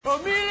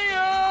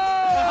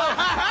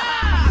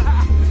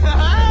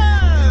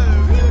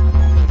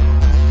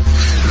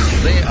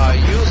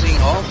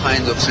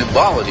kinds of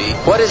symbology.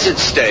 What is at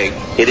stake?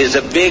 It is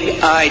a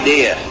big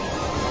idea,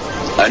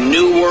 a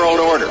new world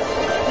order,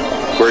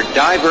 where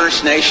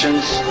diverse nations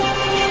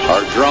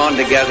are drawn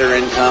together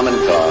in common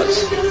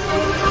cause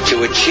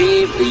to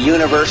achieve the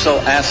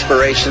universal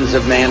aspirations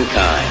of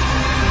mankind.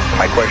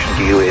 My question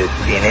to you is,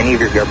 in any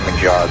of your government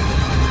jobs,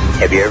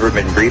 have you ever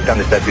been briefed on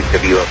the subject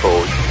of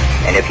UFOs?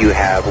 And if you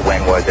have,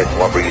 when was it and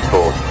what were you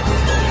told?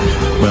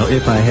 Well,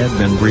 if I had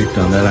been briefed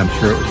on that, I'm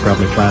sure it was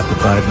probably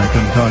classified and I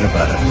couldn't talk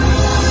about it.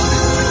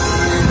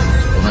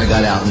 When I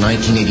got out in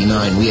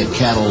 1989, we had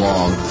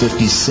cataloged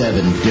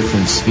 57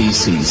 different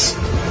species.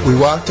 We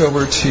walked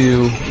over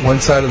to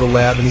one side of the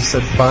lab and he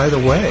said, by the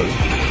way,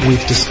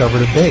 we've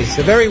discovered a base.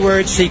 The very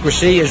word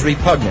secrecy is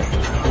repugnant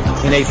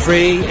in a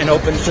free and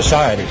open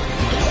society.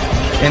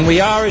 And we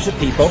are, as a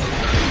people,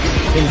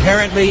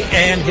 inherently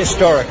and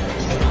historically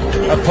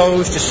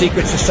opposed to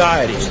secret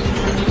societies,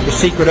 to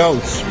secret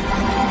oaths,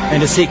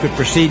 and to secret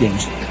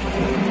proceedings.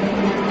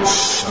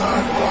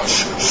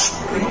 Skywatchers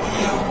Radio.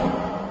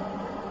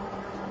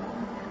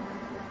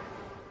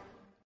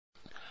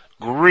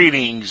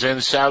 Greetings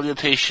and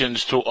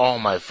salutations to all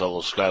my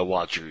fellow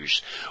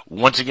Skywatchers.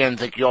 Once again,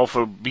 thank you all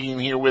for being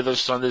here with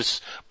us on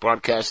this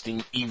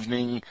broadcasting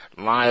evening,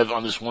 live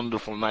on this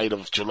wonderful night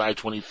of July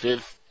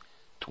 25th.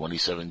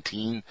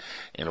 2017,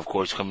 and of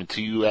course coming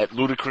to you at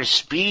ludicrous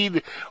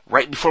speed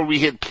right before we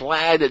hit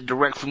Plaid,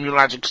 direct from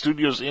Logic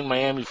Studios in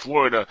Miami,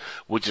 Florida,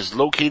 which is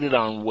located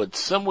on what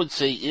some would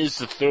say is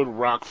the third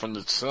rock from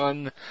the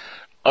sun.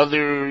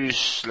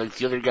 Others, like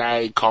the other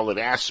guy, call it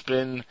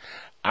Aspen.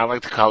 I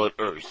like to call it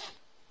Earth.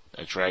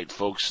 That's right,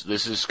 folks.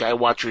 This is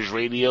Skywatchers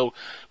Radio,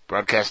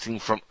 broadcasting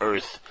from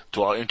Earth.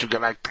 To all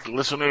intergalactic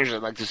listeners,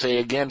 I'd like to say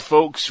again,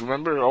 folks,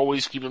 remember,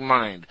 always keep in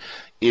mind,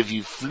 if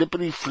you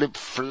flippity flip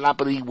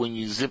floppity when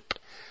you zip,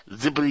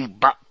 zippity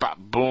bop bop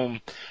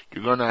boom,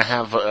 you're gonna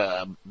have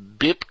a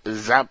bip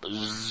zap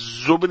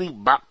zoobity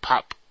bop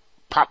pop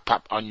pop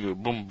pop on your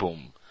boom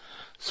boom.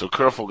 So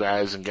careful,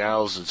 guys and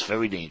gals, it's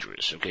very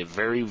dangerous, okay?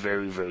 Very,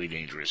 very, very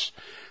dangerous,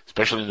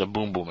 especially in the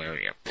boom boom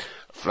area.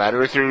 Flat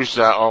Earthers,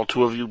 all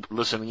two of you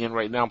listening in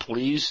right now,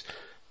 please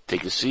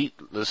take a seat,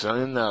 listen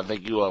in.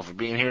 Thank you all for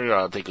being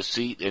here. Take a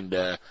seat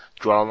and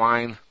draw a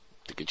line,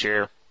 take a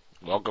chair.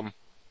 Welcome.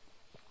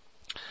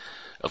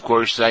 Of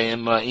course, I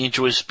am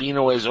Angel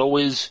Espino, as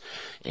always,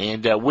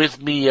 and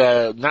with me,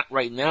 not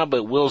right now,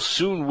 but will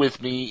soon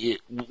be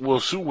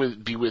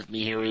with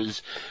me here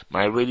is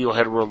my radio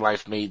hetero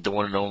life mate, the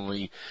one and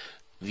only,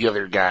 the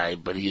other guy,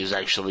 but he is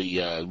actually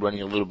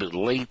running a little bit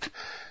late,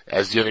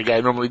 as the other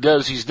guy normally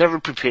does. He's never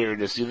prepared.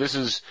 This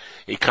is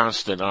a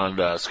constant on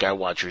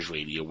Skywatchers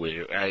Radio,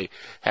 where I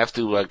have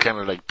to kind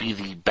of like be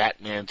the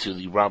Batman to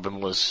the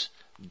Robinless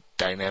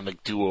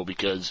dynamic duo,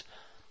 because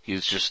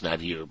he's just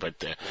not here.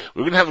 But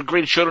we're going to have a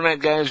great show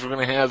tonight, guys. We're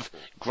going to have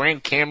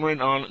Grant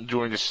Cameron on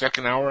during the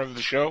second hour of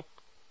the show.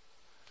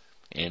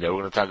 And we're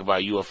going to talk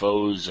about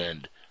UFOs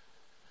and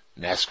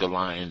Nazca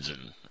lines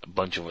and a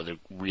bunch of other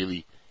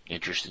really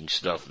interesting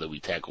stuff that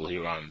we tackle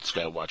here on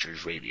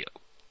Skywatchers Radio.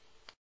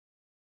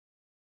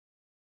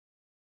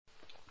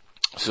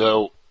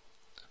 So,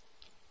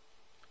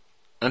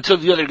 until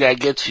the other guy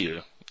gets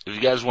here, if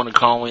you guys want to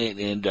call in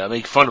and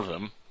make fun of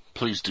him,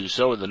 please do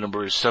so. The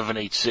number is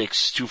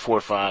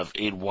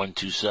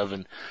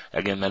 786-245-8127.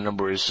 Again, that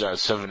number is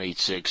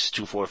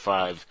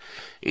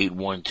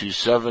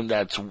 786-245-8127.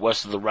 That's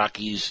west of the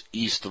Rockies,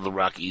 east of the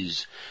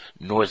Rockies,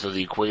 north of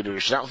the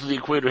equator, south of the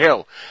equator.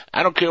 Hell,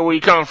 I don't care where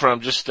you come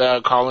from. Just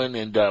call in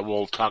and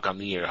we'll talk on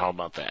the air. How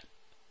about that?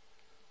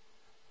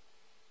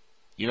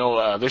 You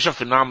know, there's a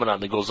phenomenon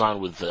that goes on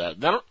with, I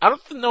don't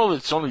know if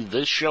it's only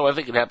this show. I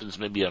think it happens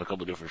maybe on a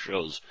couple different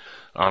shows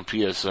on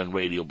PSN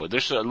Radio, but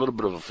there's a little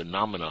bit of a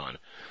phenomenon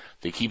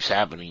that keeps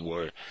happening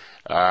where,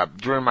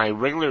 during my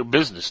regular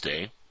business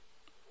day,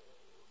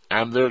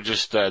 I'm there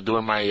just,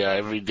 doing my,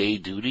 everyday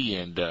duty,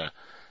 and, I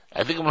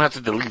think I'm gonna have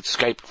to delete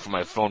Skype from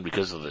my phone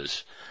because of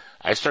this.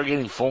 I start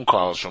getting phone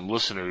calls from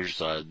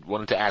listeners,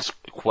 wanting to ask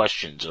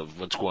questions of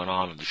what's going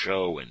on in the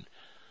show and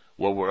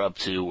what we're up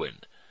to,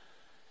 and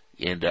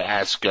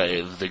ask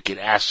if they could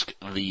ask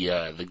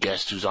the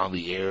guest who's on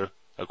the air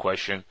a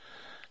question.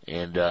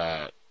 And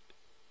I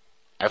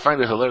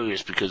find it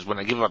hilarious because when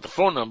I give out the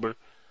phone number,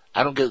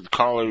 I don't get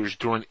callers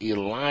during a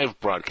live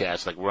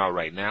broadcast like we're on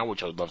right now,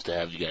 which I would love to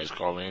have you guys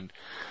call in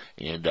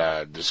and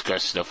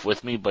discuss stuff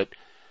with me. But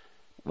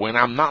when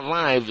I'm not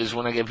live is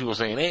when I get people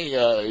saying, hey,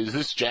 is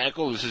this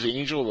Jackal? Is this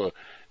Angel? Or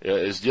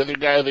is the other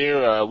guy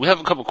there? We have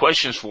a couple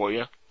questions for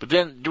you. But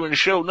then during the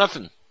show,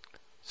 nothing.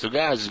 So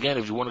guys, again,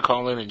 if you want to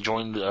call in and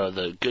join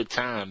the good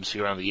times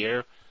here on the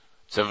air,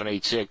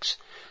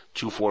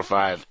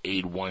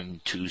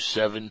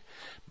 786-245-8127,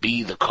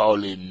 be the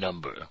call-in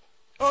number.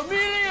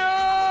 Emilio!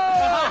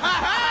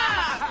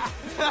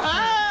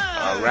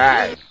 All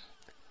right.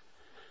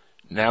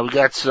 Now we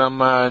got some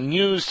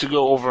news to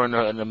go over in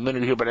a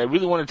minute here, but I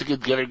really wanted to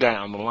get the other guy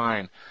on the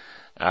line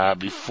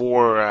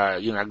before I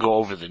go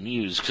over the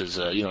news, because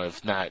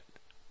if not,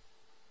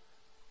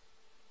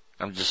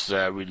 I'm just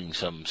reading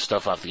some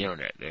stuff off the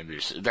internet, and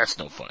that's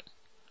no fun.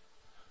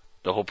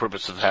 the whole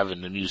purpose of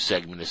having the news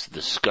segment is to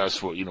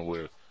discuss what,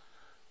 we're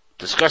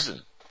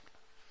discussing.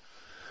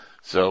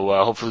 So,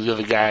 hopefully the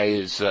other guy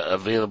is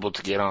available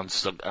to get on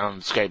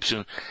Skype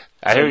soon.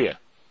 I hear you.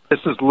 This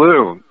is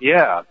Lou.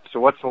 Yeah. So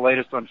what's the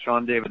latest on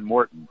Sean David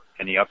Morton?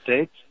 Any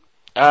updates?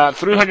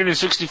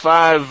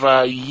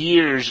 365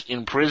 years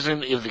in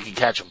prison if they can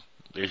catch him.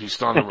 He's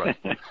still on the run.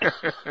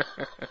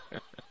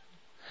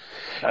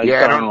 He's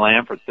been on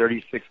land for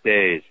 36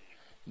 days.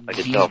 I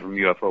can tell from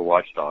UFO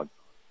Watchdog.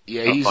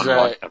 Yeah, he's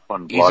a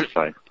fun blog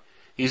site.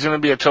 He's going to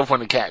be a tough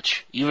one to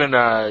catch. Even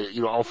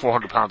all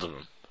 400 pounds of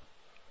him.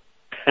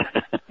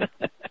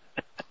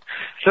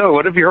 So,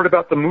 what have you heard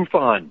about the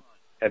MUFON?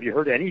 Have you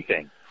heard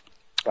anything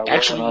about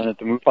what's going on at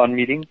the MUFON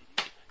meeting?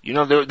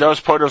 That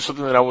was part of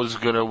something that I was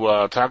going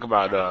to talk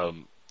about.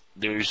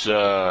 There's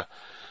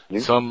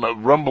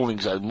some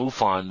rumblings at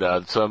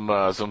MUFON.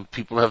 Some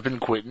people have been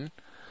quitting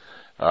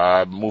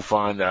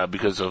MUFON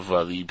because of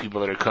the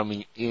people that are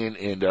coming in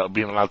and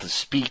being allowed to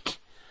speak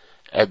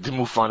at the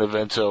MUFON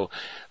event. So,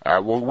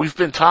 we've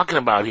been talking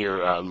about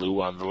here,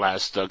 Lou, on the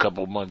last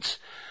couple of months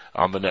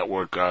on the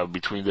network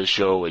between this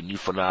show and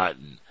UFONAUT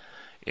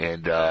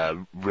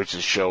and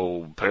Rich's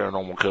show,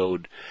 Paranormal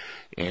Code.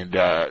 And,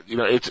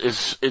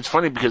 it's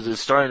funny because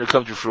it's starting to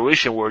come to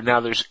fruition where now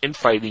there's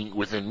infighting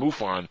within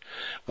MUFON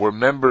where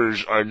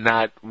members are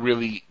not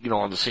really,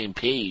 on the same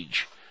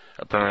page,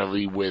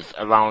 apparently, with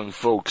allowing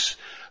folks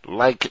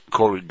like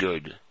Corey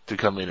Goode to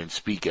come in and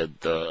speak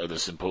at the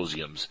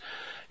symposiums.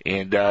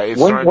 And, when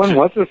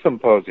was the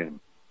symposium?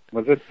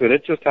 Did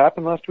it just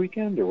happen last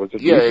weekend, or was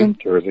it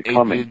recent, or is it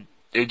coming?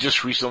 It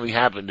just recently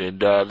happened,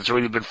 and there's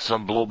already been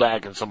some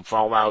blowback and some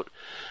fallout.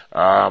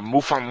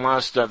 MUFON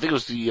lost, I think it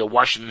was the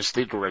Washington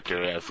State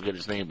Director, I forget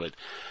his name, but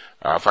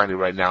I'll find it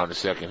right now in a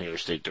second here,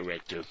 State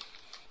Director.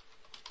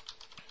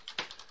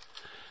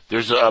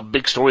 There's a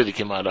big story that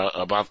came out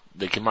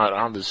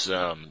on this,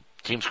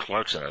 James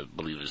Clarkson, I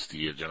believe is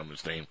the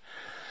gentleman's name.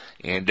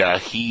 And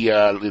he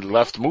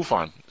left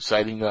MUFON,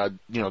 citing,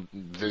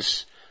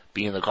 this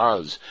being the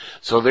cause.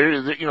 So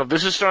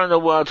this is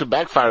starting to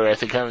backfire, I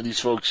think, having these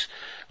folks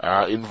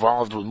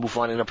involved with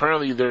MUFON, and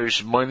apparently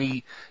there's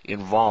money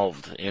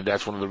involved, and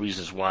that's one of the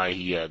reasons why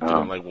he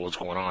didn't like what was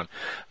going on.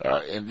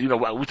 And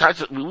we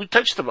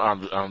touched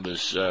on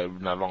this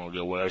not long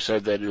ago, where I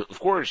said that of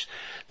course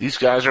these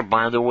guys are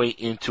buying their way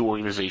into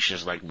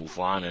organizations like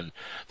MUFON, and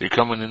they're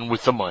coming in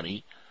with the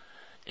money.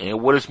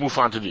 And what is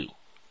MUFON to do?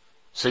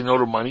 Say no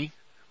to money?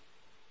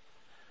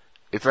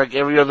 It's like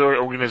every other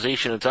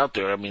organization that's out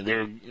there. I mean,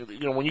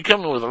 when you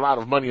come in with a lot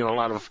of money and a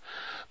lot of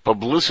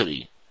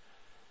publicity,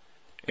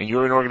 and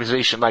you're an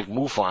organization like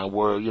MUFON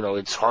where,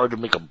 it's hard to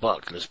make a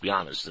buck, let's be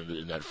honest,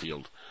 in that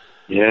field.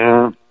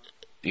 Yeah.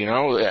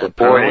 But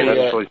boy,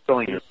 that's really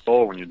filling your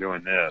soul when you're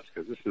doing this,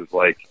 because this is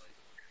like,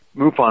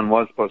 MUFON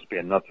was supposed to be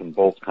a nuts and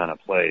bolts kind of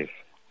place.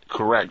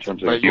 Correct. In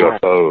terms of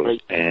UFOs,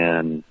 right.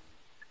 And,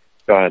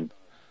 go ahead.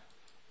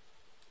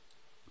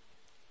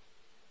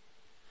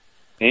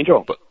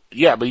 Angel. But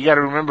you got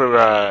to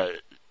remember,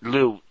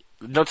 Lou,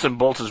 nuts and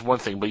bolts is one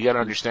thing, but you got to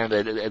understand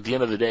that at the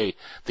end of the day,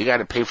 they got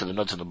to pay for the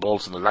nuts and the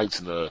bolts and the lights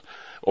and the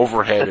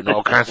overhead and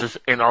all kinds of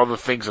and all the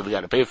things that they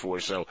got to pay for.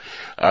 So,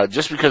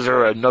 just because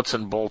they're a nuts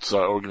and bolts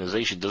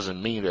organization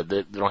doesn't mean that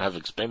they don't have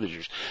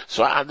expenditures.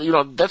 So,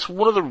 that's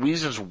one of the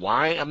reasons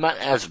why I'm not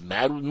as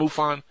mad with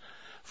MUFON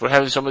for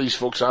having some of these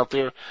folks out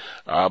there.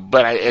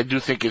 But I do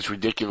think it's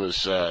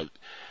ridiculous that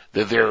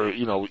they're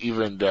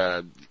even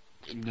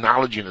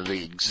acknowledging that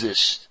they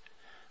exist.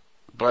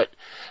 But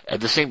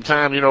at the same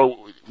time, we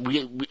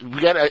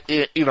gotta,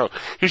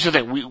 here's the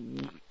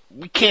thing,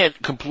 we can't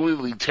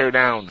completely tear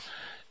down,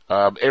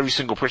 every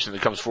single person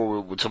that comes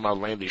forward with some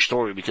outlandish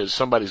story, because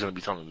somebody's gonna be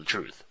telling the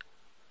truth.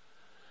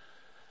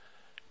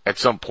 At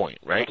some point,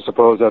 right? I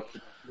suppose at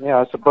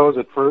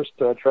first,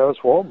 Travis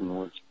Walton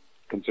was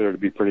considered to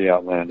be pretty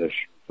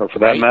outlandish. Or for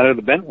that matter,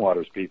 the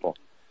Bentwaters people.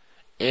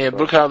 And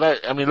look how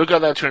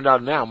that turned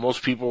out now.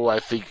 Most people, I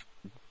think,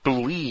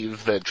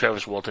 believe that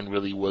Travis Walton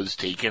really was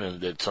taken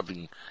and that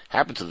something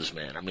happened to this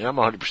man. I mean, I'm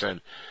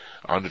 100%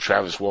 on the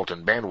Travis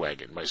Walton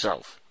bandwagon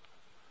myself.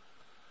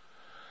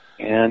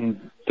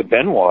 And the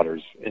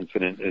Bentwaters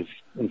incident is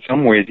in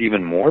some ways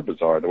even more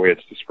bizarre, the way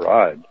it's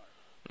described.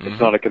 Mm-hmm.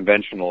 It's not a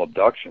conventional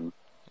abduction.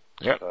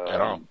 Yep,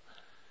 at all.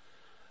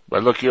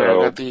 But look here, I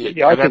got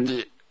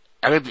the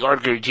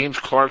article. James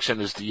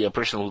Clarkson is the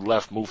person who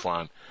left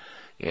MUFON.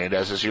 And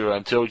as I said,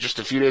 until just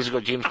a few days ago,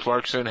 James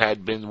Clarkson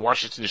had been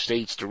Washington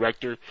State's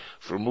director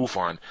for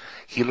MUFON.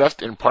 He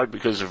left in part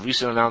because of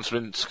recent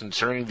announcements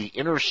concerning the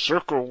inner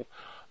circle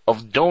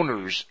of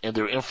donors and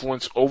their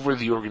influence over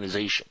the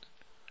organization.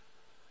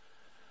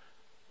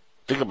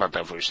 Think about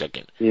that for a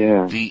second.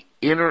 Yeah. The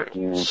inner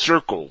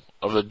circle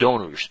of the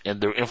donors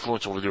and their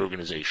influence over the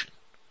organization.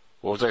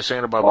 What was I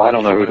saying about? Well, I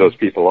don't know who those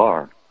people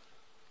are.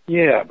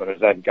 Yeah, but is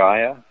that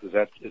Gaia?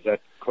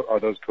 Are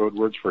those code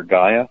words for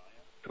Gaia?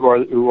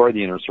 Who are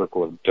the inner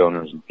circle of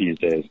donors these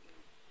days?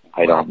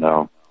 I don't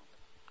know.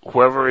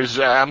 Whoever is,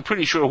 I'm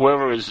pretty sure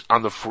whoever is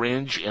on the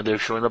fringe and they're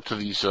showing up to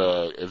these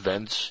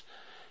events,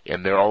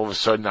 and they're all of a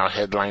sudden now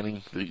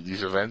headlining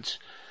these events.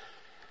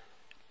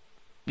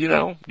 You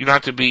don't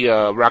have to be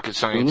a rocket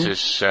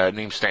scientist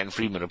named Stanton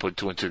Friedman to put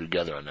two and two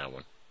together on that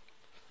one.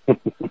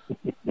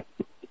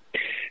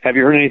 Have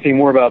you heard anything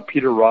more about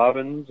Peter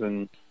Robbins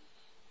and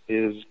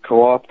his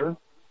co-author?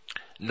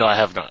 No, I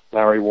have not.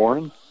 Larry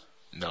Warren?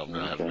 No,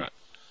 I have not.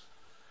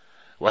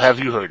 What have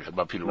you heard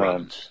about Peter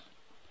Robbins?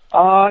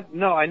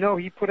 No, I know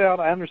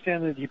I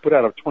understand that he put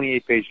out a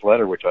 28-page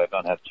letter, which I've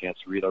not had a chance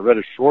to read. I read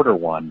a shorter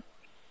one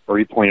where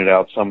he pointed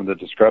out some of the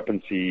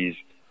discrepancies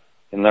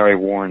in Larry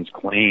Warren's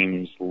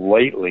claims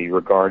lately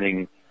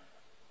regarding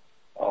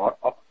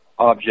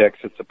objects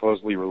that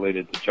supposedly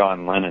related to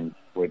John Lennon,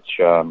 which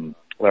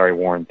Larry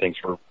Warren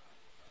thinks were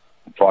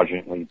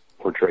fraudulently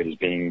portrayed as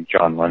being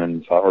John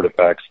Lennon's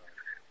artifacts.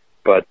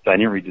 But I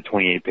didn't read the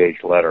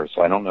 28-page letter,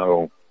 so I don't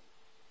know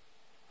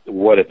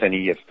what, if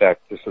any,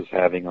 effect this is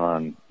having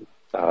on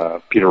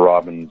Peter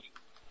Robbins'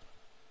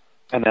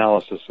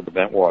 analysis of the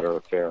Bentwater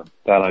affair.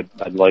 That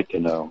I'd like to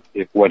know,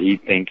 if what he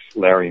thinks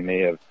Larry may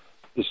have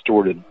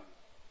distorted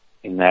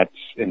in that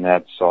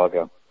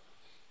saga.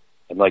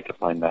 I'd like to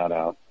find that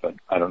out, but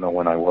I don't know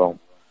when I will.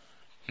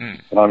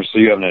 And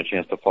obviously, you haven't had a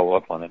chance to follow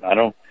up on it.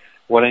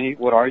 What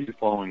are you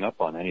following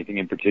up on? Anything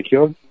in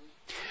particular?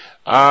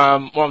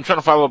 Well, I'm trying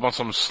to follow up on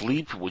some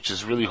sleep, which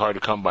is really hard to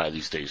come by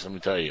these days. Let me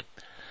tell you,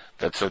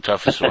 that's the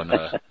toughest one.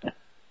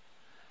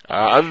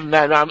 Other than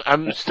that,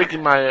 I'm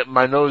sticking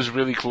my nose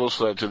really close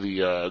to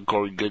the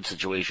Corey Good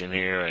situation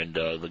here and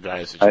the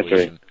Gaia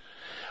situation.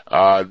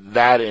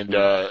 That and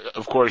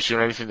of course,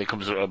 anything that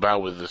comes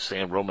about with the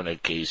Sam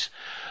Romanek case,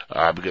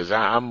 because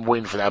I'm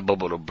waiting for that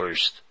bubble to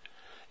burst.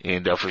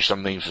 And for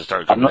some names to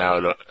start coming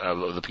out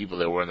of the people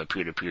that were on the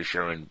peer-to-peer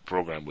sharing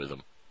program with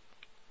him.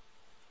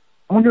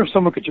 I wonder if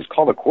someone could just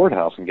call the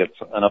courthouse and get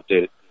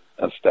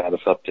a status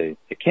update.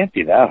 It can't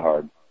be that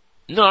hard.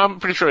 No, I'm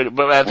pretty sure.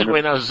 But I think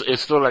right now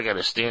it's still like at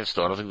a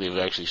standstill. I don't think they've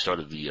actually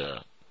started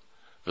the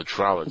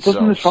trial itself.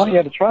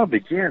 The trial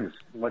begins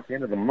at the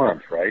end of the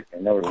month, right?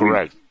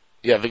 Correct.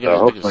 Yeah,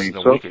 hopefully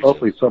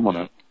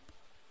someone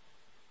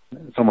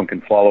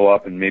can follow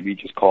up and maybe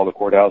just call the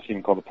courthouse,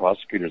 even call the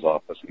prosecutor's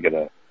office and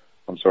get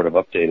some sort of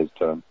update as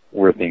to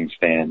where things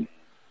stand.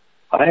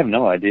 I have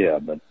no idea,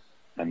 but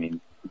I mean,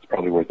 it's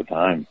probably worth the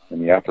time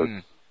and the effort.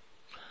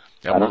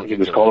 I don't think,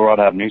 does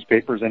Colorado have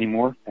newspapers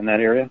anymore in that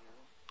area?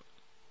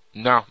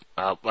 No,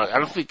 I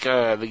don't think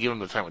they give them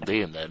the time of day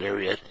in that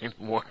area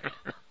anymore.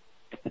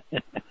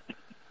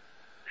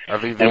 I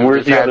think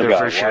they've had their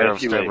fair share of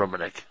Stan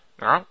Romanek.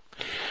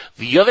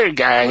 The other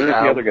guy. Where's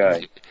the other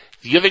guy?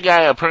 The other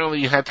guy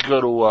apparently had to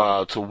go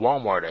to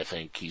Walmart. I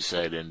think he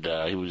said, and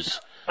he was.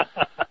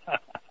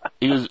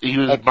 He was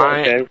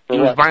buying.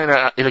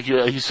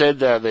 He said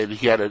that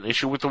he had an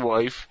issue with the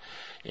wife,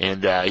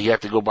 and he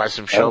had to go buy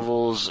some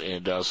shovels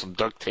and some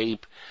duct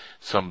tape,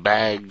 some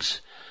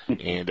bags,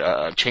 and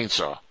a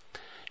chainsaw.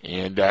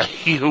 And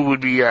he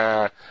would be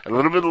a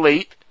little bit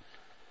late,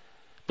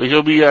 but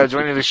he'll be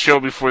joining the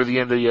show before the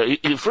end of the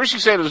year. First, he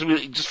said it was gonna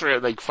be just for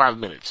like 5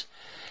 minutes,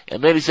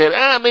 and then he said,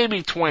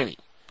 maybe 20.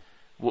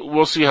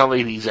 We'll see how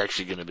late he's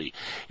actually going to be.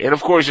 And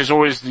of course, there's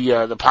always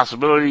the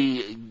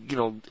possibility,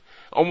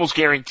 almost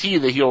guarantee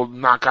that he'll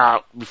knock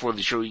out before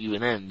the show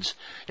even ends,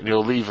 and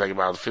he'll leave like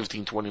about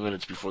 15, 20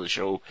 minutes before the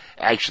show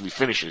actually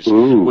finishes,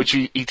 which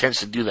he tends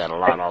to do that a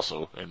lot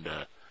also.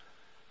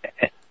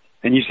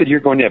 And you said you're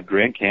going to have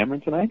Grant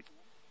Cameron tonight?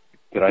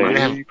 Did I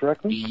hear you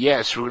correctly?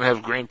 Yes, we're going to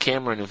have Grant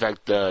Cameron. In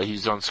fact,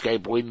 he's on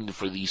Skype waiting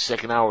for the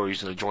second hour.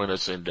 He's going to join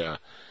us and be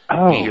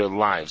here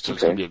live. So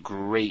it's going to be a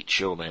great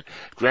show, man.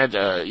 Grant,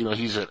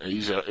 he's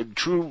a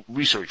true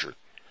researcher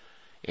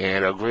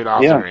and a great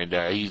author, and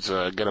he's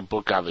got a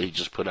book out that he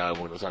just put out.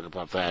 We're going to talk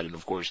about that, and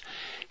of course,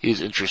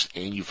 his interest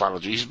in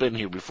ufology. He's been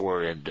here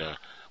before, and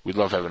we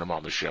love having him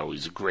on the show.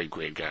 He's a great,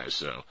 great guy.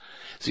 So,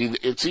 you're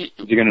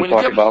going to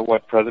talk about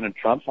what President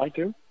Trump might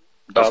do?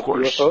 About of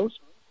course. UFOs?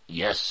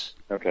 Yes.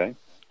 Okay.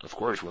 Of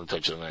course, we'll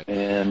touch on that.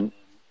 And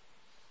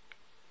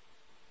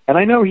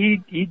I know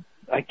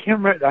I can't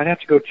remember. I'd have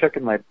to go check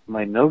in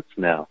my notes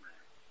now.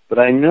 But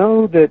I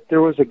know that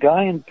there was a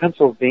guy in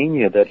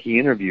Pennsylvania that he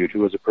interviewed who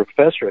was a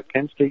professor at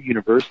Penn State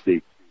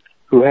University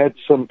who had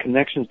some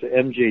connections to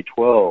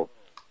MJ-12.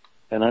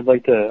 And I'd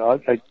like to,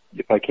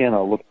 if I can,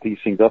 I'll look these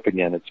things up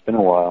again. It's been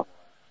a while.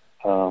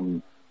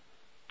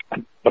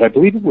 But I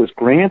believe it was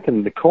Grant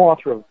and the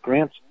co-author of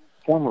Grant's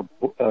former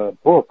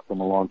book from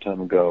a long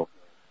time ago,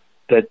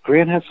 that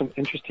Grant has some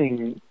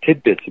interesting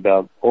tidbits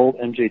about old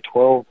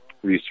MJ-12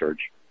 research.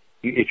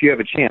 If you have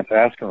a chance,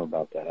 ask him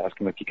about that. Ask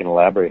him if he can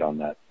elaborate on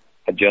that.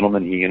 A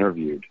gentleman he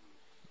interviewed.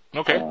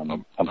 Okay.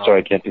 I'm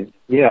sorry, I can't think.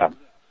 Yeah.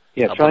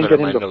 Try and get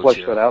him to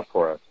flesh that out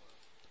for us.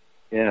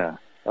 Yeah.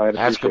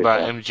 Ask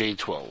about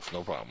MJ-12,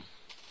 no problem.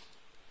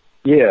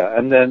 Yeah,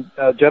 and then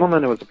a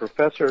gentleman who was a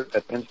professor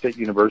at Penn State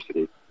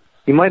University.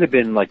 He might have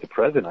been like the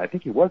president. I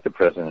think he was the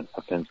president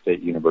of Penn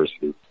State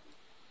University,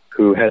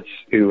 who had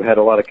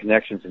a lot of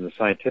connections in the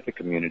scientific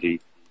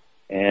community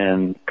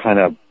and kind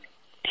of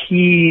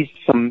teased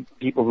some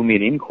people who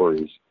made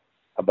inquiries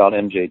about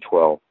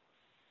MJ-12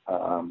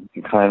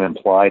 and kind of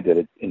implied that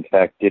it, in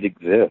fact, did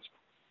exist.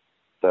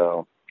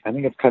 So I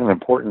think it's kind of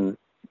important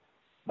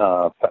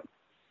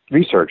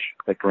research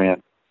that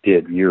Grant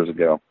did years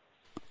ago.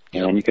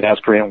 Yep. And you can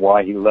ask Grant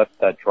why he left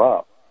that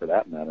drop, for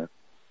that matter.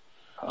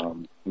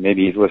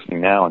 Maybe he's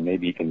listening now, and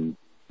maybe he can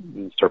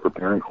start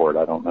preparing for it.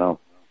 I don't know.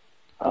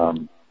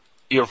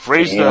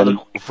 Phrase you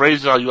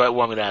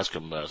want me to ask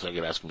him, so I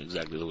can ask him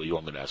exactly the way you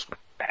want me to ask him.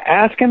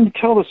 Ask him to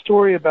tell the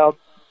story about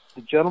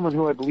the gentleman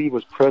who I believe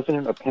was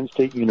president of Penn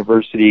State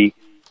University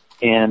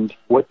and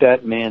what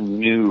that man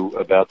knew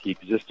about the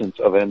existence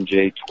of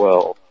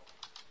MJ-12.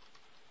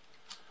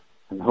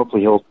 And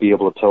hopefully he'll be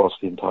able to tell us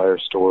the entire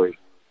story.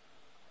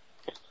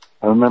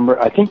 I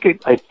remember, I think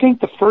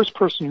the first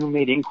person who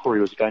made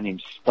inquiry was a guy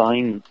named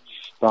Steinman,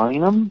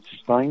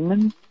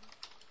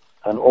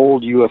 an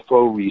old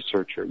UFO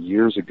researcher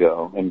years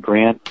ago, and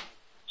Grant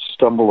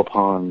stumbled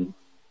upon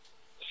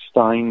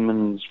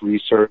Steinman's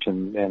research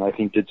and I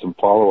think did some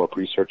follow-up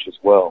research as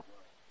well.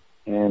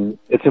 And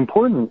it's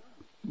important.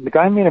 The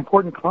guy made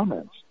important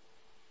comments,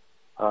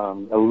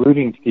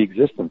 alluding to the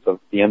existence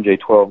of the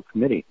MJ-12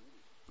 committee.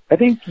 I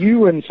think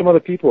you and some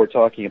other people are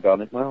talking about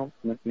it. Well,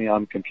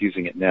 I'm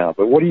confusing it now.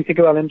 But what do you think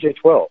about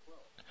MJ-12?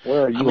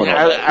 Where are you on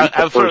that?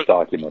 I've heard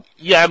document.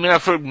 Yeah,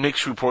 I've heard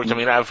mixed reports.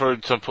 I've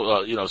heard some,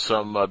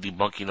 some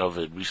debunking of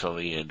it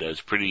recently, and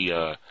it's pretty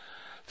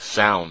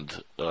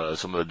sound.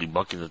 Some of the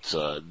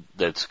debunking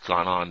that's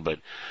gone on, but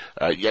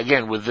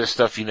again, with this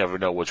stuff, you never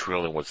know what's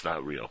real and what's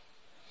not real.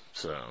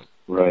 So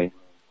right.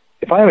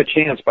 If I have a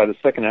chance by the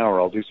second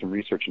hour, I'll do some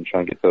research and try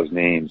and get those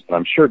names. But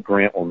I'm sure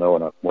Grant will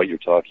know what you're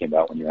talking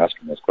about when you're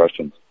asking those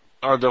questions.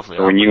 Oh,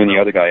 definitely. Or when you and the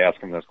other guy ask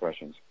him those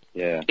questions.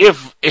 Yeah.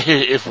 If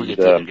we get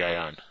the other guy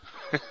on.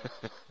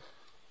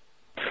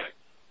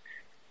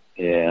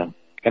 Yeah.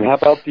 And how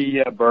about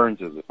the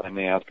Burnses, if I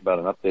may ask about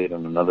an update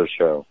on another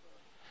show?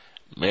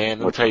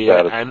 Man, I'll tell you,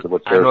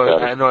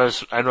 I know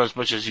as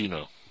much as you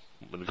know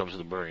when it comes to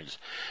the Burns.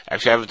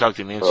 Actually, I haven't talked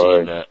to Nancy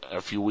in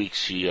a few weeks.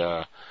 She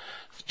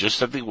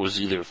just, I think,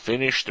 was either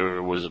finished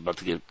or was about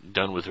to get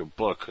done with her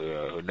book,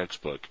 her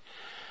next book.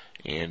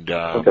 And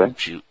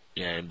she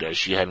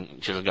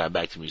hasn't gotten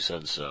back to me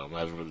since, so I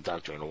haven't really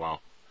talked to her in a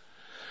while.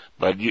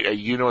 But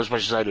you know as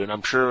much as I do, and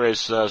I'm sure as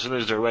soon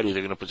as they're ready,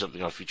 they're going to put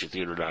something on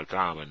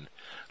FutureTheater.com and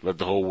let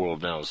the whole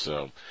world know.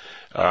 So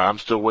I'm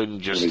still waiting,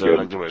 just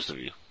like the rest of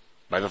you,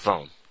 by the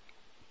phone,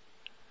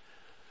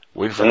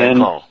 waiting for that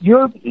call.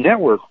 Your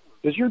network,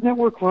 does your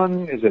network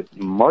run? Is it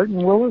Martin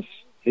Willis,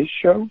 his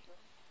show?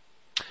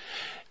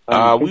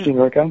 Yeah, we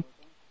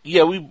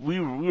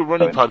were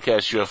running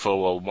podcast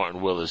UFO with Martin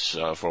Willis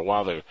for a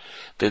while there.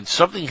 Then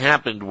something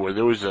happened where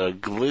there was a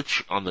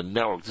glitch on the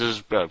network. This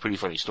is a pretty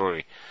funny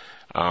story.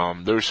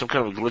 There was some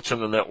kind of a glitch on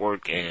the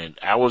network, and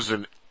I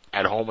wasn't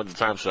at home at the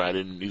time, so I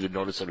didn't even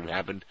notice that it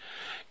happened.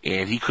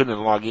 And he couldn't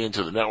log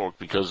into the network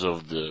because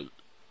of the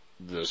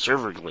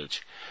server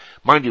glitch.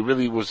 Mind you,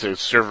 really was a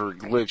server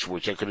glitch,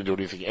 which I couldn't do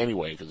anything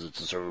anyway because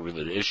it's a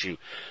server-related issue.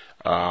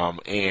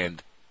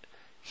 And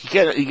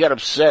he got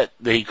upset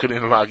that he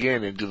couldn't log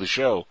in and do the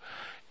show.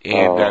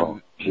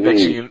 And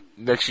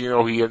next thing you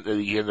know, he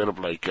ended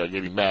up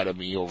getting mad at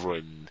me over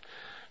it and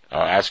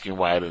asking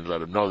why I didn't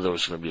let him know there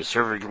was going to be a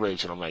server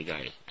glitch. And I'm like,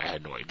 I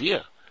had no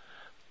idea.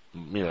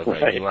 If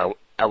I knew,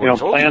 I would have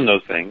told you. You don't plan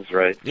those things,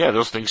 right? Yeah,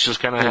 those things just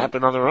kind of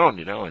happen on their own,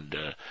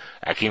 and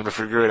I came to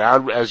figure it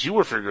out as you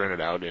were figuring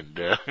it out,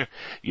 and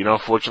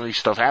fortunately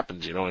stuff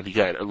happens, and he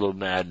got a little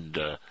mad,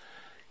 and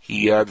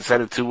he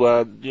decided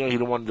to, he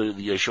didn't want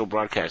the show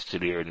broadcast to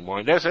the air anymore,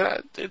 and I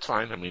said, it's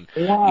fine. I mean,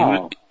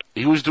 wow.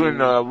 He was doing,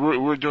 we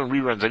were doing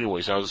reruns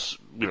anyway, so I was,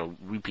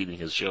 repeating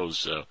his shows,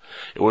 so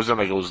it wasn't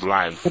like it was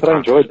live. But I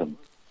enjoyed them.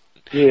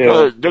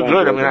 Yeah, they're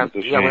good.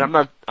 I'm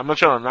not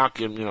trying to knock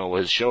him,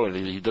 his show, and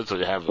he does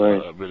have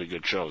a really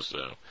good show.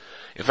 So,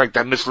 in fact,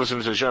 I missed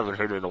listening to the show. I haven't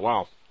heard it in a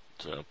while.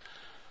 So,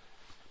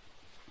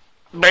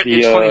 but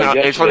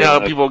it's funny how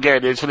people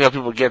get. It's funny how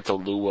people get to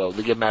Lou.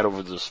 They get mad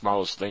over the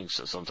smallest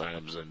things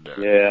sometimes, and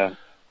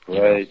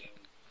right.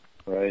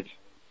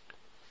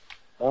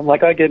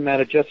 Like I get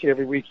mad at Jesse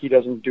every week. He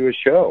doesn't do a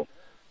show.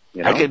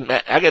 I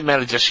get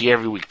mad at Jesse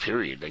every week.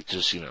 Period. Like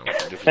just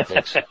different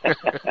things.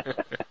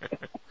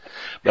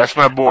 That's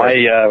my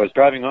boy. I was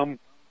driving home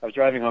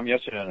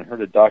yesterday and I heard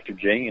a Dr.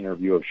 J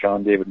interview of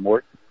Sean David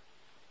Morton.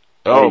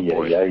 Oh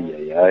boy.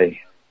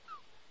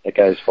 That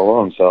guy's full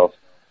of himself.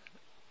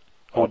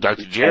 Oh,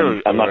 Dr.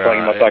 J. I'm not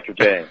talking about Dr.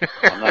 J.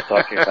 I'm not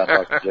talking about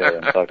Dr. J.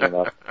 I'm talking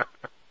about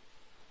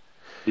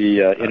the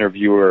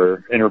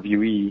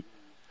interviewee.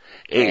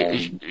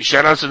 Hey,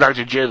 shout out to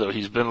Dr. J though.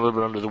 He's been a little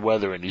bit under the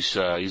weather and he's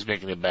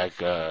making it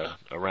back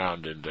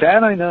around. And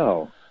that I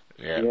know.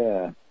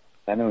 Yeah.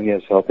 I know he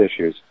has health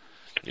issues.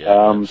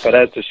 Yeah, but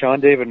as to Sean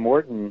David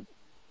Morton,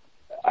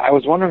 I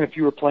was wondering if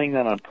you were playing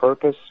that on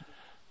purpose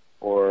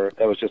or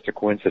that was just a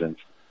coincidence.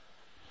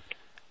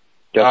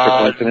 Just a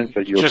coincidence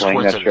that you were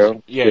playing that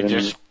show? Yeah,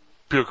 just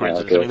pure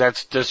coincidence. Okay. I mean,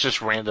 that's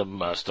just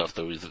random stuff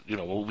that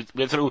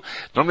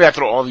normally I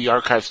throw all the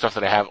archive stuff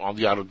that I have on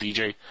the Auto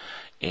DJ,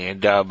 and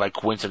by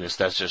coincidence,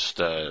 that's just,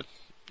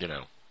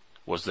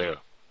 was there.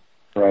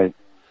 Right.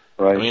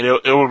 I mean,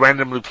 it will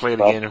randomly play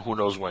it again, and who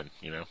knows when,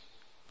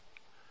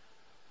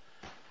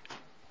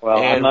 Well,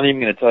 And I'm not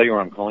even going to tell you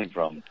where I'm calling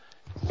from.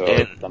 So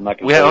I'm not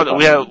going we to have, tell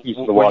we you. have, East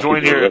of the we're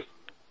joined Washington here.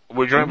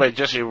 We're joined by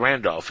Jesse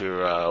Randolph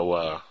here.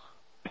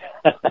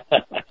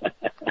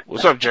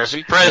 What's up,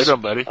 Jesse? How you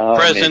doing, buddy?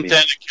 Present and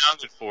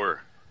accounted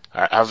for.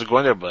 How's it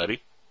going there,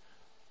 buddy?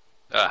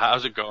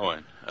 How's it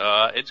going?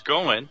 It's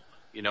going.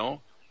 You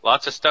know,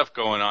 lots of stuff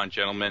going on,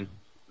 gentlemen.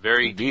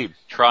 Very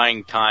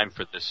trying time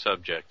for this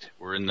subject.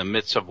 We're in the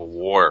midst of a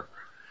war,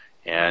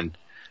 and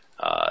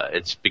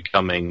it's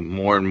becoming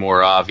more and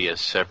more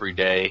obvious every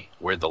day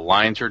where the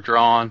lines are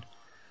drawn,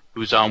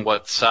 who's on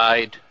what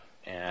side,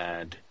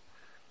 and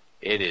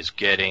it is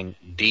getting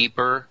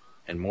deeper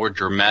and more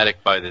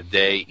dramatic by the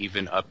day,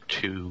 even up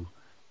to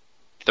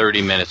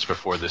 30 minutes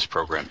before this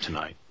program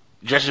tonight.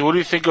 Jesse, what do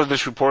you think of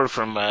this report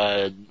from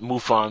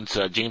MUFON's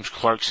James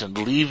Clarkson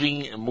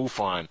leaving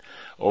MUFON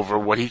over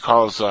what he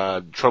calls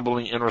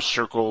troubling inner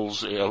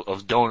circles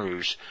of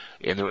donors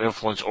and their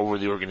influence over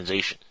the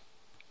organization?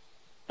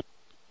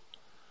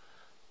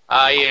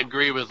 I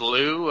agree with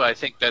Lou. I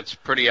think that's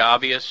pretty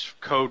obvious.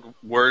 Code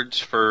words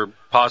for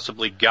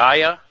possibly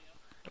Gaia.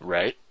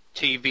 Right.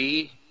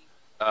 TV,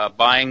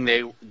 buying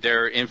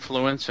their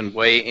influence and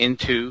way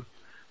into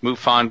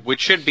MUFON,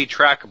 which should be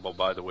trackable,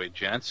 by the way,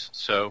 gents.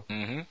 So,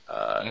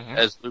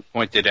 as Lou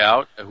pointed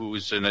out,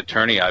 who's an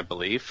attorney, I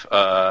believe,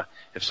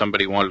 if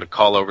somebody wanted to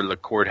call over to the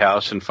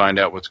courthouse and find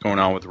out what's going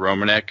on with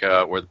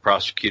Romanek or the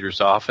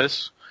prosecutor's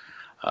office,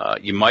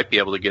 you might be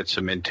able to get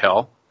some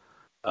intel.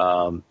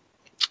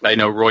 I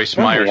know Royce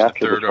Myers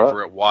III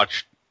over at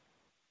Watch.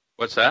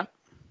 What's that?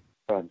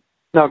 Go ahead.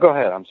 No, go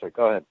ahead. I'm sorry.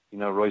 Go ahead. You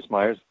know Royce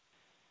Myers?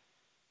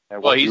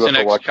 Well, he's an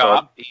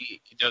ex-cop.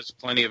 He does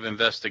plenty of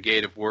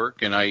investigative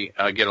work, and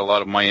I get a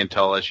lot of my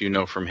intel, as you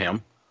know, from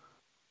him.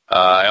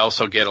 I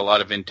also get a lot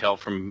of intel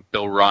from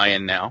Bill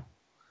Ryan now.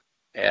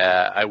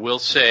 I will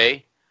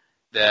say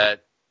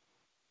that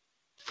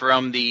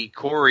from the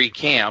Corey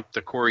camp,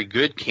 the Corey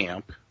Good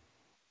camp,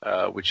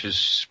 which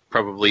is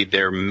probably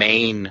their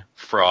main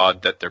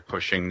fraud that they're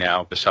pushing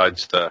now,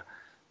 besides the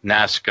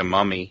Nazca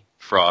mummy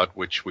fraud,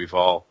 which we've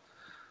all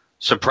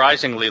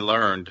surprisingly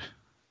learned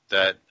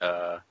that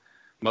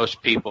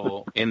most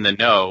people in the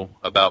know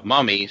about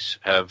mummies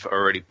have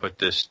already put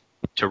this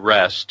to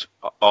rest,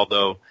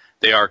 although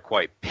they are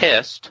quite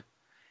pissed,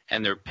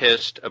 and they're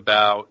pissed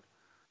about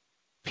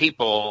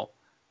people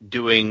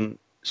doing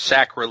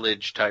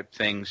sacrilege-type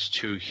things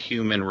to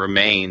human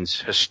remains,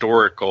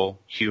 historical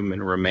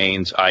human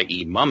remains,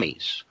 i.e.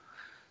 mummies.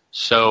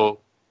 So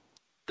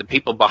the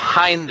people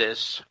behind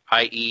this,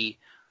 i.e.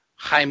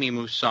 Jaime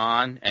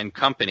Maussan and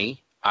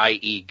company,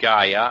 i.e.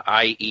 Gaia,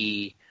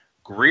 i.e.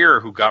 Greer,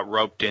 who got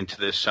roped into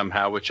this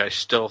somehow, which I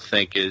still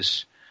think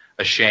is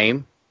a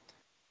shame.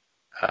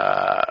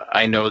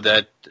 I know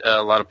that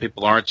a lot of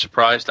people aren't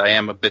surprised. I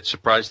am a bit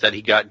surprised that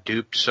he got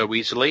duped so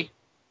easily.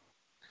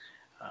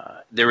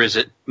 There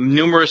is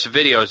numerous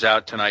videos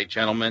out tonight,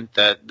 gentlemen,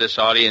 that this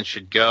audience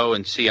should go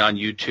and see on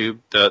YouTube,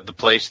 the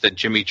place that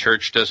Jimmy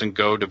Church doesn't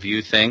go to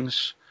view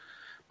things.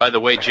 By the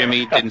way,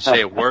 Jimmy didn't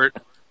say a word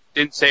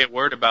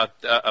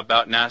about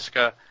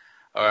NASCAR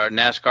or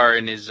NASCAR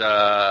in his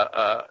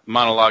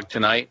monologue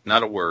tonight.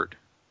 Not a word.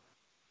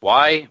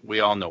 Why? We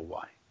all know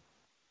why.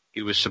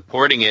 He was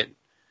supporting it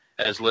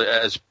as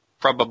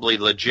probably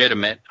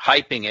legitimate,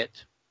 hyping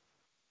it.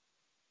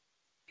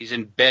 He's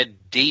in bed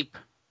deep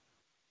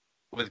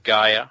with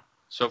Gaia,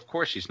 so of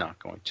course he's not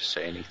going to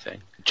say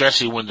anything.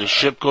 Jesse, when the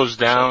ship goes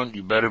down,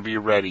 you better be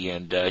ready,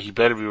 and he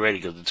better be ready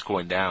because it's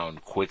going down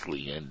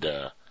quickly, and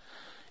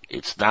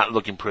it's not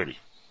looking pretty.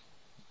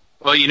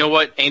 Well, you know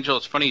what, Angel,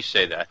 it's funny you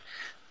say that.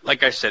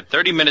 Like I said,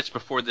 30 minutes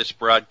before this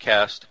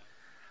broadcast,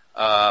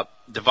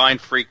 Divine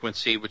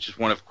Frequency, which is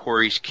one of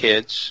Corey's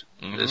kids,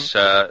 this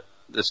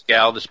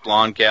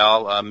blonde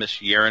gal, Miss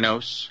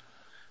Yeranos,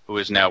 who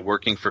is now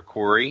working for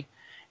Corey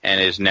and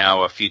is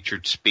now a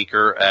featured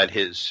speaker at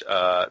his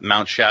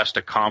Mount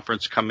Shasta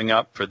conference coming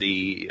up for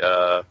the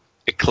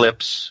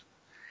eclipse.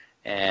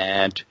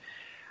 And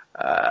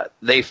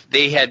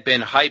they had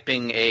been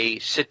hyping a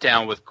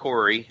sit-down with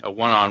Corey, a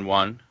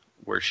one-on-one,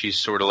 where she's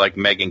sort of like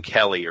Megyn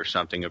Kelly or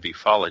something of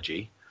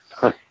ufology.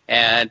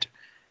 And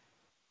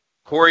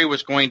Corey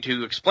was going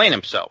to explain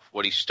himself,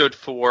 what he stood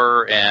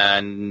for,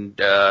 and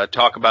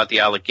talk about the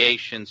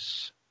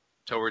allegations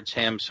towards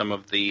him, some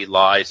of the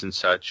lies and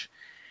such.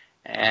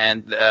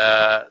 And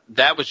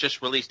that was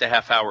just released a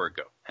half hour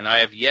ago. And I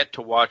have yet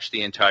to watch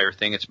the entire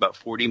thing. It's about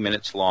 40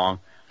 minutes long.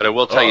 But I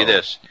will tell you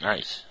this.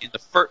 Nice.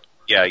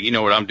 Yeah, you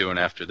know what I'm doing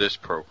after this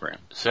program.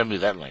 Send me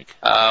that link.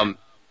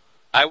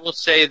 I will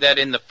say that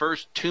in the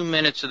first 2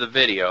 minutes of the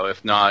video,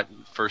 if not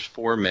first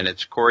 4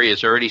 minutes, Corey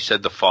has already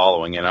said the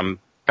following, and I'm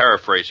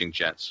paraphrasing,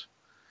 gents.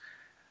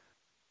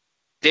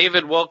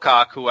 David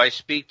Wilcock, who I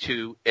speak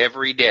to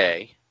every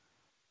day,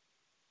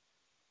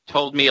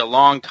 told me a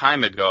long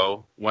time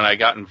ago when I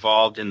got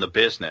involved in the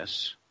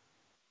business.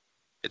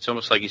 It's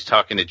almost like he's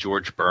talking to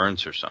George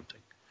Burns or something.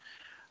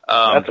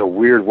 That's a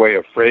weird way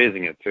of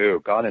phrasing it,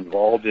 too. Got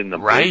involved in the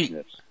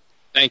business.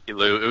 Thank you,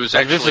 Lou. It was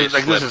this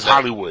is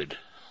Hollywood.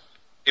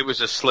 It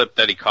was a slip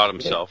that he caught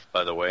himself,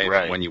 by the way,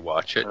 right. when you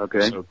watch it.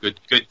 Okay. So good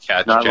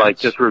catch. Not gents. like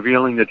just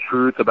revealing the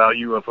truth about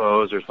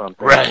UFOs or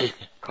something. Right.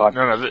 Caught.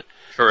 No, the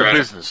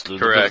business, Lou,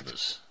 Correct. The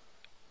business.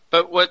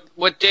 But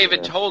what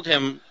David told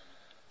him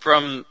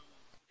from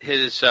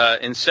his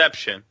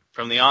inception,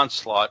 from the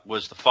onslaught,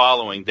 was the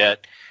following,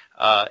 that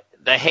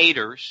the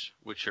haters,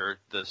 which are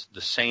the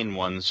sane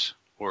ones,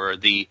 or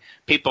the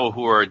people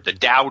who are the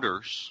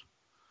doubters,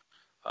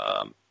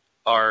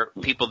 are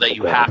people that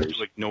you have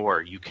to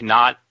ignore. You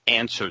cannot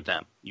answer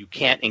them. You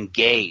can't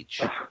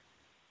engage.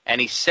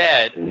 And he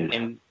said,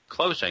 in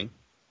closing,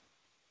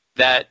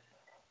 that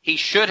he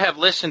should have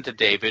listened to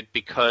David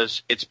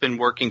because it's been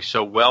working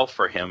so well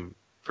for him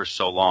for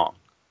so long.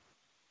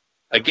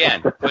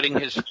 Again, putting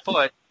his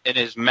foot in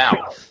his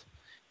mouth.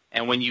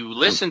 And when you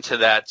listen to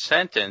that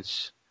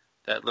sentence,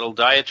 that little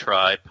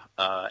diatribe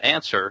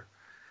answer,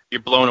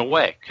 you're blown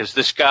away. Because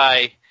this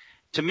guy,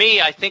 to me,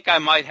 I think I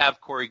might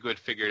have Corey Goode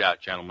figured out,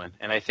 gentlemen.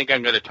 And I think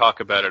I'm going to talk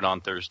about it on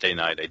Thursday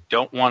night. I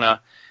don't want to,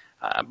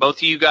 both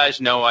of you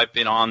guys know I've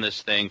been on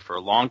this thing for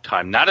a long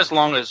time. Not as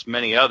long as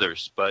many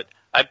others, but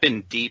I've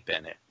been deep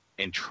in it,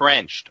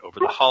 entrenched over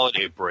the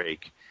holiday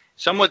break.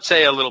 Some would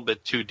say a little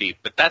bit too deep,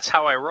 but that's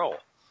how I roll.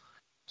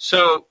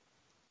 So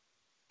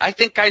I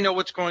think I know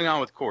what's going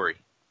on with Corey.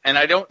 And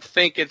I don't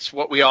think it's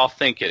what we all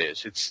think it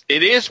is.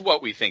 It is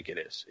what we think it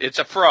is. It's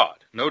a fraud,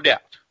 no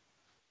doubt.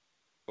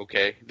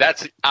 Okay?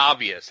 That's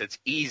obvious. It's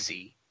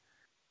easy.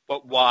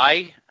 But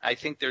why? I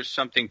think there's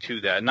something to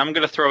that. And I'm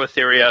going to throw a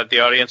theory out at the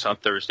audience on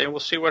Thursday, and we'll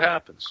see what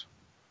happens.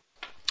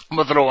 I'm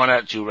going to throw one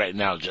at you right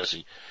now,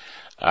 Jesse.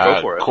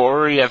 Go for it.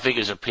 Corey, I think,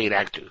 is a paid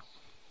actor.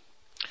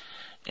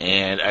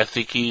 And I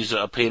think he's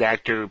a paid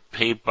actor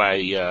paid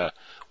by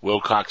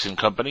Wilcox and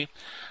Company.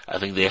 I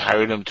think they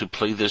hired him to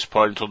play this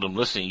part and told him,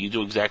 listen, you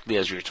do exactly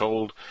as you're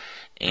told,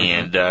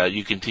 and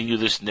you continue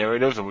this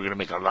narrative, and we're going to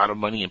make a lot of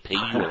money and pay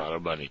you a lot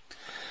of money.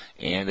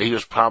 And he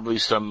was probably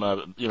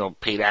some,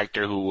 paid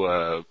actor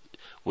who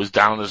was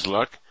down on his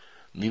luck,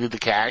 needed the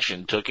cash,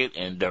 and took it,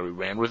 and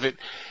ran with it.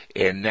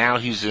 And now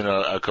he's in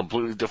a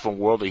completely different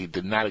world that he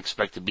did not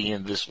expect to be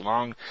in this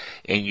long.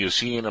 And you're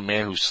seeing a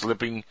man who's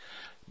slipping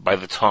by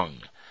the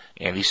tongue.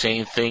 And he's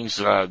saying things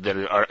that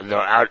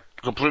are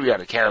completely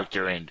out of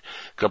character and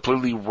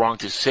completely wrong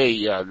to say,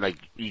 like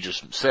you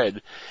just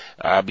said,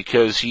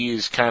 because he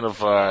is kind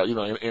of,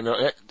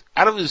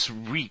 out of his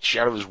reach,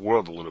 out of his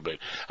world a little bit.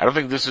 I don't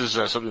think this is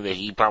something that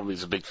he probably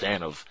is a big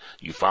fan of,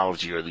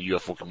 ufology or the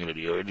UFO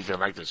community or anything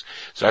like this.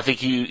 So I think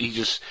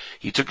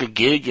he took a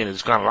gig and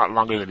it's gone a lot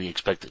longer than he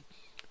expected.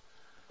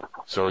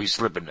 So he's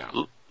slipping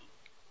now.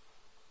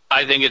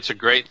 I think it's a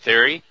great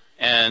theory,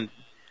 and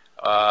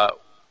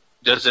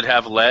does it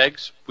have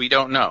legs? We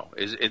don't know.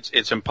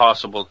 It's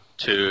impossible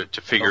to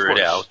figure it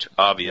out,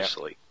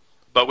 obviously. Yeah.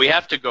 But we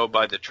have to go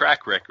by the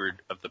track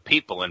record of the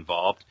people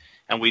involved,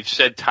 and we've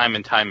said time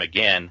and time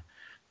again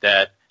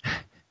that,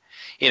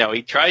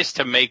 he tries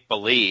to make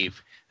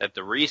believe that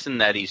the reason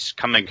that he's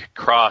coming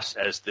across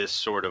as this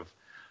sort of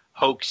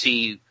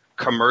hoaxy,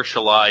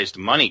 commercialized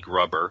money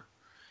grubber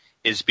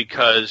is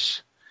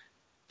because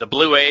the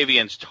Blue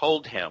Avians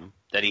told him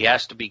that he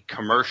has to be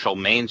commercial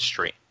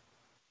mainstream.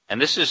 And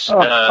this is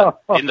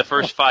in the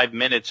first 5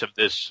 minutes of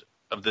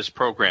this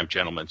program,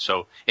 gentlemen.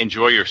 So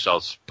enjoy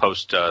yourselves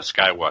post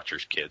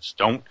Skywatchers, kids.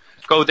 Don't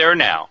go there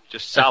now.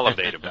 Just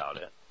salivate about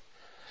it.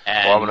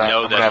 And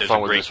know that there's a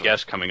great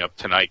guest coming up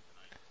tonight,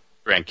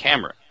 Grant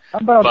Cameron. How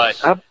about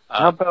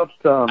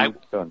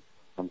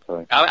I'm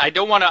sorry. I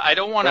don't want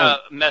to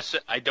mess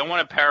it. I don't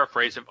want to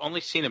paraphrase. I've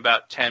only seen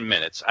about 10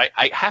 minutes.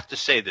 I have to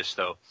say this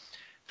though,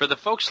 for the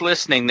folks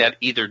listening that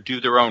either do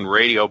their own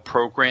radio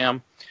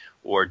program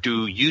or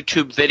do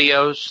YouTube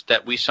videos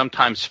that we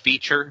sometimes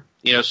feature.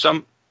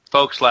 Some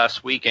folks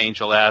last week,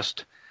 Angel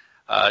asked,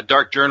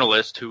 Dark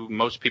Journalist, who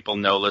most people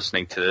know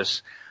listening to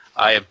this,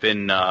 I have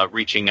been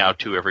reaching out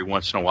to every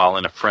once in a while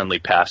in a friendly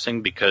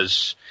passing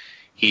because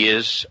he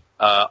is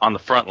on the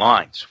front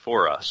lines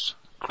for us,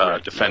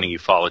 defending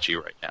ufology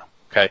right now.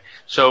 Okay,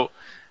 so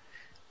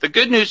the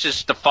good news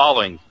is the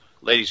following,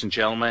 ladies and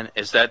gentlemen,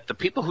 is that the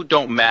people who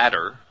don't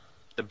matter,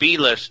 the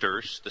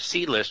B-listers, the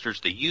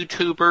C-listers, the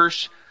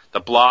YouTubers,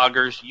 the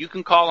bloggers, you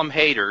can call them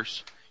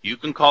haters, you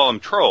can call them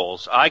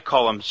trolls, I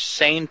call them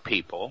sane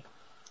people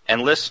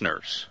and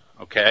listeners,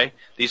 okay?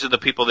 These are the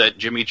people that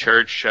Jimmy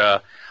Church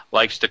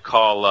likes to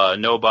call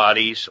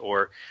nobodies,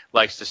 or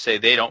likes to say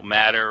they don't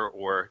matter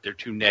or they're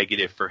too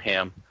negative for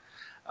him,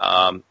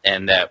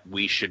 and that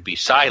we should be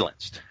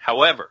silenced.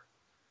 However,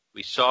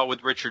 we saw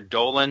with Richard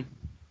Dolan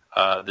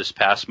this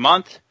past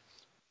month,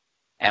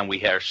 and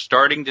we are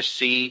starting to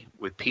see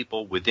with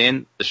people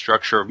within the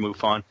structure of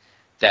MUFON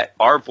that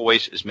our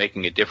voice is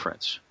making a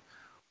difference.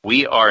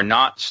 We are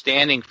not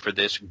standing for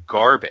this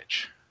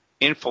garbage,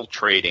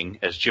 infiltrating,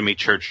 as Jimmy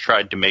Church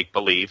tried to make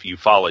believe,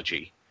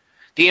 ufology.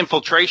 The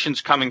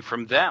infiltration's coming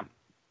from them.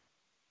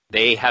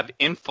 They have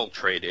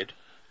infiltrated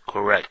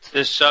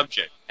this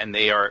subject, and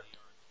they are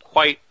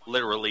quite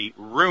literally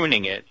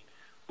ruining it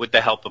with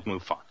the help of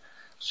MUFON.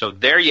 So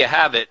there you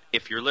have it.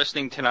 If you're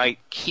listening tonight,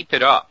 keep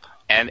it up.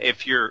 And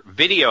if your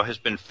video has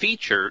been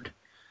featured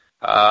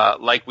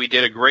Like we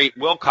did a great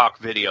Wilcock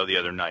video the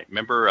other night.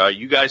 Remember,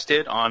 you guys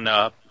did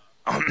on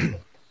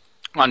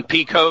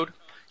P Code.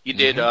 You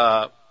did.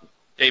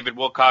 David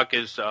Wilcock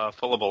is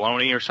full of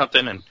baloney or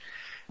something, and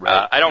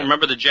I don't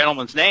remember the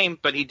gentleman's name,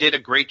 but he did a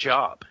great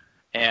job.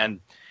 And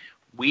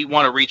we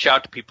want to reach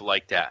out to people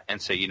like that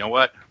and say, you know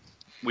what?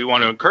 We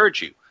want to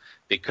encourage you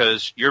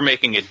because you're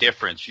making a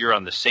difference. You're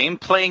on the same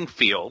playing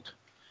field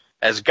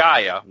as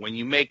Gaia when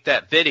you make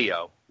that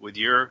video with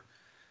your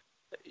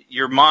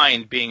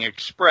mind being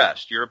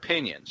expressed, your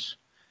opinions.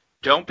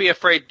 Don't be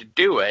afraid to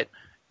do it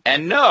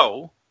and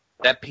know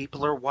that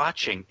people are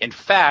watching. In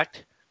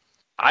fact,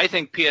 I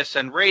think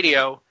PSN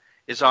Radio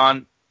is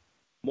on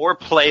more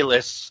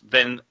playlists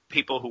than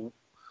people who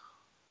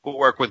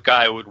work with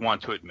Gaia would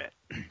want to admit.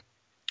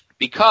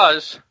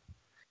 Because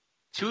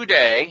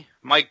today,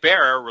 Mike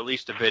Barra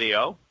released a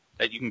video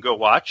that you can go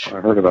watch.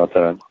 I heard about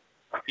that.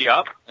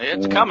 Yep,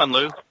 it's coming,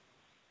 Lou.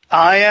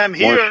 I am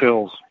here. More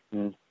shills.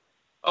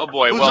 Oh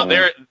boy, well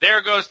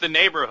there goes the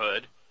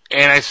neighborhood.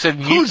 And I said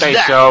mute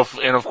thyself,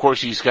 and of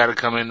course he's got to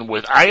come in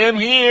with, I am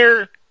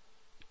here!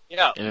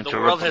 Yeah, the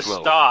world has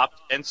stopped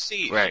and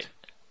ceased. Right.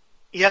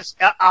 Yes,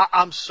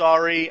 I'm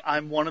sorry.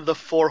 I'm one of the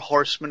 4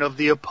 horsemen of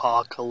the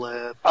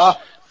apocalypse.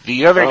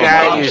 The other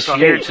guy is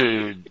here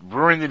to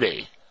ruin the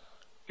day.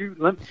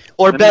 Dude,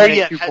 or better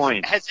yet,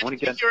 has anyone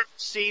here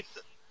seen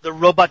the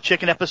Robot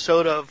Chicken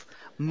episode of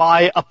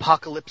My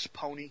Apocalypse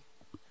Pony?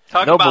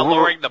 Talk about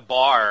lowering the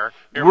bar.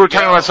 We're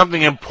talking about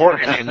something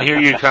important, and here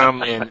you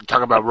come and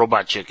talk about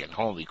Robot Chicken.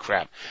 Holy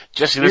crap.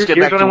 Jesse, let's get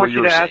back to what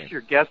you were saying.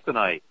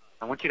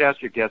 I want you to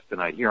ask your guest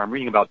tonight. Here, I'm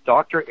reading about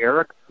Dr.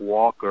 Eric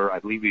Walker. I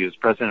believe he was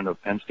president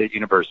of Penn State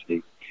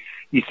University.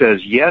 He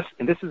says, yes,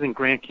 and this is in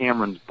Grant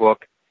Cameron's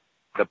book.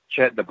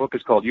 The book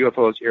is called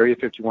UFOs, Area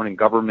 51, and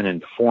Government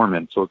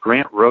Informant. So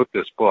Grant wrote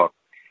this book.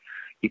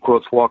 He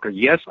quotes Walker,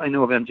 yes, I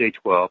know of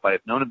MJ-12. I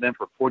have known of them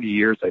for 40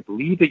 years. I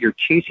believe that you're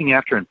chasing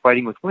after and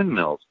fighting with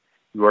windmills.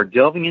 You are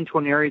delving into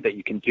an area that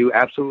you can do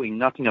absolutely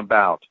nothing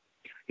about.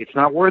 It's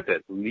not worth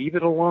it. Leave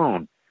it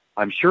alone.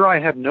 I'm sure I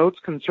have notes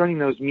concerning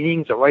those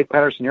meetings at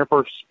Wright-Patterson Air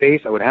Force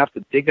Base. I would have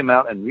to dig them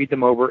out and read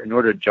them over in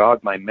order to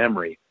jog my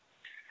memory.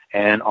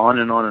 And on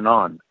and on and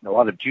on. A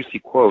lot of juicy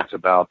quotes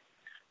about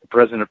the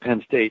president of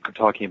Penn State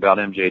talking about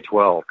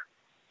MJ-12.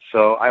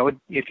 So I would,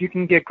 if you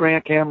can get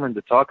Grant Cameron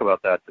to talk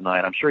about that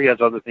tonight, I'm sure he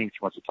has other things he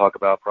wants to talk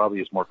about, probably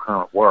his more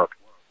current work.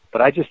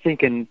 But I just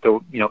think in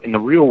the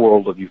real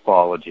world of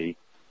ufology,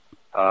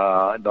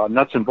 the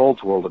nuts and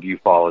bolts world of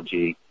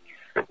ufology,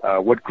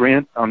 what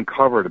Grant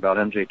uncovered about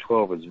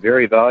MJ-12 is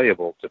very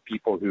valuable to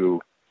people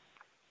who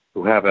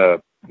have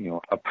a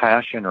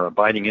passion or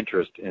abiding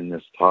interest in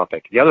this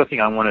topic. The other thing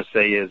I want to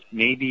say is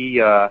maybe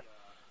the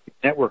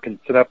network can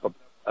set up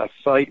a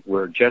site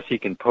where Jesse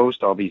can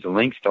post all these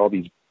links to all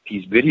these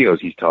videos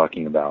he's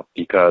talking about,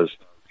 because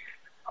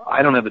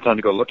I don't have the time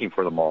to go looking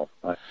for them all.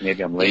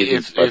 Maybe I'm lazy.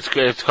 It's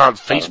called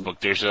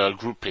Facebook. There's a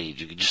group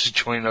page. You can just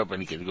join up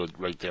and you can go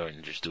right there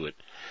and just do it.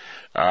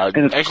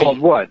 And it's called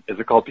what? Is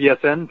it called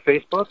PSN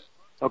Facebook?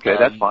 Okay,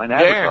 that's fine.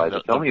 Advertise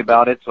it. Tell me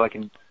about it so I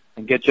can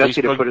get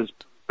Jesse to put his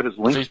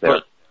links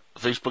there.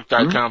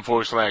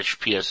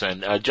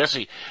 Facebook.com/PSN.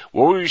 Jesse,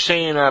 what were you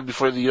saying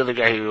before the other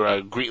guy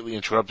who greatly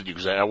interrupted you?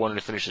 Because I wanted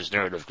to finish this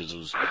narrative because it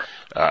was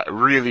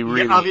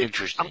really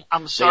interesting.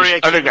 I'm sorry.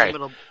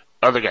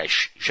 Other guy,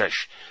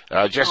 shush.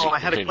 Jesse. I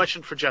had a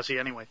question for Jesse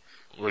anyway.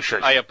 Well,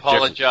 sure. I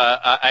apologize.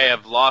 I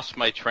have lost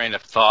my train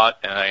of thought,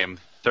 and I am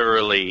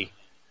thoroughly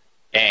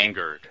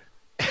angered.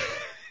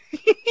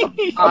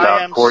 I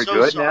am Corey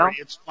so sorry. Now?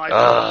 It's my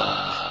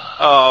fault.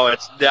 Oh,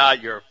 it's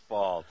not your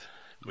fault.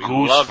 We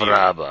love you.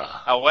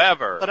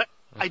 However, but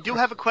I do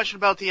have a question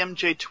about the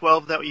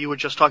MJ-12 that you were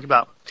just talking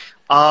about.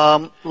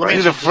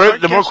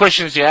 The more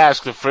questions you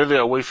ask, the further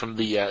away from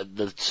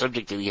the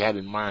subject that he had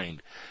in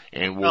mind.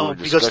 And we'll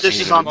because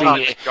this is on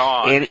topic.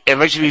 And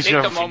eventually he's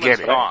going to forget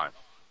it.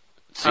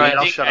 See,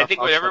 I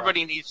think what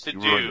everybody needs to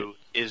do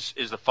is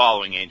the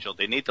following, Angel.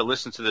 They need to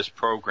listen to this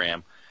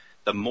program.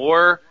 The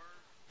more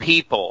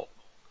people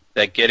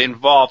that get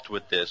involved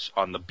with this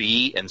on the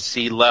B and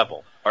C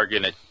level are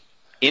going to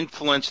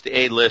influence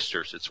the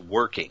A-listers. It's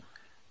working.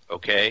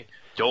 Okay?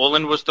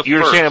 Dolan was the first. You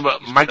were saying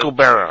about Michael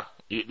Barra.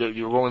 You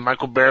were going with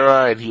Michael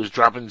Barra, and he was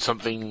dropping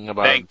something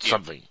about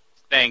something.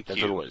 Thank you.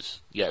 That's what it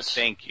was. Yes.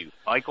 Thank you.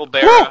 Michael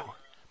Barra.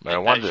 But I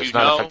wonder it's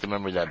not affect the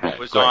memory that bad.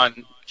 Was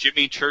on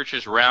Jimmy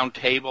Church's round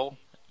table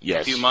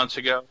a few months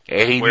ago.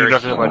 And he knew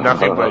nothing about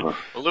nothing, but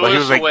he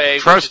was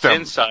like, trust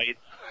him.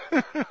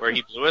 Where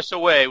he blew us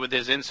away with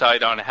his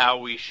insight on how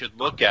we should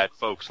look at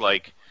folks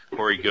like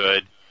Corey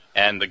Good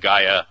and the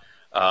Gaia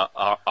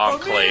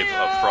enclave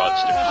of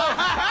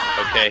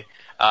fraudsters. Okay?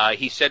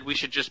 He said we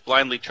should just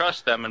blindly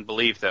trust them and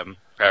believe them,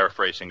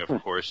 paraphrasing, of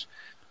course,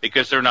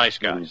 because they're nice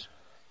guys.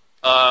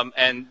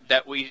 And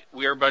that we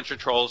are a bunch of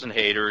trolls and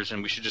haters,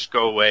 and we should just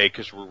go away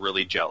because we're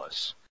really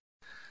jealous.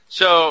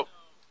 So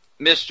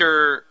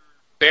Mr.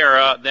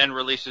 Barra then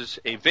releases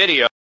a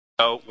video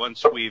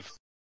once we've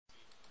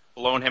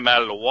blown him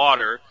out of the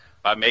water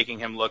by making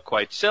him look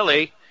quite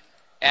silly,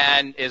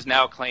 and is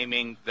now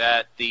claiming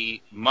that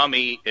the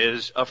mummy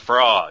is a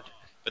fraud.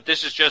 But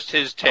this is just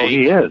his take. Oh,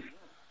 he is?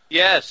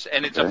 Yes,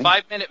 and it's a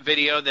 5-minute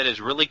video that is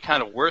really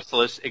kind of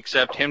worthless,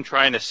 except him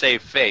trying to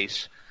save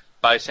face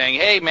by saying,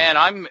 "Hey, man,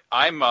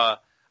 I'm a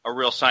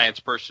real science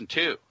person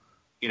too."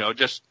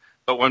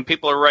 But when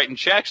people are writing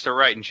checks, they're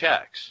writing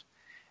checks.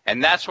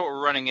 And that's what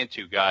we're running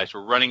into, guys.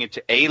 We're running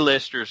into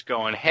A-listers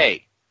going,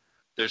 "Hey,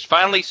 there's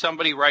finally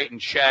somebody writing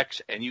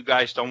checks, and you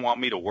guys don't want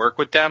me to work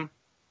with them?"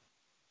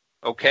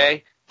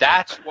 Okay?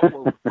 That's what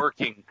we're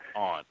working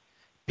on.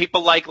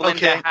 People like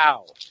Linda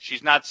Howe.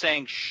 She's not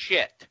saying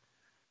shit.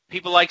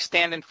 People like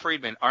Stanton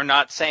Friedman are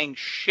not saying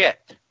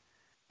shit.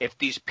 If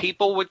these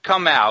people would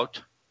come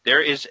out,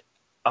 there is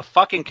a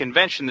fucking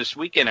convention this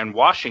weekend in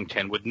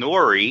Washington with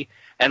Nori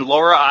and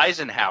Laura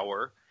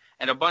Eisenhower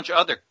and a bunch of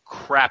other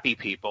crappy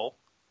people.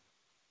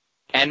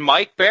 And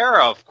Mike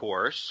Barra, of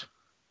course.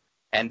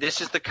 And this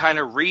is the kind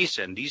of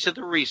reason, these are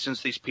the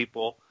reasons these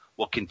people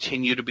will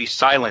continue to be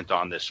silent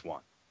on this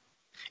one.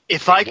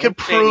 If I could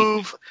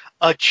prove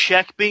a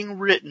check being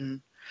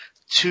written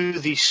to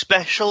the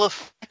special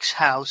effects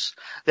house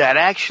that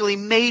actually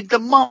made the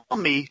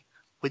mummy,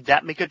 would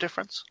that make a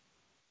difference?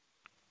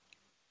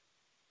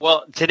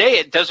 Well, today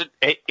it doesn't.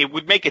 It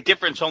would make a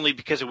difference only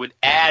because it would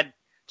add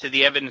to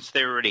the evidence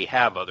they already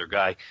have, other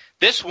guy.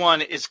 This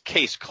one is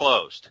case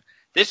closed.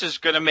 This is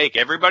going to make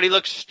everybody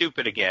look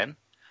stupid again.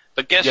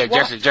 But guess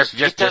what? It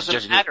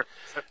doesn't matter.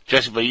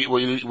 Jesse, but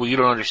you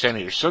don't understand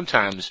here.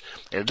 Sometimes,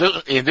 and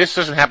this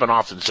doesn't happen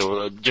often,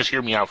 so just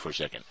hear me out for a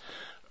second.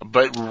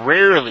 But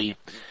rarely,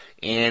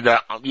 and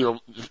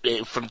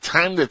from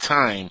time to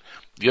time,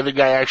 the other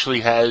guy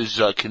actually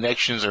has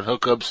connections and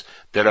hookups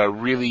that are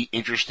really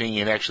interesting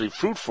and actually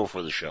fruitful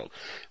for the show.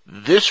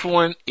 This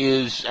one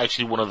is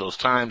actually one of those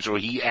times where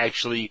he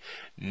actually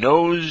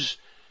knows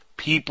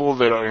people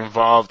that are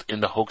involved in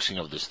the hoaxing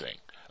of this thing.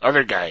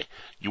 Other guy,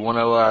 you want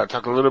to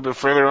talk a little bit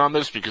further on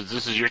this? Because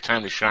this is your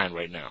time to shine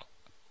right now.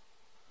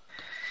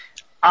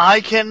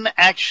 I can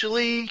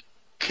actually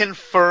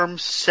confirm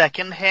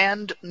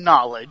secondhand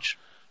knowledge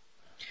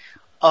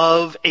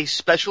of a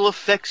special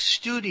effects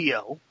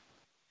studio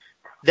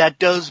that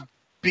does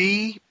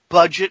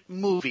B-budget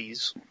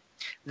movies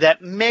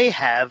that may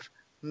have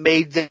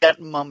made that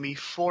mummy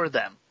for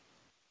them.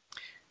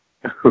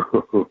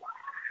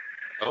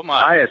 Oh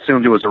my! I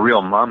assumed it was a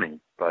real mummy,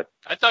 but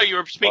I thought you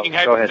were speaking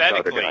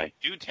hypothetically.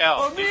 Do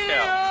tell. Okay.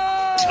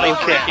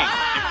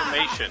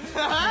 Information.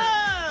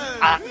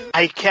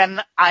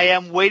 I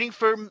am waiting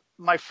for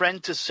my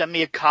friend to send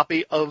me a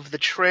copy of the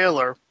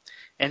trailer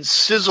and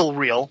sizzle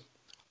reel,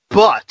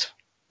 but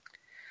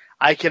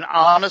I can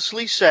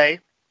honestly say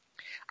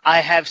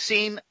I have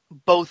seen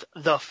both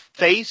the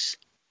face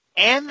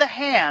and the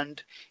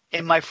hand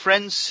in my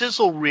friend's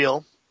sizzle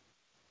reel.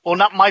 Well,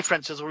 not my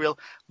friend's sizzle reel,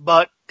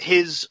 but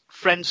his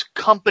friend's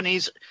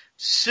company's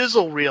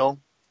sizzle reel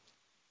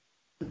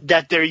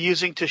that they're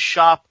using to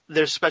shop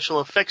their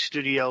special effects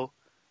studio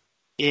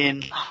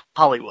in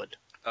Hollywood.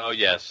 Oh,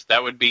 yes.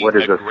 That would be what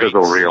is a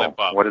sizzle reel?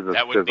 What is a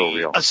sizzle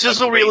reel? A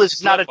sizzle reel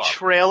is not a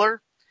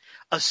trailer.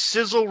 A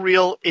sizzle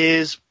reel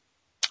is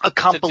a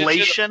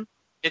compilation.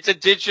 It's a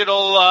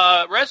digital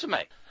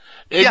resume.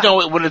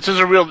 No, when it says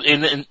a real,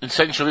 in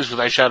essentially, because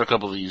I shot a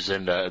couple of these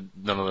and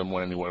none of them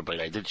went anywhere, but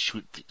I did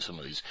shoot some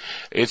of these.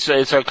 It's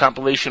a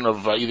compilation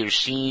of either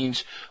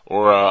scenes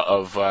or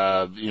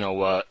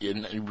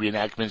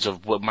reenactments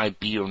of what might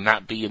be or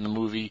not be in the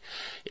movie,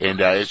 and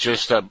it's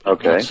just so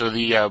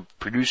the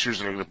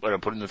producers are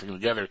putting the thing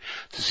together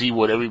to see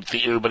what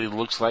everybody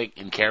looks like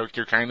in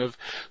character, kind of,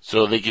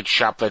 so they could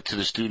shop that to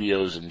the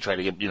studios and try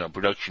to get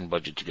production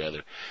budget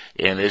together,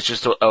 and it's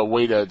just a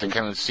way to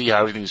kind of see how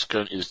everything is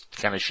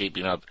kind of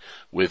shaping up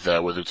with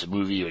whether it's a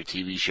movie or a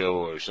TV show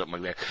or something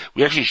like that.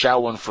 We actually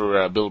shot one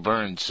for Bill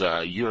Burns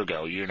a year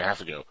and a half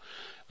ago,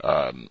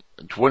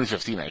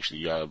 2015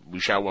 actually.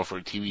 We shot one for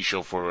a TV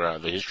show for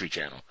the History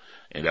Channel,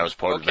 and that was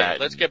part of that.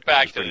 Let's get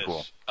back to this.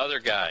 Cool. Other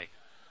guy.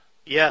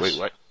 Yes. Wait,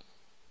 what?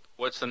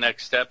 What's the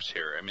next steps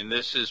here? I mean,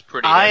 this is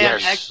pretty. I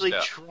am actually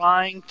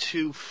trying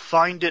to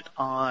find it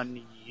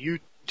on YouTube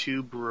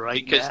now.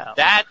 Because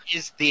that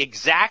is the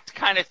exact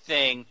kind of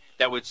thing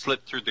that would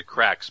slip through the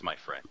cracks, my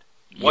friend.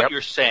 What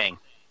you're saying,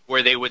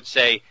 where they would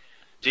say,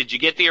 did you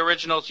get the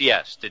originals?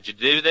 Yes. Did you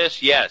do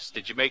this? Yes.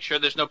 Did you make sure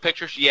there's no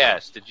pictures?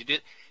 Yes. Did you do?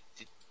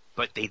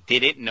 But they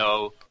didn't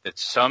know that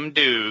some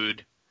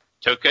dude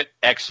took an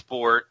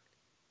export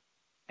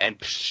and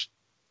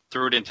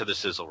threw it into the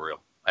sizzle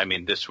reel. I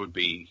mean, this would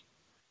be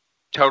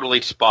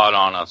totally spot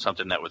on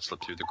something that would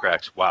slip through the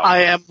cracks. Wow.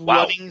 I am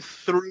running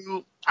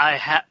through, I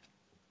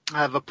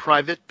have a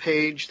private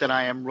page that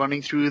I am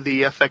running through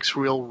the FX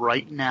reel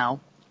right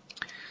now.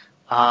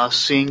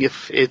 Seeing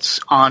if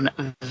it's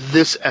on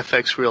this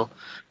FX reel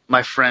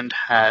my friend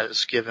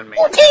has given me.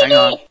 Hang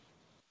on.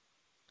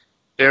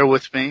 Bear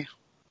with me.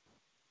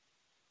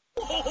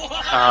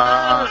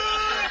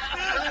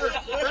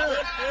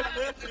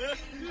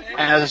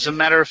 As a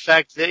matter of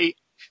fact,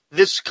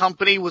 this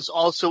company was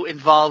also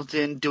involved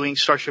in doing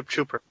Starship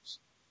Troopers.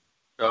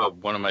 Oh,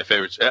 one of my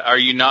favorites. Are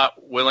you not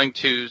willing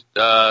to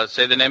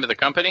say the name of the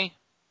company?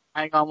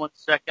 Hang on 1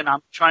 second.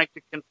 I'm trying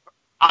to confirm.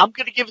 I'm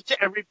going to give it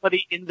to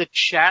everybody in the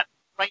chat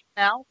right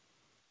now.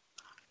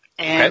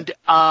 And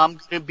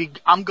okay.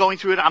 I'm going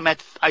through it.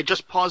 I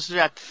just paused it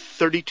at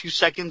 32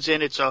 seconds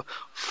in. It's a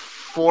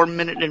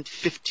 4-minute and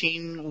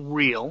 15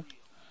 reel.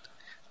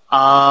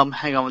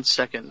 Hang on 1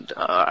 second.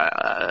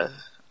 Why?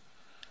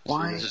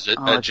 So this is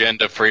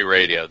agenda-free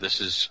radio.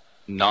 This is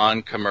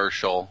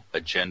non-commercial,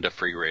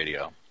 agenda-free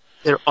radio.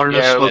 There are no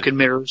smoke and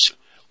mirrors.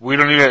 We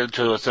don't need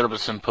to set up a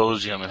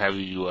symposium and have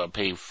you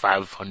pay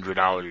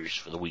 $500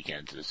 for the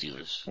weekend to see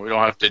this. We don't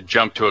have to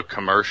jump to a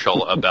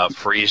commercial about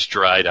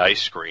freeze-dried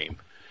ice cream.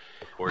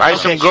 Buy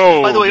some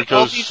gold. By the way,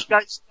 because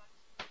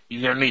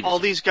you're gonna need all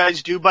these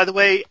guys do, by the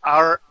way,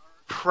 are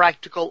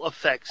practical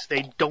effects.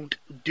 They don't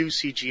do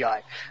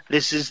CGI.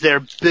 This is their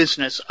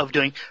business of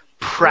doing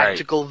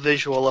practical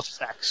visual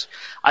effects.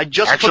 I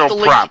just put the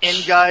link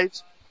in,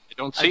 guys. You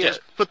don't see it.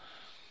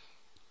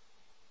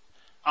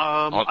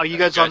 Are you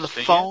guys on the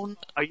phone?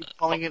 Are you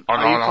calling it? Are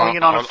you calling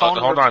it on a phone?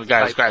 Hold on,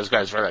 guys,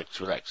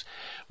 relax.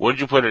 Where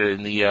did you put it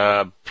in the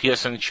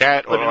PSN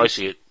chat? Or I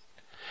see it.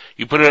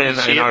 You put it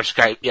in our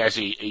Skype. Yeah, I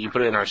see. You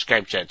put it in our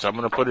Skype chat. So I'm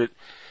going to put it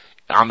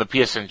on the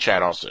PSN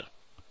chat also.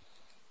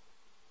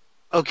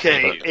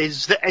 Okay.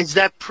 Is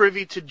that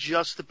privy to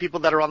just the people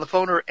that are on the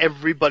phone, or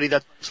everybody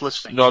that's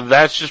listening? No,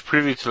 that's just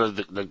privy to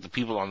the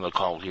people on the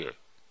call here.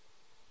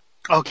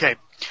 Okay.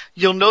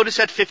 You'll notice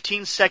at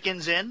 15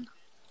 seconds in,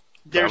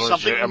 there's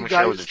something you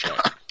guys.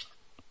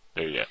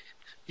 There you go.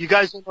 You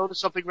guys will notice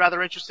something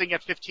rather interesting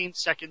at 15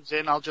 seconds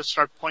in. I'll just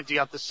start pointing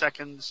out the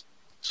seconds.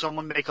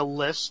 Someone make a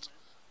list.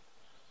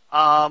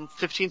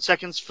 15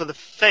 seconds for the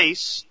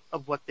face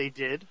of what they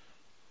did.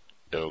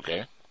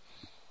 Okay.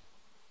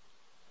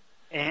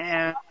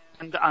 And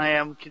I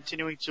am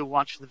continuing to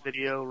watch the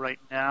video right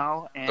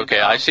now. And,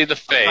 okay, I see the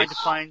face.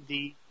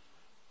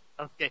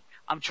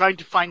 I'm trying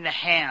to find the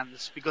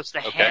hands, because the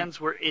hands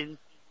were in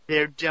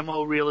their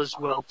demo reel as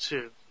well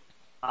too.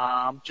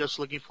 I'm just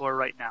looking for it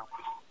right now.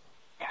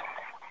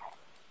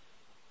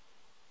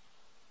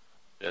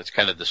 That's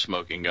kind of the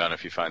smoking gun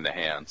if you find the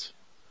hands.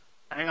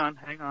 Hang on.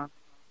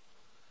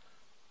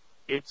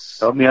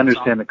 Help me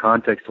understand the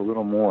context a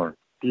little more.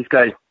 These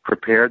guys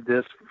prepared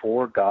this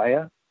for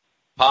Gaia?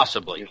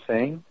 Possibly. You're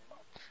saying?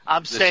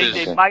 I'm saying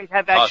they might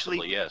have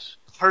actually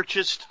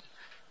purchased.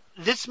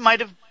 This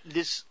might have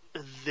this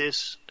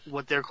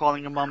what they're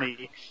calling a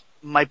mummy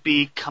might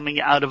be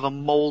coming out of a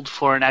mold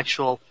for an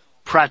actual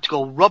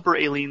practical rubber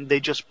alien. They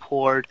just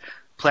poured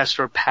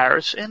plaster of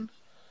Paris in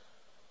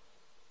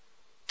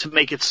to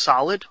make it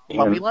solid,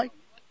 mummy-like.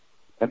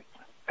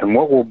 And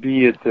what will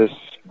be at this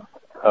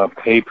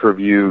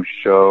pay-per-view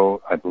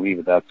show? I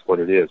believe that's what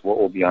it is. What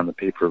will be on the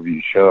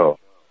pay-per-view show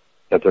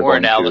that they're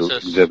going to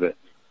exhibit?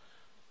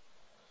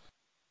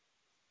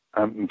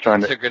 I'm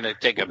trying to. They're going to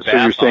take a bath. So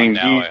you're saying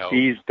now,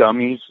 these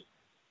dummies?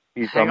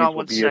 Hang on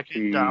 1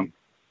 second.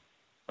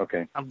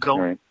 Okay. I'm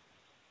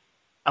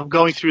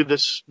going through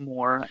this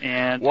more,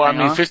 and well, I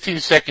mean, 15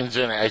 seconds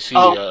in, I see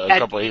a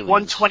couple aliens.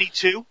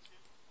 122.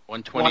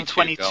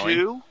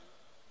 122.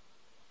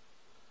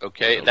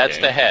 Okay, that's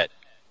the head.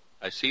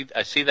 I see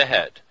the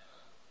head.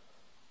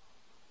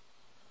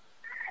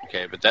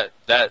 Okay, but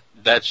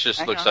that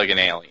just looks like an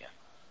alien.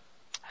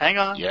 Hang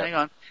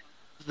on.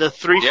 The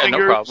three fingers.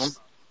 No problem.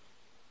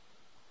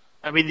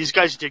 I mean, these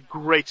guys did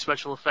great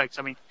special effects.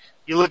 I mean,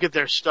 you look at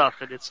their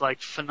stuff, and it's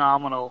like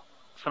phenomenal.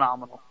 I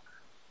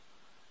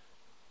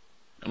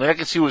mean, I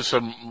can see with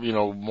some,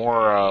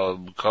 more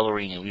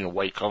coloring,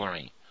 white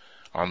coloring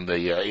on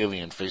the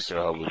alien face there,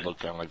 how it would look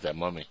kind of like that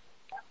mummy.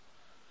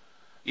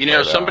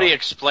 Somebody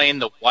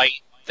explained the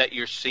white that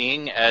you're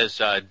seeing as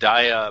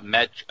diametris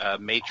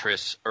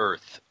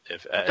Earth.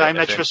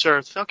 Diametris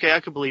Earth. Okay, I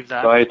could believe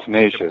that.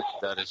 Diatomaceous.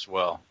 That as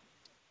well,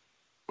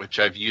 which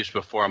I've used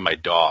before on my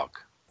dog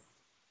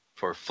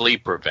for flea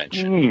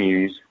prevention.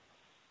 Jeez.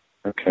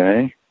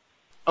 Okay.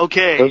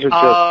 Okay. Those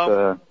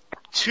are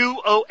just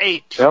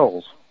 208.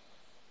 Cells.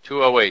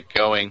 208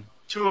 going.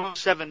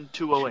 207,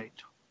 208.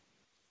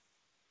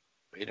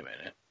 Wait a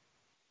minute.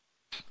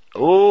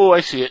 Oh,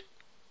 I see it.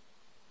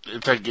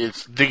 It's like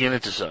it's digging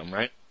into something,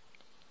 right?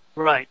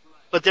 Right.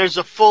 But there's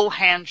a full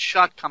hand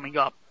shot coming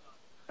up,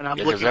 and I'm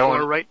looking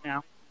for it right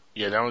now.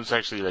 Yeah, that one's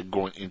actually like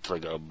going into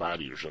like a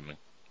body or something.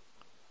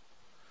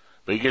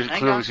 But you can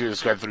clearly see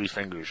it's got 3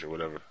 fingers or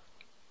whatever.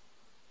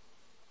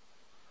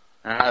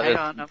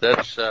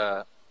 That's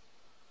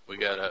we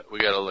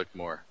gotta look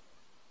more.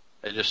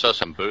 I just saw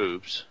some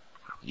boobs.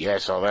 Yeah, I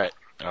saw that.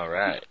 All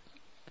right.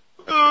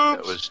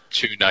 That was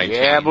 219.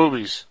 Yeah,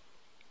 boobies.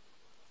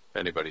 If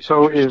anybody's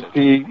so interested. Is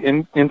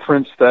the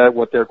inference that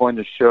what they're going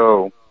to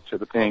show to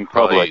the paying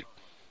public?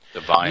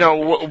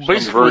 No,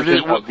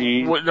 basically,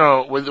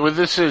 with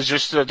this is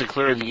just to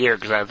clear the air,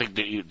 because I think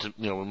that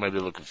we might be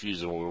a little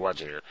confused in what we're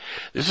watching here.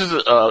 This is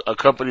a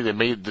company that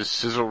made this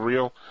sizzle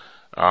reel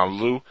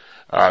Lou,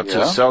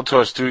 to sell to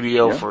a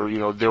studio for,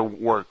 their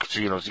work, so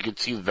you can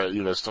see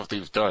the, stuff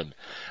they've done.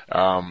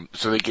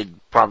 So they could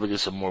probably get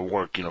some more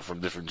work, from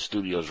different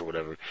studios or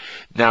whatever.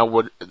 Now,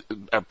 what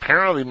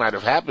apparently might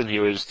have happened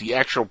here is the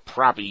actual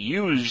prop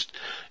used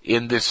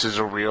in this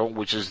sizzle reel,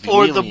 which is the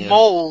alien, the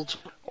mold.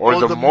 Or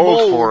the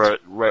mold for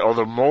it, right? Or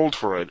the mold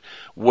for it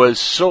was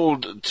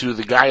sold to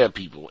the Gaia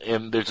people,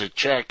 and there's a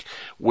check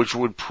which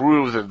would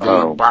prove that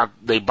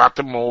they bought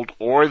the mold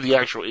or the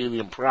actual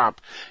alien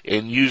prop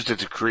and used it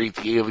to create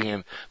the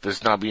alien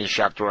that's not being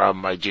shopped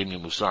around by Jamie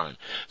Musan.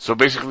 So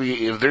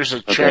basically, if there's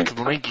a check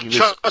linking this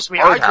Trust me,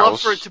 art I'd house,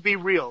 love for it to be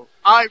real.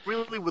 I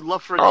really would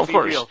love for it to be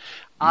real.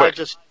 I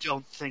just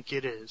don't think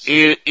it is.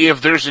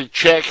 If there's a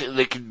check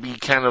that can be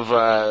kind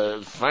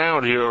of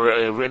found here,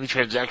 or any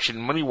transaction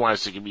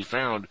money-wise that can be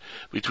found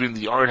between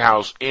the art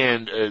house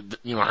and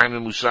Jaime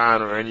Musan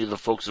or any of the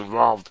folks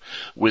involved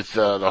with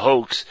the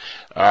hoax,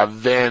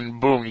 then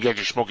boom, you got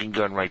your smoking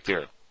gun right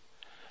there.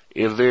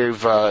 If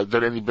they've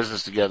done any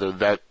business together,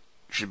 that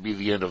should be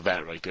the end of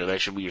that right there. That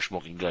should be your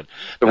smoking gun.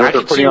 So what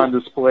they're putting on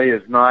display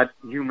is not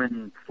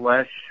human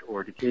flesh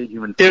or decayed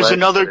human flesh.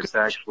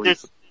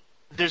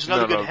 There's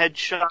another good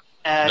headshot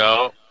at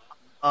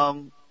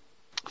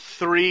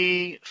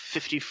 3:55.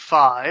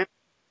 3:55.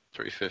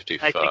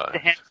 I think the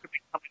hand's going to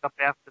be coming up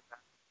after that.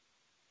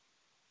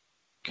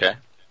 Okay.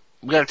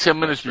 We got 10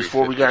 minutes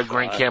before we got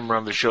Grand Camera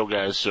on the show,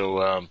 guys.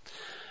 So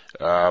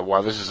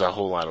while this is a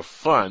whole lot of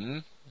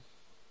fun.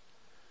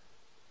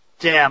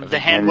 Damn, the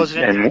hand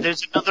wasn't in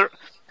there.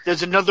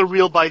 There's another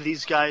reel by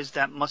these guys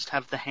that must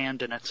have the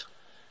hand in it.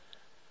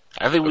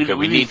 I think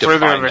we need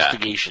further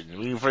investigation.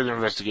 We need further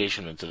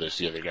investigation into this,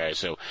 the other guy.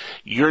 So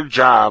your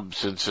job,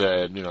 since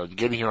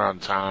getting here on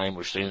time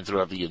or staying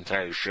throughout the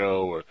entire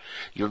show, or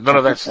none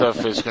of that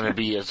stuff is going to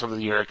be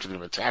something you're actually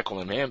going to tackle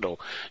and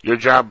handle. Your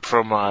job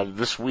from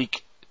this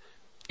week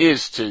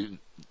is to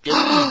dig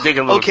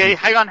a little. Okay, deep.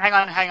 hang on.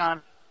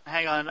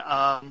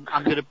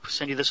 I'm going to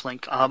send you this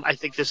link. I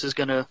think this is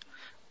going to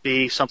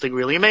be something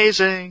really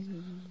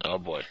amazing. Oh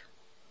boy,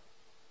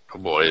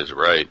 is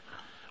right.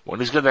 When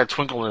he's got that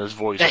twinkle in his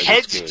voice, the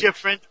head's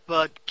different,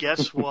 but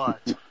guess what?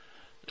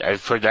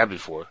 I've heard that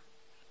before.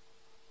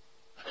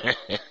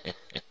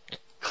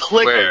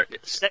 Click.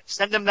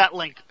 Send them that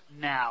link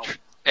now.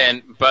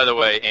 And by the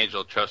way,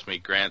 Angel, trust me,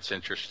 Grant's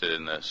interested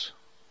in this.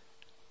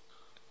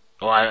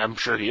 Oh, I'm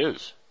sure he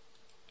is.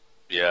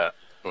 Yeah,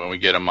 when we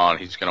get him on,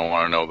 he's going to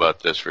want to know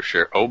about this for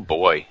sure. Oh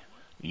boy.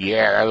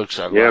 Yeah, that looks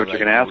like. Yeah, but you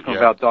can ask him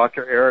about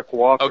Dr. Eric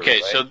Walker. Okay,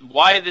 right? so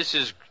why this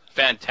is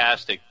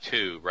fantastic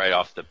too, right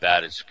off the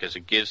bat, is because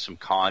it gives some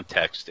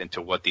context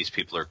into what these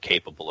people are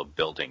capable of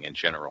building in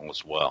general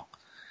as well.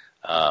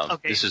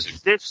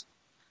 This,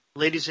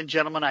 ladies and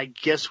gentlemen, I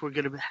guess we're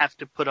going to have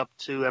to put up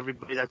to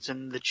everybody that's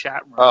in the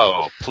chat room.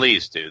 Oh,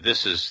 please do.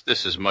 This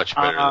is much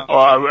better. I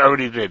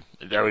already did.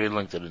 I already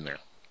linked it in there.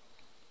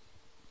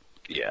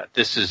 Yeah,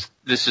 this is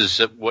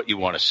what you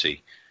want to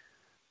see.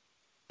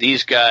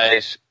 These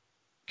guys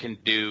can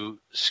do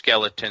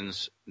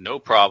skeletons, no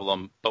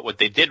problem. But what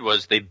they did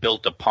was they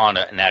built upon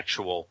an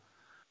actual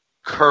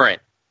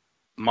current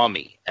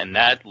mummy. And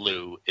that,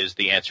 Lou, is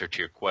the answer to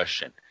your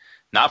question.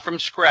 Not from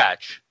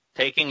scratch,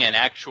 taking an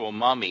actual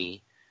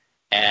mummy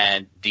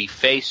and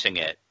defacing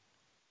it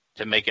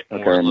to make it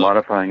more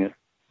modifying it.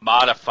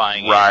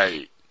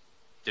 Right.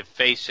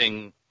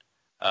 Defacing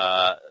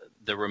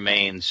the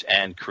remains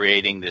and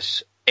creating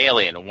this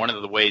alien. And one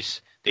of the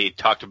ways they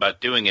talked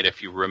about doing it,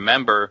 if you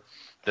remember,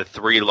 the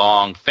 3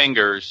 long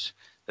fingers,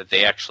 that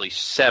they actually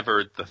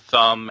severed the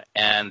thumb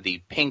and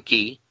the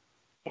pinky,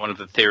 one of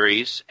the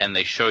theories, and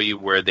they show you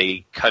where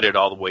they cut it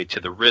all the way to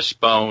the wrist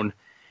bone,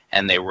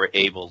 and they were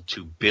able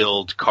to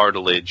build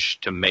cartilage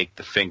to make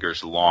the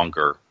fingers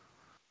longer.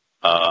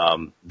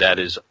 That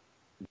is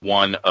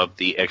one of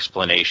the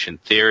explanation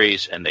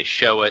theories, and they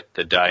show it,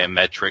 the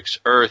diametrics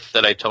Earth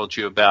that I told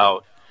you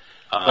about.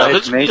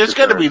 There's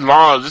got to be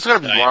laws. There's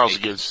got to be laws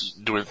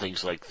against doing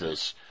things like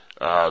this.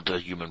 The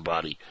human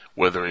body,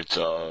 whether it's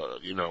some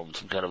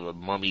kind of a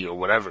mummy or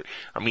whatever.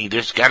 I mean,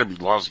 there's got to be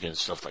laws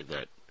against stuff like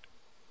that.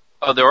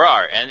 Oh, there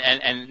are,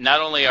 and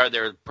not only are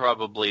there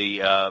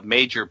probably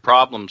major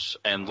problems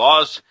and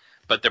laws,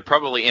 but they're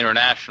probably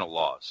international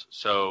laws.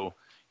 So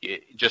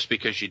just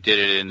because you did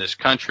it in this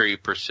country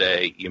per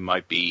se, you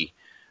might be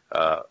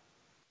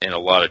in a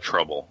lot of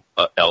trouble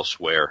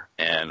elsewhere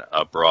and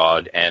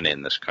abroad and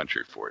in this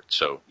country for it.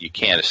 So you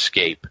can't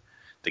escape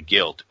the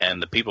guilt.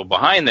 And the people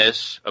behind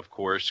this, of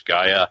course,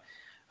 Gaia,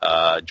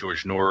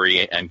 George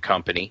Norrie and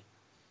company,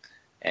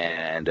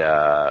 and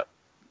the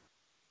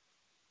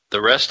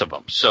rest of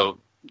them. So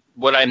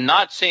what I'm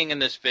not seeing in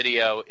this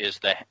video is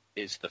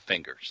the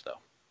fingers,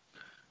 though.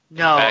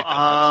 No, in fact, I'm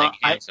not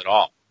seeing hands at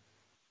all.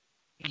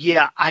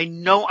 Yeah, I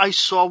know I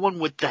saw one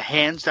with the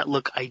hands that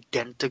look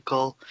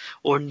identical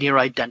or near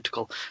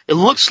identical. It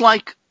looks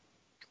like...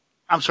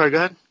 I'm sorry, go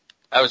ahead.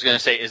 I was going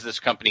to say, is this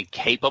company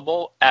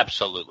capable?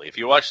 Absolutely. If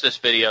you watch this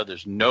video,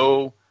 there's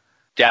no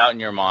doubt in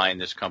your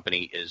mind this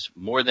company is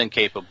more than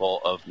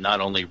capable of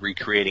not only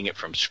recreating it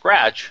from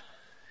scratch,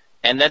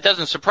 and that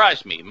doesn't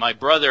surprise me. My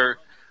brother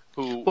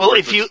Well,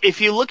 if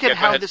you look at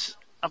how this,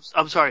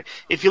 I'm sorry.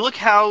 If you look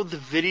how the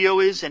video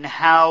is and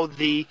how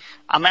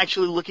I'm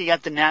actually looking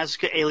at the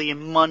Nazca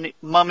alien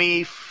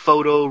mummy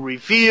photo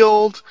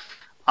revealed.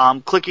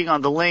 I'm clicking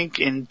on the link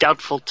in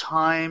Doubtful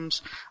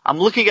Times. I'm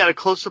looking at a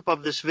close-up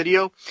of this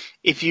video.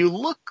 If you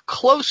look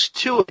close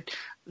to it,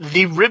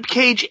 the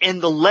ribcage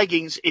and the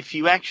leggings, if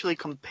you actually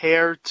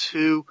compare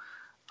to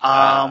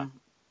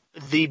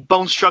the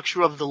bone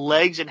structure of the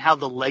legs and how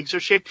the legs are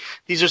shaped,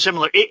 these are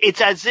similar.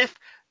 It's as if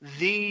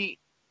the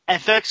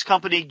FX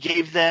company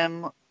gave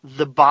them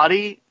the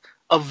body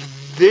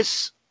of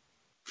this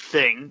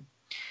thing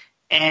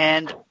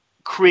and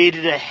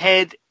created a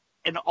head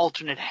and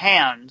alternate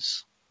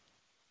hands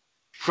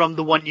from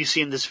the one you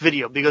see in this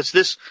video, because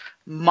this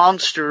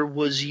monster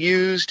was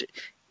used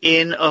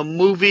in a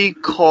movie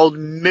called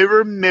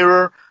Mirror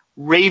Mirror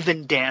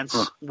Raven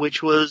Dance,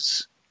 which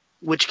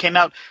came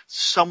out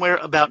somewhere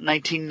about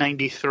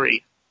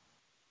 1993.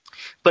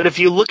 But if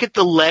you look at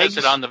the legs,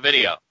 it on the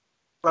video,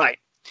 right?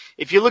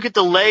 If you look at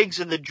the legs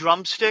and the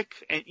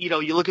drumstick, and you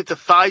look at the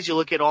thighs, you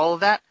look at all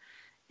of that,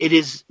 it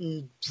is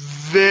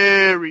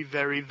very,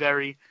 very,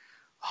 very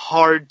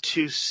hard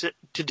to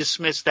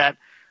dismiss that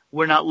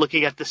we're not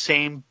looking at the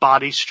same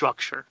body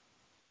structure.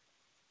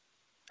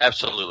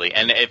 Absolutely.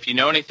 And if you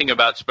know anything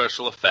about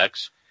special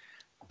effects,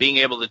 being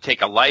able to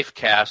take a life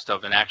cast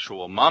of an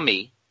actual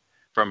mummy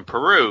from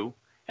Peru,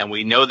 and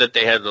we know that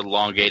they had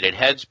elongated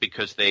heads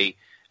because they,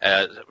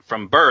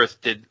 from birth,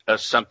 did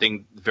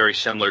something very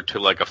similar to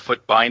like a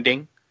foot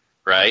binding,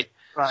 right?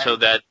 So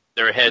that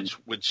their heads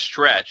would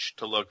stretch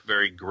to look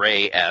very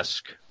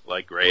gray-esque,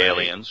 like gray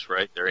aliens,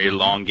 right? They're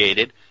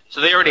elongated.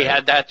 So they already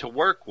had that to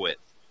work with.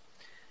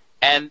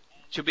 And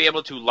to be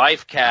able to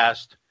life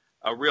cast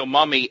a real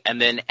mummy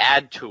and then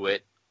add to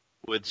it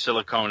with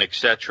silicone,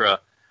 etc.,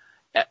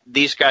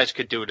 these guys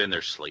could do it in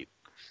their sleep.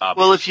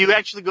 Obviously. Well, if you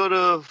actually go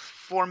to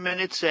 4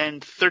 minutes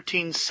and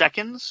 13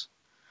 seconds,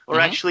 or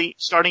actually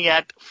starting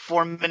at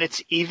 4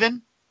 minutes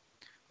even,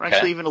 or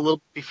actually even a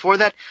little before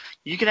that,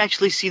 you can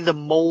actually see the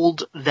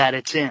mold that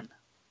it's in.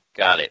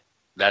 Got it.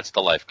 That's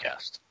the life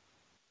cast.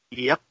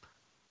 Yep.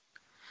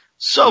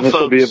 So, and this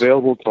folks, will be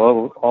available to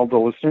all the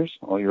listeners,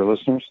 all your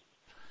listeners.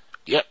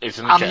 Yep, it's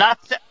in the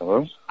chat.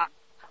 Hello?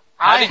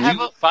 How did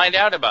you find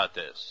out about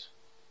this?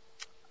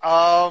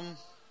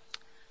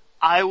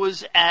 I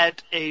was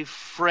at a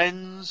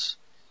friend's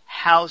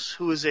house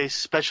who is a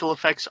special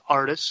effects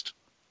artist.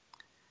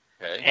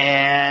 Okay.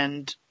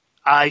 And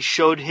I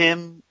showed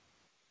him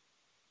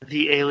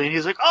the alien.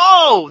 He's like,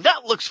 "Oh,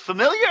 that looks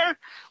familiar.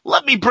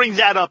 Let me bring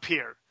that up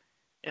here."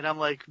 And I'm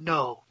like,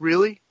 "No,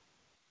 really?"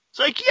 It's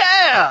like,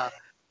 "Yeah.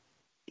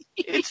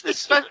 It's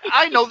this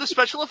I know the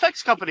special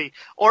effects company."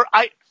 Or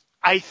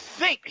I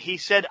think, he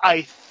said,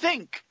 "I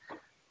think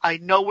I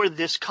know where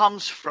this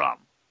comes from."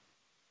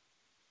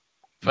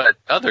 But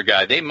other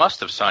guy, they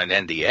must have signed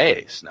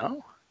NDAs,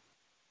 no?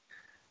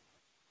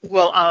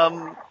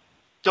 Well,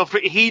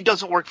 he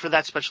doesn't work for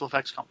that special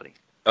effects company.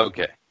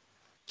 Okay.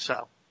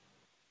 So.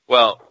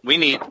 Well, we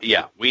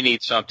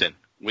need something.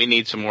 We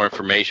need some more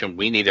information.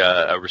 We need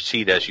a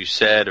receipt, as you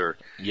said, or.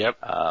 Yep.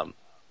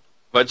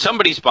 But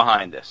somebody's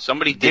behind this.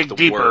 Somebody did the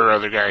deeper, work.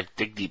 other guy.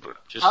 Dig deeper.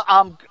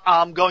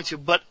 I'm going to,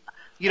 but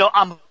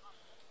I'm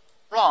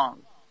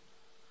wrong.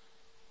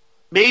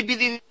 Maybe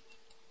these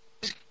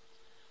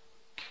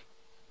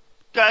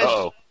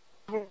guys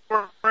were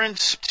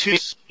to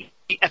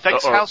the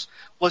FX house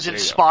was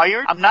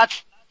inspired. I'm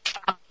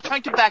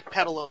trying to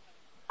backpedal.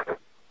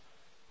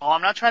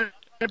 I'm not trying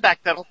to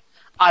backpedal.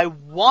 I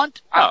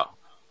want. Well,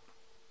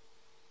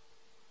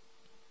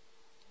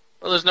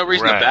 there's no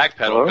reason to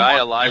backpedal.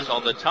 Gaia lies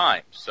all the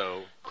time,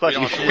 so.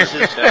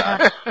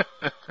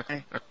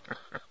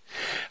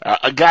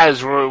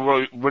 Guys,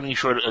 we're running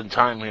short on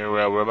time here.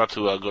 We're about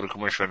to go to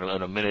commercial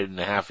in a minute and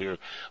a half here.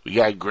 We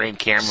got Grant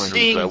Cameron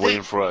who's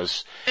waiting for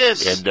us,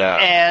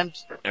 and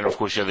of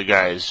course the other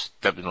guys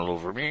stepping all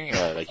over me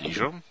like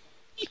usual.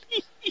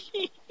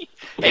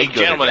 Hey,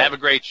 gentlemen, have a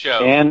great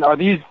show. And are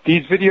these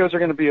videos are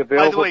going to be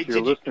available to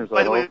your listeners,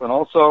 I hope. And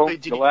also,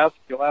 you'll ask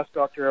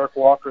Dr. Eric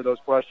Walker those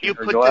questions,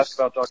 or you'll ask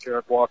about Dr.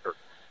 Eric Walker,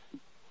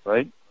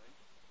 right?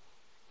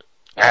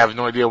 I have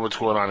no idea what's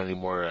going on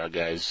anymore,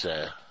 guys.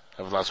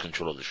 I've lost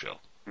control of the show.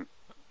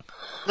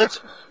 Let's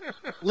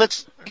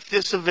make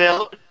this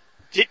available.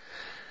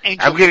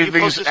 I'm getting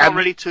things. I'm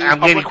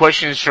getting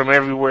questions from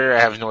everywhere.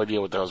 I have no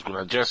idea what the hell's going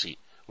on. Jesse,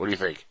 what do you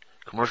think?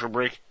 Commercial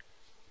break?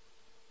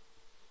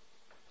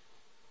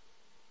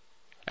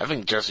 I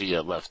think Jesse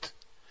left.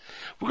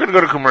 We're going to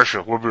go to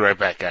commercial. We'll be right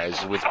back,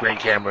 guys, with Grant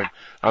Cameron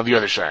on the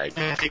other side.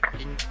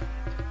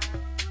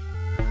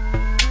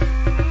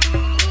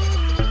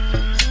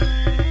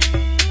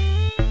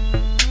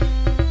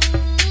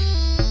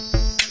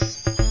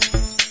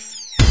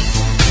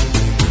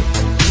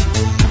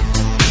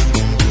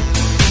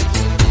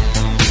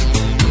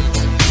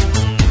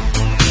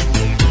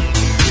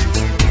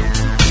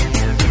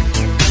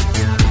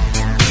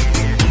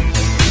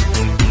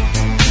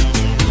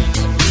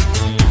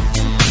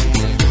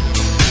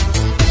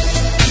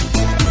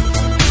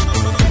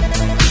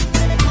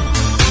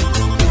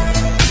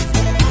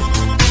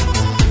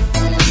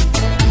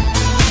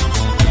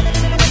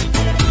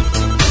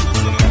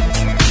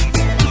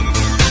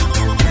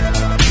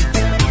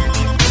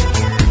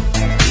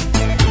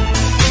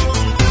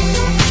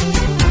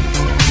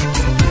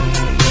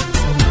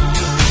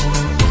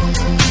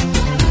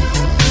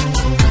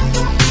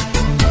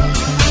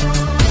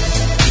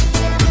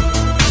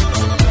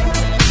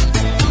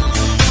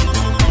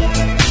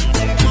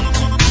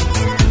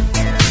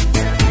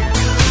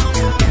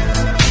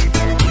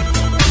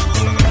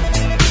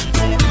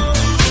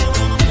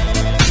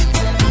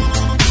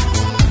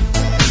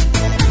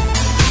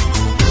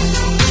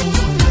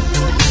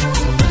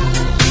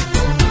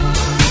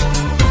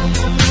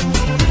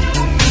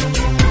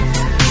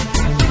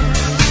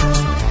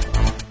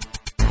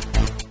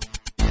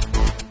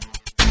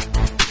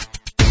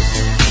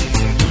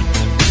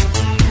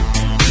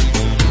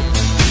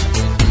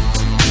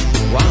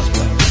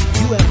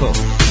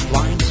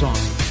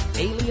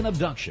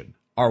 abduction?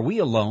 Are we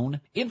alone?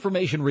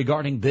 Information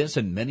regarding this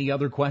and many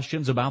other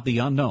questions about the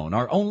unknown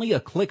are only a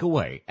click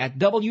away at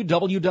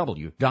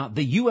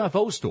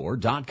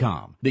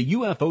www.theufostore.com.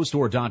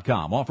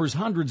 TheUFOstore.com offers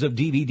hundreds of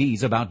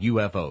DVDs about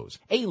UFOs,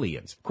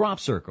 aliens,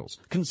 crop circles,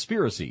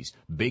 conspiracies,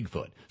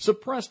 Bigfoot,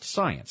 suppressed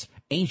science,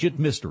 ancient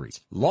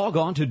mysteries. Log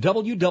on to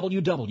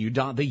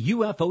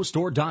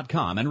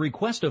www.theufostore.com and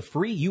request a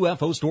free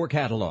UFO Store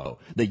catalog.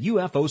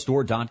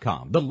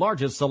 TheUFOstore.com, the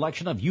largest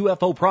selection of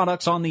UFO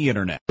products on the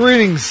internet.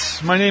 Greetings.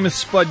 My name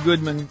is Spud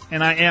Goodman,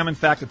 and I am, in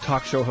fact, a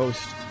talk show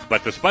host.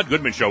 But the Spud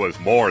Goodman Show is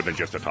more than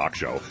just a talk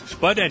show.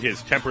 Spud and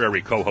his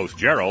temporary co-host,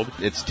 Gerald.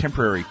 Its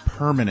temporary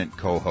permanent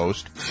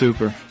co-host.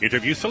 Super.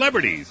 Interview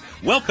celebrities,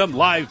 welcome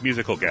live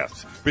musical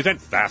guests,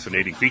 present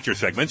fascinating feature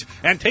segments,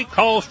 and take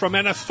calls from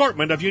an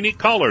assortment of unique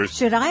callers.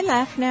 Should I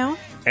laugh now?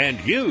 And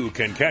you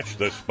can catch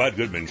the Spud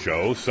Goodman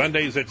Show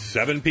Sundays at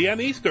 7 p.m.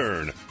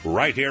 Eastern,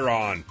 right here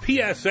on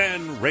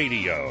PSN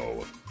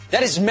Radio.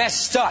 That is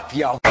messed up,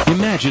 yo.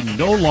 Imagine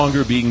no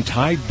longer being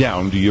tied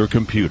down to your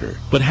computer,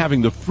 but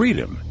having the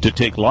freedom to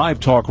take live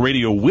talk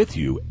radio with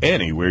you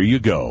anywhere you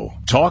go.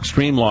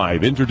 TalkStream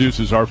Live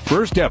introduces our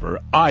first ever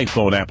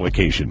iPhone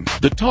application.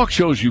 The talk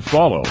shows you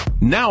follow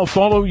now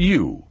follow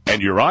you. And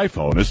your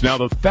iPhone is now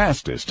the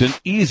fastest and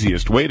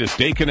easiest way to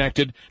stay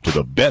connected to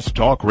the best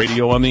talk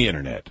radio on the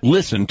internet.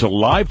 Listen to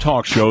live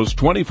talk shows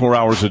 24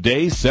 hours a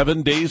day,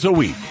 7 days a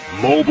week.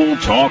 Mobile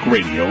talk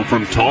radio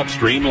from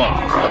TalkStream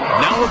Live.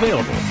 Now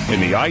available in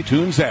the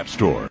iTunes App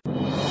Store.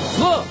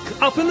 Look,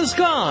 up in the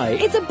sky.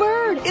 It's a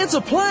bird. It's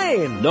a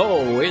plane.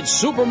 No, it's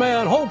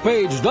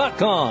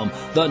SupermanHomepage.com,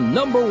 the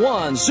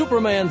 #1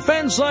 Superman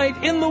fan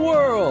site in the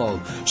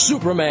world.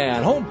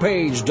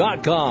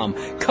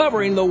 SupermanHomepage.com,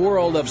 covering the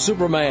world of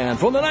Superman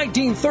from the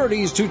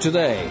 1930s to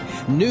today.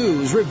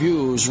 News,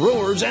 reviews,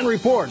 rumors, and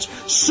reports.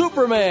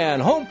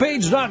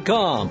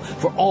 SupermanHomepage.com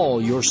for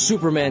all your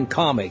Superman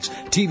comics,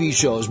 TV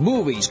shows,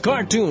 movies,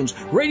 cartoons,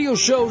 radio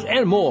shows,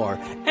 and more.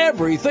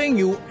 Everything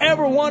you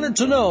ever wanted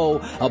to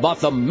know about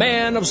the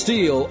Man of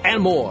Steel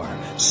and more.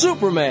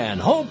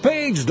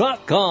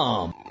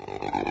 SupermanHomepage.com.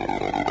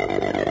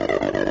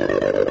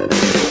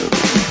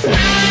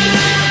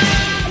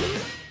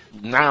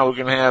 Now we're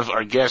going to have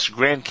our guest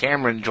Grant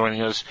Cameron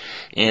joining us.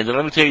 And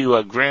let me tell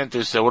you, Grant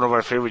is one of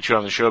our favorites here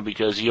on the show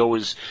because he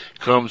always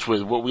comes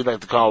with what we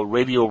like to call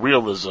radio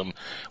realism,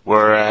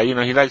 where,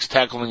 he likes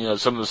tackling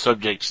some of the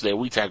subjects that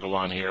we tackle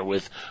on here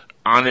with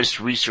honest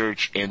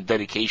research and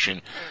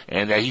dedication.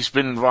 And he's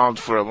been involved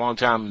for a long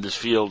time in this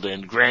field.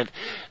 And Grant,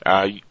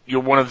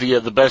 you're one of the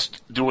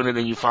best doing it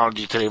in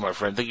ufology today, my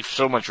friend. Thank you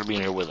so much for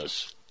being here with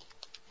us.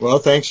 Well,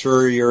 thanks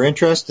for your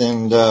interest,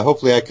 and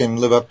hopefully I can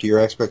live up to your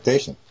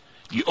expectation.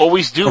 You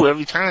always do,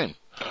 every time.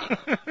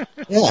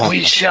 Yeah.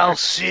 We shall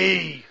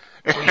see.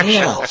 We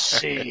shall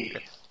see.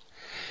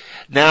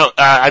 Now,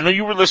 I know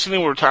you were listening.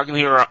 We were talking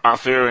here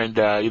off air, and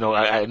I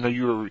know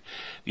you're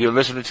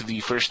listening to the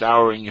first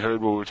hour, and you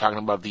heard what we were talking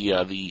about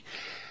the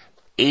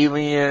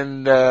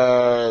alien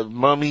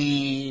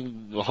mummy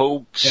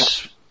hoax.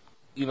 Yeah.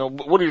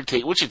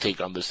 What's your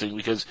take on this thing?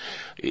 Because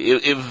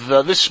if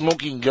this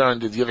smoking gun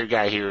that the other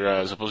guy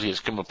here supposedly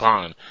has come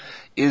upon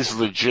is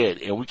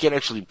legit, and we can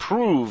actually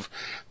prove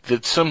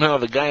that somehow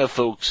the Gaia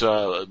folks,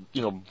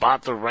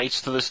 bought the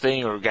rights to this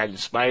thing, or got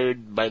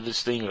inspired by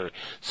this thing, or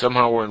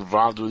somehow were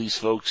involved with these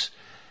folks,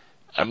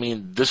 I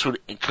mean, this would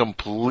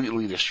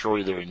completely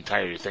destroy their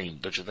entire thing,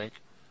 don't you think?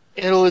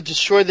 It'll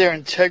destroy their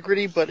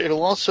integrity, but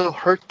it'll also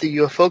hurt the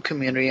UFO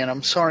community, and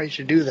I'm sorry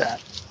to do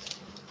that.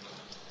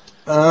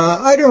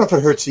 I don't know if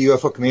it hurts the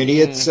UFO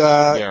community. It's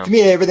to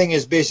me, everything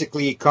is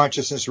basically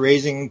consciousness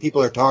raising.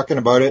 People are talking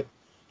about it.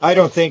 I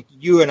don't think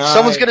you and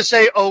Someone's going to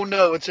say, "Oh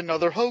no, it's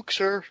another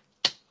hoaxer."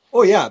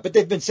 Oh yeah, but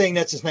they've been saying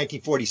that since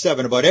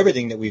 1947 about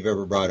everything that we've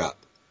ever brought up.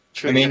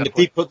 True, I mean, the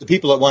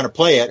people that want to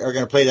play it are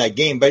going to play that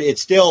game, but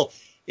it's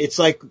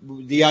like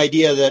the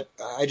idea that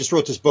I just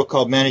wrote this book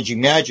called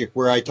Managing Magic,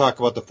 where I talk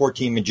about the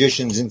 14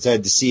 magicians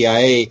inside the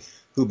CIA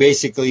who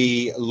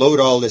basically load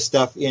all this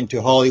stuff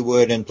into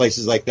Hollywood and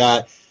places like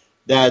that.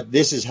 That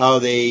this is how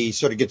they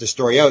sort of get the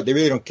story out. They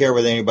really don't care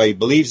whether anybody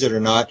believes it or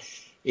not.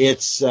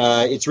 It's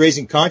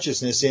raising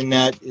consciousness in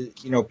that,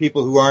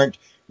 people who aren't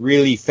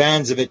really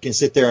fans of it can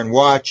sit there and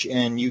watch,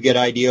 and you get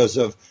ideas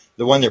of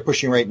the one they're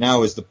pushing right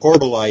now is the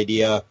portal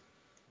idea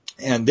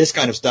and this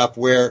kind of stuff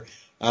where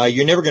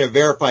you're never going to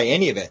verify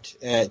any of it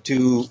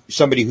to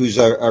somebody who's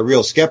a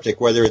real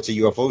skeptic, whether it's a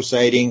UFO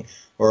sighting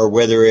or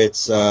whether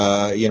it's,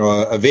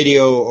 a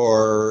video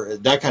or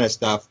that kind of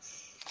stuff.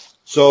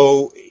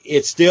 So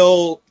it's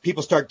still,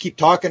 people keep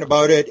talking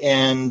about it,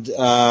 and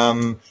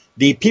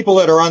the people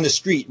that are on the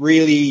street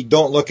really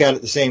don't look at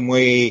it the same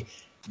way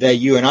that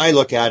you and I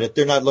look at it.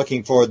 They're not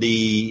looking for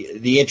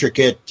the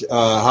intricate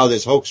how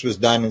this hoax was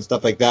done and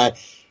stuff like that.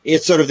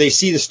 It's sort of they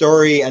see the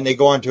story and they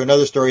go on to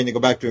another story and they go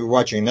back to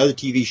watching another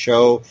TV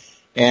show.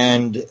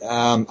 And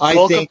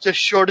Welcome to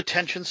short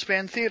attention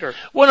span theater.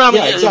 Well,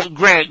 no, exactly.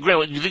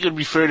 Grant, you think it'd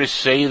be fair to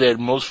say that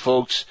most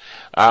folks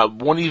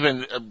won't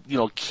even,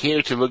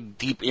 care to look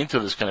deep into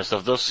this kind of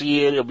stuff. They'll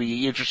see it, it'll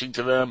be interesting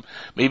to them.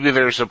 Maybe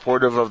they're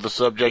supportive of the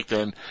subject,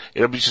 and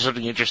it'll be just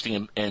something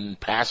interesting in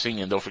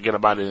passing, and they'll forget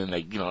about it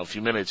in a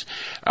few minutes.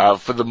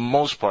 For the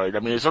most part, I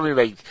mean, it's something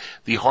like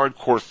the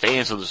hardcore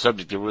fans of the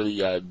subject that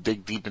really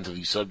dig deep into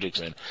these subjects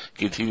and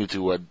continue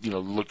to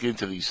look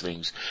into these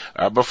things.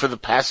 But for the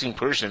passing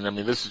person, I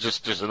mean, this is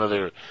just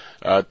another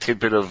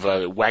tidbit of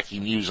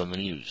wacky news on the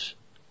news.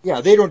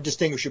 Yeah, they don't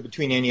distinguish it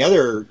between any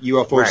other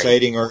UFO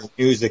sighting or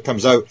news that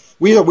comes out.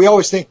 We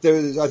always think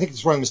I think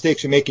it's one of the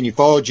mistakes we make in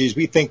ufology is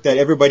we think that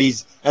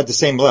everybody's at the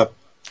same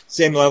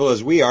level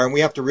as we are, and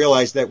we have to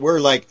realize that we're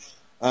like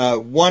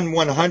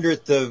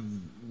 1/100th of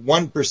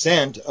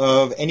 1%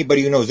 of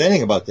anybody who knows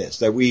anything about this.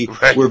 That we're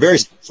very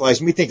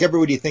specialized, and we think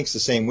everybody thinks the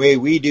same way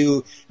we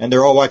do, and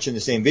they're all watching the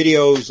same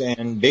videos,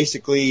 and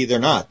basically they're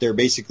not. They're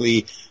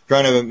basically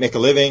trying to make a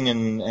living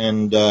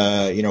and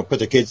put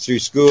their kids through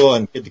school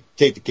and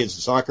take the kids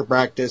to soccer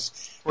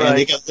practice, and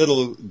they get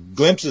little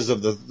glimpses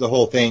of the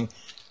whole thing,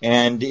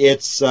 and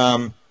it's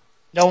no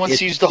one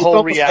sees the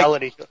whole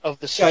reality of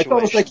the situation. Yeah, it's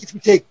almost like if you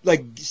take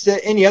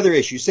any other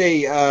issue,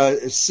 say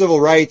civil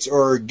rights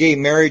or gay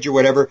marriage or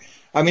whatever.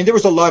 I mean, there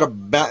was a lot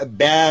of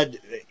bad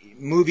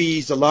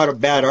movies, a lot of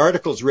bad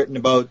articles written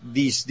about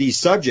these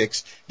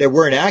subjects that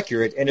weren't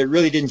accurate, and it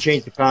really didn't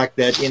change the fact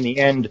that in the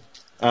end,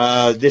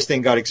 this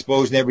thing got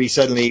exposed and everybody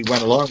suddenly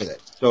went along with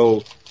it.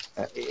 So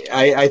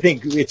I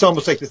think it's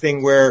almost like the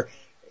thing where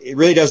it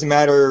really doesn't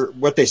matter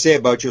what they say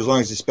about you as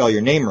long as they spell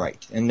your name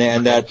right, and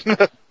that's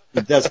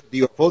what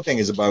the UFO thing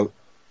is about.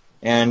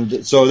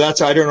 And so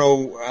I don't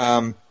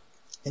know.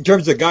 In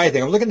terms of the Gaia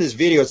thing, I'm looking at this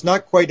video. It's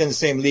not quite in the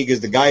same league as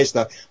the Gaia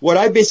stuff. What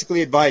I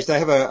basically advised, I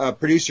have a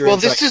producer. Well,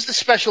 this is the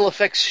special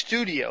effects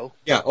studio.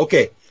 Yeah,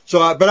 okay. So,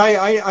 but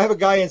I have a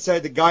guy inside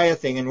the Gaia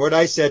thing, and what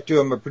I said to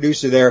him, a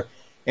producer there,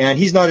 and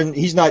he's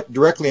not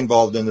directly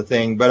involved in the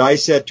thing, but I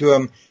said to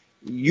him,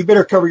 you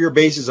better cover your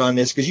bases on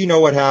this because you know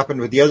what happened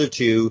with the other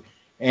two,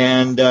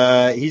 and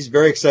he's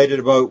very excited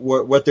about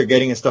what they're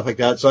getting and stuff like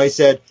that. So I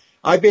said,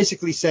 I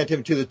basically sent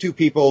him to the two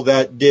people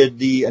that did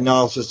the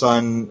analysis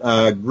on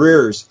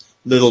Greer's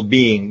little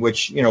being,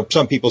 which,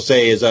 some people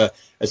say is a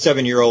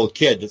 7-year-old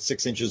kid that's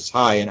 6 inches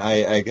high, and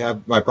I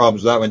have my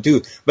problems with that one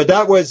too. But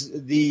that was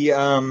the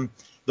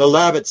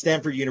lab at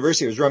Stanford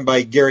University. It was run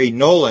by Gary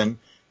Nolan,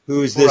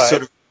 who is this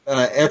sort of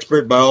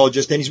expert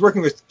biologist, and he's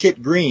working with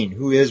Kit Green,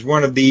 who is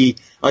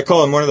I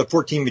call him one of the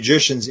 14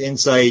 magicians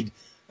inside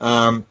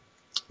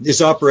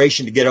this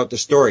operation to get out the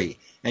story.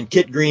 And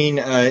Kit Green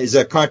is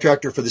a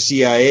contractor for the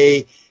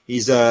CIA.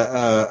 He's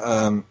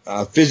a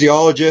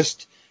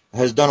physiologist,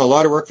 has done a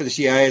lot of work for the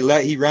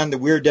CIA. He ran the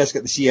Weird Desk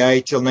at the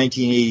CIA till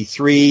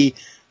 1983,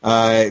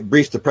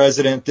 briefed the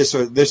president, this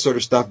sort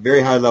of stuff,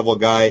 very high-level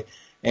guy.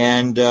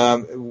 And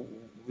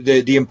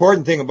the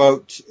important thing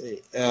about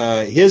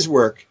his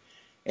work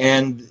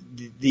and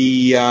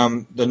the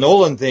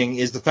Nolan thing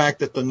is the fact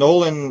that the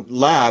Nolan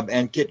lab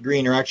and Kit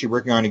Green are actually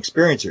working on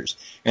experiencers.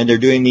 And they're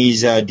doing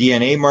these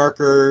DNA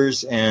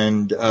markers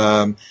and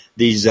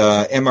these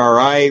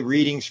MRI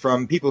readings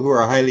from people who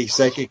are highly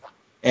psychic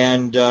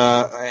and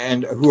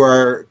who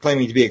are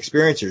claiming to be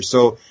experiencers.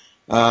 So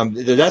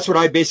that's what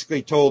I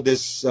basically told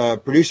this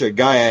producer,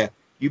 Gaia.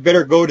 You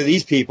better go to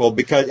these people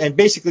and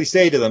basically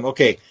say to them,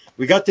 okay,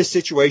 we got this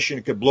situation.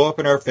 It could blow up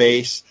in our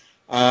face.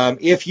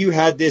 If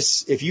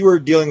you were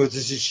dealing with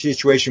this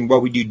situation,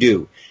 what would you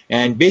do?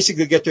 And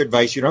basically get their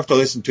advice. You don't have to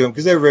listen to them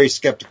because they're very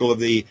skeptical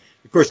of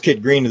course,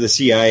 Kit Green of the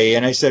CIA.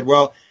 And I said,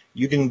 well,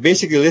 you can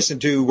basically listen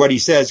to what he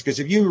says, because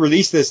if you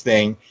release this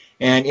thing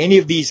and any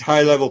of these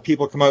high-level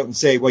people come out and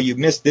say, well, you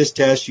missed this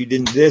test, you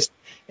didn't this,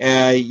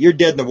 you're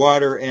dead in the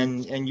water,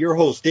 and your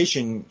whole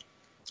station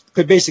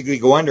could basically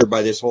go under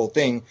by this whole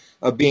thing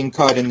of being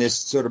caught in this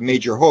sort of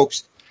major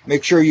hoax.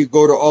 Make sure you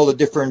go to all the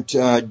different,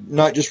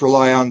 not just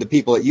rely on the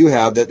people that you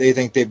have, that they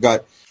think they've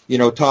got,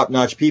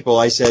 top-notch people.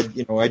 I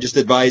said, I just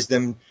advised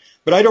them,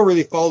 but I don't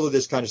really follow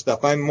this kind of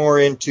stuff. I'm more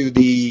into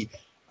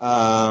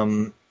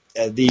I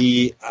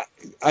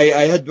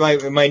had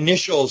my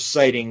initial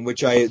sighting,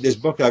 this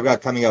book that I've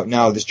got coming out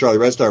now, this Charlie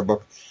Red Star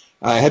book.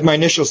 I had my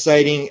initial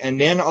sighting, and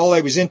then all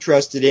I was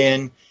interested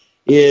in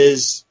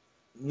is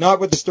not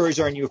what the stories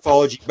are in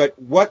ufology, but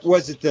what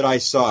was it that I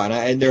saw?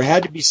 And there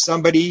had to be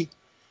somebody,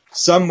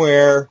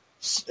 somewhere,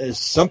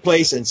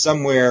 someplace and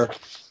somewhere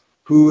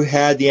who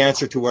had the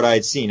answer to what I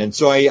had seen. And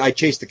so I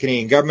chased the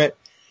Canadian government.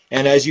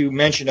 And as you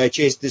mentioned, I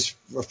chased this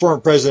former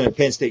president of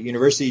Penn State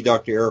University,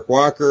 Dr. Eric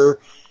Walker.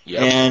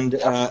 Yep.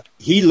 And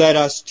he led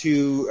us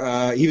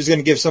to, he was going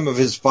to give some of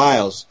his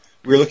files.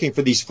 We were looking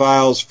for these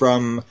files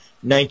from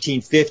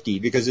 1950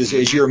 because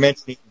as you were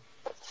mentioning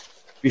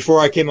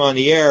before I came on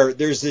the air,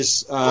 there's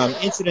this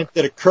incident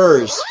that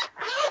occurs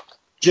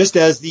just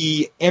as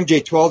the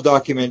MJ-12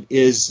 document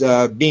is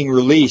being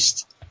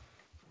released,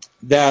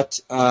 that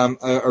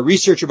a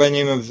researcher by the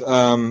name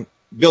of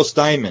Bill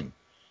Steinman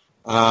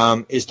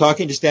is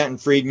talking to Stanton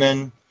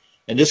Friedman,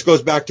 and this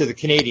goes back to the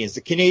Canadians.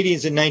 The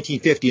Canadians in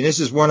 1950, and this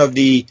is one of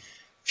the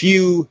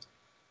few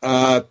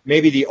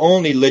maybe the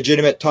only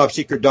legitimate top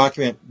secret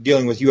document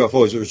dealing with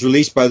UFOs. It was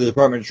released by the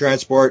Department of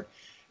Transport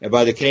and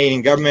by the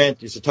Canadian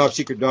government. It's a top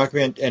secret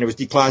document, and it was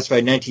declassified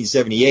in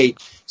 1978.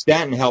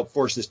 Stanton helped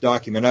force this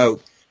document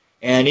out.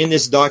 And in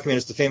this document,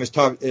 it's the famous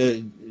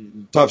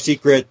top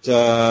secret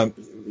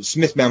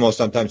Smith memo,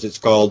 sometimes it's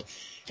called.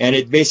 And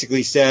it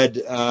basically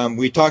said,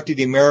 we talked to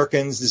the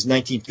Americans, this is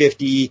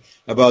 1950,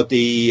 about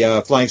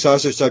the flying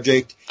saucer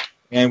subject,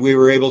 and we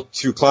were able,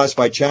 through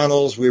classified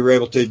channels, we were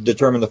able to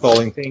determine the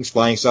following things.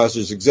 Flying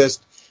saucers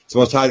exist. It's the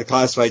most highly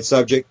classified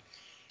subject.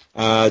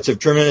 It's of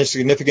tremendous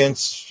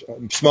significance.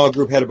 A small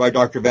group headed by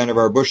Dr.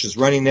 Vannevar Bush is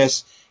running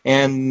this.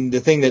 And the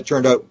thing that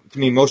turned out to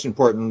me most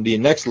important, the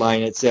next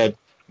line, it said,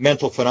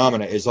 mental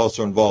phenomena is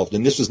also involved.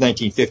 And this was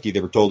 1950. They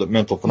were told that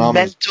mental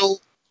phenomena.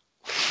 Mental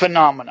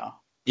phenomena.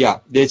 Yeah,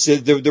 it's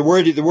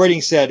the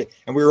wording said,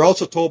 and we were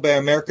also told by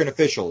American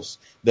officials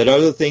that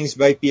other things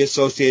might be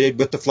associated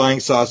with the flying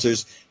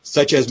saucers,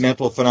 such as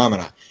mental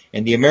phenomena.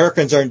 And the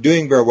Americans aren't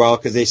doing very well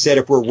because they said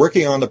if we're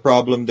working on the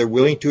problem, they're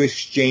willing to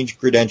exchange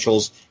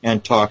credentials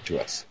and talk to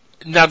us.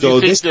 Now, do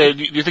you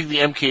think the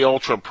MK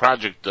Ultra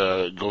project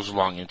goes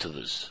along into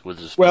this with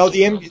this? Well,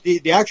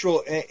 the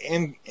actual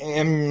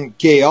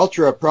MK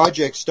Ultra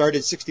project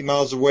started 60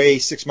 miles away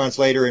 6 months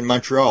later in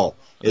Montreal.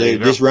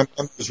 This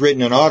was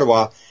written in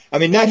Ottawa. I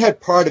mean, that had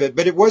part of it,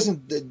 but it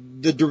wasn't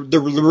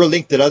the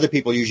link that other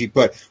people usually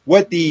put.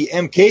 What the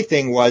MK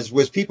thing was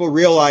people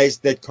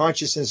realized that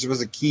consciousness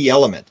was a key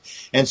element.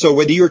 And so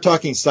whether you were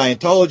talking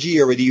Scientology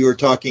or whether you were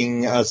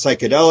talking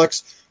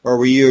psychedelics or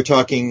whether you were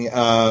talking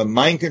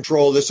mind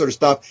control, this sort of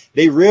stuff,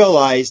 they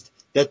realized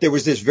that there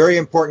was this very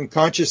important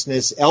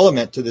consciousness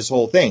element to this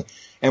whole thing.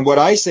 And what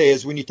I say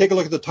is when you take a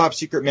look at the top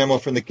secret memo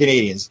from the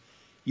Canadians,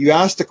 you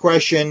ask the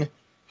question,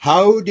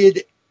 how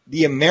did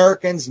the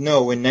Americans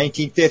know in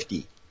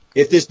 1950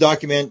 if this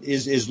document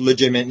is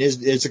legitimate,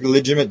 it's a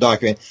legitimate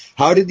document,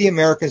 how did the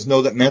Americans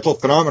know that mental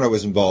phenomena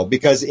was involved?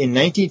 Because in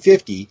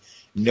 1950,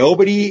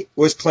 nobody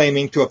was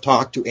claiming to have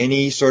talked to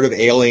any sort of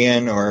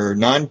alien or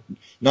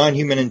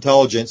non-human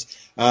intelligence.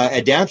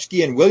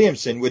 Adamski and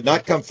Williamson would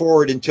not come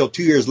forward until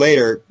 2 years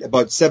later,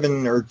 about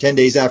 7 or 10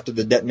 days after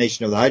the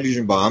detonation of the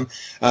hydrogen bomb.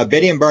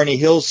 Betty and Barney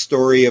Hill's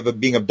story of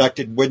being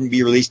abducted wouldn't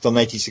be released till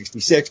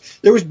 1966.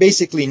 There was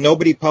basically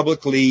nobody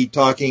publicly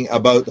talking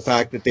about the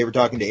fact that they were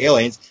talking to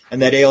aliens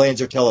and that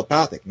aliens are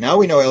telepathic. Now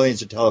we know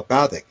aliens are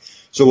telepathic.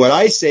 So what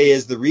I say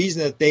is the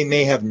reason that they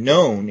may have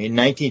known in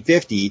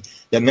 1950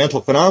 that mental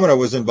phenomena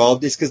was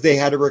involved is because they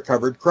had a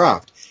recovered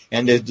craft.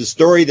 And the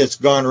story that's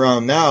gone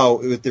around now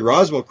with the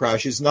Roswell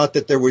crash is not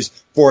that there was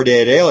 4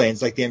 dead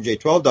aliens like the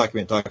MJ-12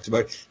 document talks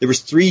about. There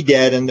was 3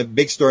 dead, and the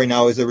big story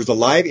now is there was a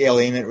live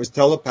alien, and it was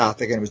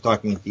telepathic, and it was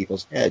talking in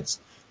people's heads,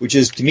 which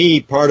is, to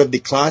me, part of the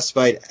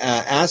classified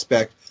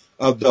aspect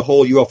of the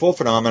whole UFO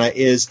phenomena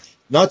is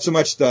not so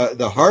much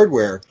the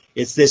hardware,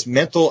 it's this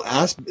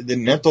the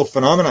mental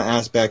phenomena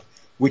aspect,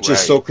 which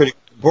is so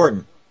critically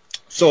important.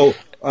 So,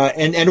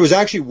 and it was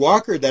actually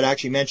Walker that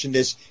actually mentioned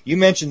this. You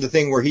mentioned the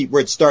thing where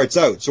it starts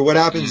out. So what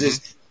happens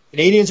is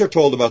Canadians are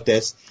told about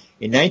this.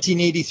 In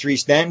 1983,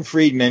 Stanton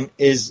Friedman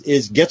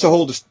gets a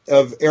hold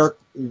of Eric,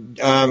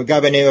 a guy by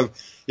the name of,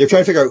 they're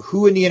trying to figure out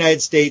who in the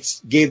United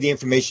States gave the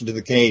information to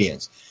the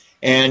Canadians.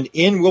 And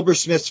in Wilbur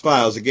Smith's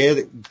files, the guy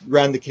that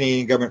ran the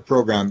Canadian government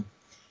program,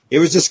 it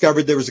was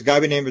discovered there was a guy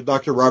by the name of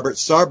Dr. Robert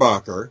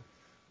Sarbacher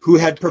who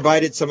had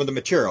provided some of the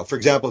material. For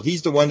example,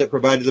 he's the one that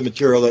provided the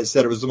material that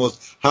said it was the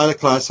most highly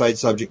classified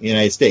subject in the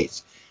United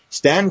States.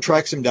 Stanton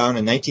tracks him down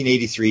in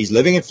 1983. He's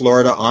living in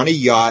Florida on a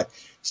yacht.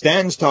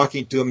 Stanton's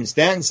talking to him, and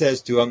Stanton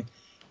says to him,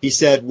 he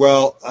said,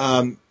 well,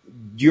 do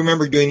you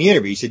remember doing the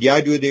interview? He said, yeah,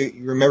 I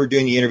remember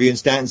doing the interview. And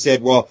Stanton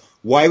said, well,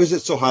 why was it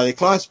so highly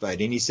classified?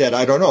 And he said,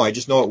 I don't know. I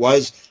just know it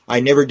was.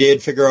 I never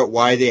did figure out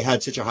why they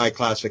had such a high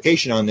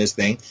classification on this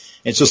thing.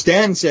 And so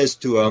Stanton says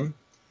to him,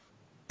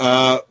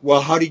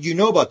 well, how did you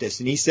know about this?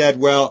 And he said,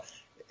 well,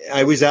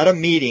 I was at a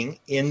meeting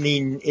in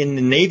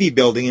the Navy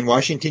building in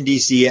Washington,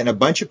 D.C., and a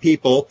bunch of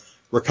people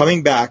were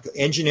coming back,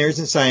 engineers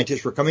and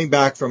scientists were coming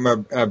back from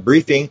a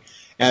briefing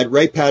at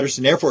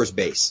Wright-Patterson Air Force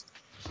Base.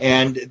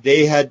 And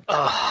they had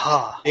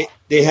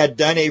they had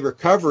done a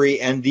recovery,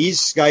 and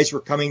these guys were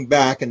coming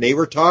back, and they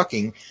were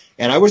talking,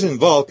 and I was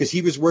involved because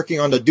he was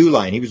working on the DEW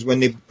line. He was, when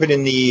they put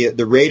in the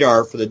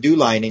radar for the DEW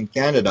line in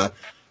Canada,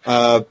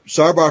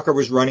 Sarbacher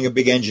was running a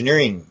big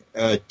engineering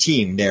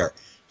team there.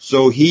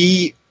 So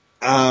he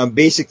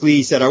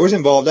basically said, I was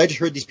involved. I just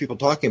heard these people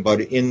talking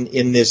about it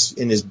in this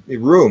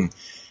room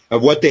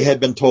of what they had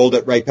been told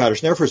at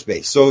Wright-Patterson Air Force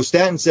Base. So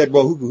Stanton said,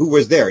 well, who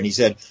was there? And he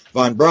said,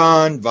 von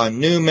Braun, von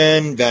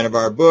Neumann,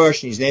 Vannevar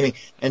Bush, and he's naming.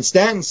 And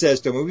Stanton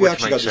says to him, we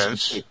actually got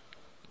this.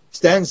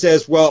 Stanton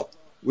says, well,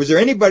 was there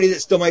anybody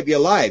that still might be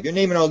alive? You're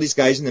naming all these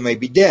guys and they might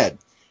be dead.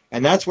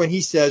 And that's when he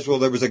says, well,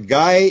 there was a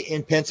guy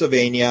in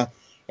Pennsylvania,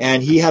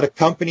 and he had a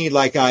company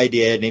like I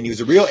did, and he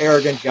was a real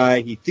arrogant guy.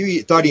 He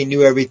thought he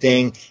knew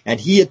everything, and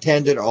he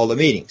attended all the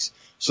meetings.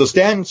 So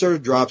Stanton sort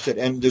of drops it,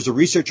 and there's a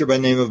researcher by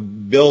the name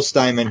of Bill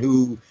Steinman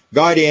who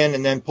got in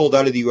and then pulled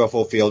out of the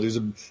UFO field. He was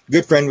a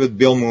good friend with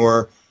Bill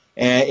Moore,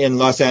 in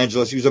Los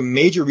Angeles. He was a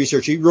major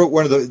researcher. He wrote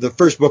one of the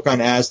first book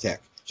on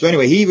Aztec. So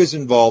anyway, he was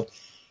involved,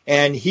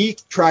 and he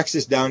tracks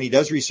this down. He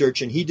does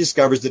research, and he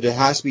discovers that it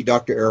has to be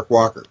Dr. Eric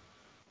Walker.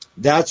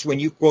 That's when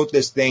you quote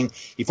this thing.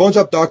 He phones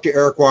up Dr.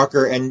 Eric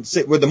Walker, and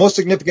the most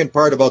significant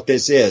part about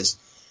this is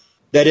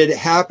that it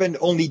happened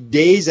only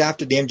days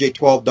after the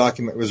MJ-12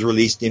 document was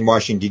released in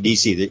Washington,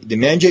 D.C. The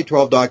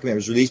MJ-12 document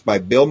was released by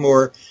Bill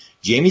Moore,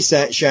 Jamie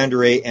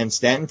Chandray, and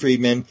Stanton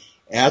Friedman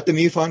at the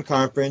MUFON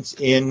conference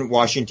in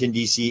Washington,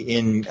 D.C.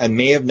 in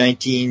May of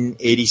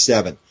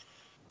 1987.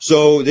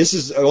 So this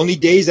is only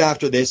days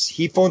after this.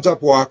 He phones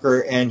up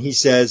Walker, and he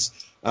says,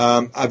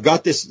 I've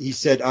got this. He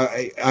said,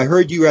 I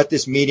heard you at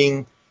this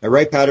meeting at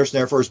Wright-Patterson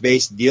Air Force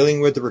Base dealing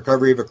with the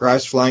recovery of a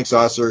crashed flying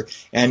saucer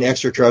and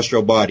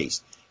extraterrestrial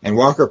bodies. And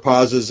Walker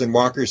pauses, and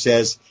Walker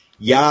says,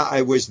 yeah,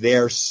 I was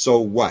there, so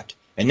what?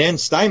 And then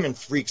Steinman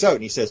freaks out,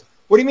 and he says,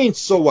 what do you mean,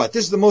 so what?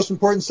 This is the most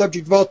important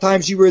subject of all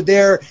times. You were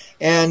there.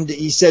 And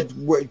he said,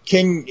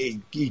 can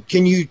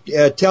you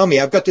tell me?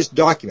 I've got this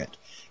document.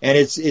 And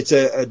it's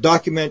a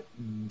document,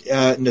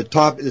 and the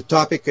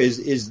topic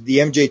is the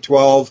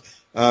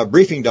MJ-12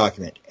 briefing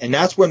document. And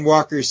that's when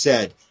Walker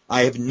said,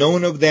 I have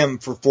known of them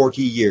for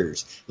 40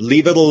 years.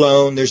 Leave it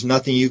alone. There's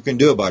nothing you can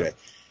do about it.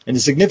 And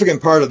the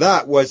significant part of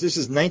that was this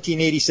is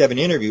 1987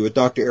 interview with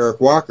Dr. Eric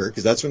Walker,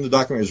 because that's when the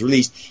document was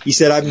released. He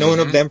said, I've known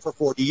of them for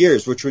 40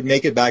 years, which would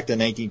make it back to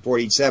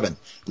 1947.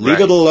 Leave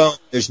it alone.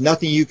 There's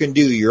nothing you can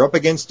do. You're up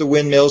against the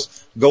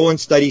windmills. Go and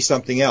study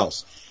something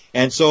else.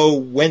 And so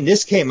when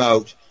this came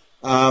out,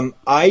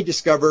 I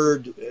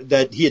discovered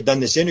that he had done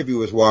this interview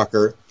with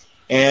Walker.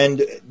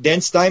 And then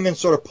Steinman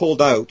sort of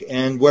pulled out.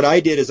 And what I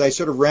did is I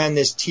sort of ran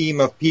this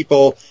team of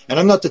people. And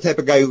I'm not the type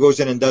of guy who goes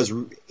in and does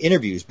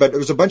interviews, but there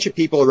was a bunch of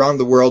people around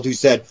the world who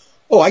said,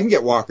 oh, I can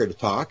get Walker to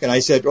talk. And I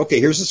said,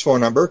 okay, here's his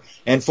phone number,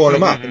 and phone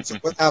him up. And so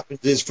what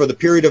happens is for the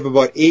period of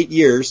about 8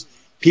 years,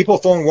 people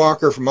phone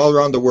Walker from all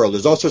around the world.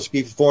 There's all sorts of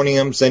people phoning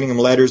him, sending him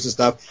letters and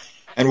stuff.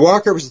 And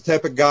Walker was the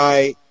type of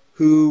guy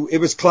who it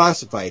was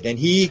classified. And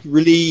he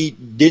really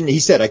didn't,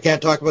 he said, I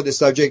can't talk about this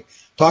subject.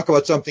 Talk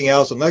about something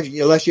else.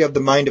 Unless you have the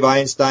mind of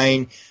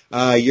Einstein,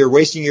 you're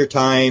wasting your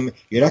time.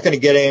 You're not going to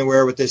get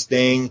anywhere with this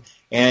thing.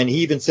 And he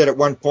even said at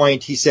one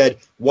point, he said,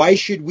 why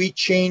should we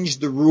change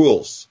the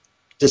rules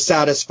to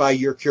satisfy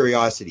your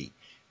curiosity?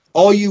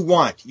 All you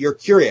want, you're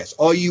curious.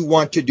 All you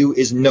want to do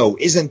is know.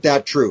 Isn't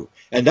that true?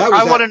 And that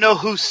was I want to know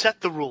who set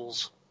the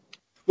rules.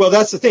 Well,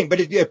 that's the thing. But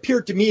it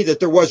appeared to me that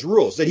there was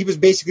rules, that he was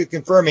basically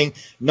confirming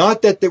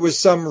not that there was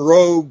some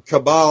rogue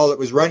cabal that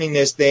was running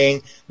this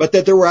thing, but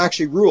that there were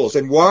actually rules.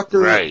 And Walker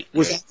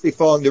was actually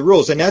following the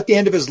rules. And at the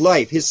end of his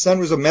life, his son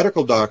was a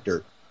medical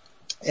doctor.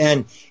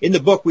 And in the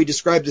book, we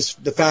described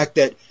the fact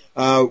that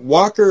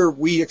Walker,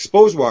 we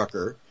exposed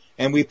Walker,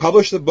 and we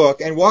published the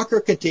book, and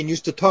Walker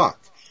continues to talk.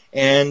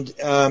 And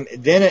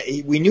then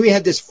we knew he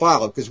had this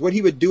file, because what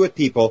he would do with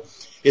people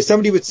is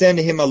somebody would send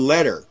him a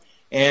letter.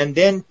 And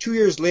then 2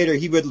 years later,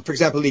 he would, for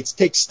example, he'd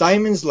take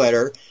Steinman's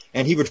letter,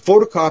 and he would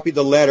photocopy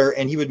the letter,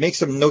 and he would make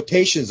some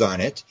notations on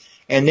it,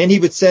 and then he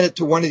would send it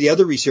to one of the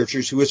other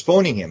researchers who was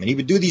phoning him. And he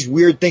would do these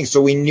weird things,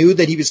 so we knew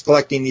that he was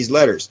collecting these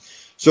letters.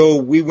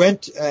 So we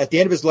went, at the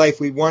end of his life,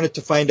 we wanted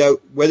to find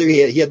out whether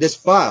he had this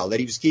file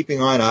that he was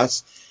keeping on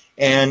us,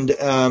 and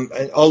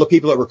all the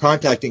people that were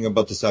contacting him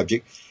about the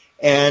subject.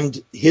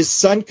 And his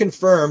son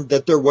confirmed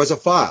that there was a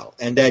file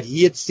and that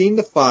he had seen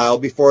the file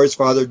before his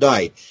father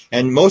died.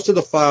 And most of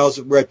the files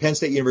were at Penn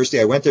State University.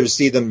 I went there to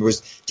see them. There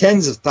was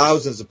tens of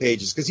thousands of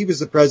pages because he was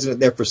the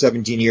president there for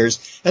 17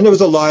 years. And there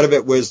was a lot of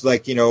it was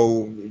like,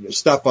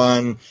 stuff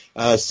on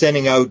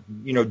sending out,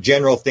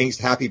 general things,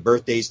 happy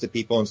birthdays to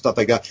people and stuff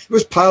like that. It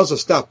was piles of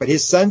stuff. But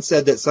his son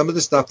said that some of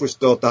the stuff was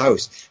still at the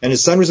house. And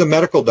his son was a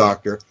medical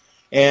doctor.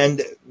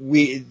 And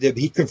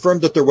he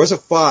confirmed that there was a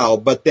file,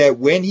 but that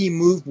when he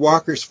moved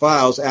Walker's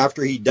files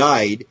after he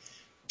died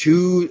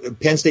to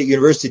Penn State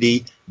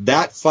University,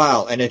 that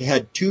file, and it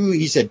had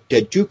he said,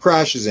 had two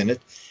crashes in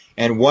it,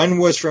 and one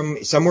was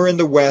from somewhere in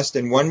the West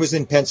and one was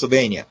in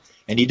Pennsylvania.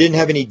 And he didn't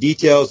have any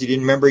details. He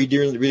didn't remember. He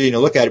didn't really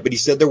look at it, but he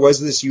said there was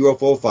this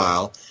UFO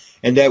file,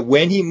 and that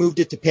when he moved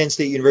it to Penn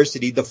State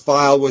University, the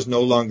file was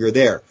no longer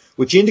there,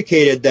 which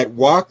indicated that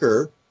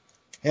Walker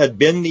had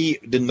been the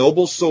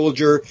noble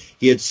soldier.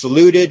 He had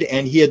saluted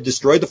and he had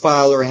destroyed the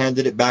file or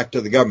handed it back to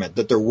the government,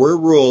 that there were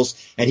rules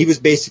and he was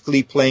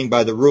basically playing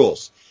by the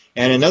rules.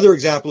 And another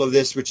example of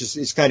this, which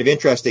is kind of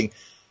interesting,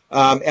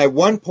 at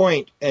one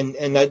point, and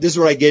this is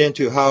where I get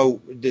into how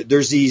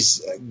there's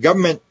these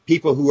government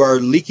people who are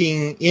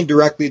leaking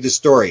indirectly the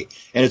story,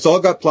 and it's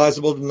all got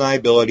plausible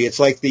deniability. It's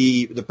like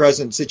the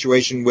present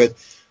situation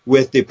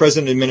with the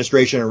present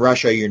administration in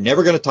Russia. You're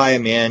never going to tie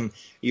him in.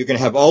 You're going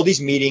to have all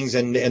these meetings,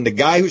 and the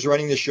guy who's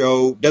running the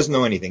show doesn't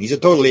know anything. He's a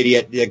total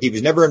idiot. He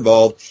was never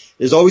involved.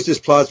 There's always this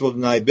plausible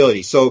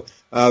deniability. So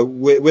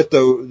with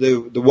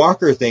the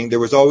Walker thing, there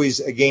was always,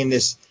 again,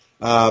 this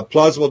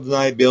plausible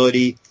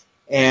deniability.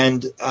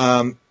 And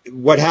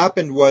what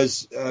happened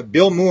was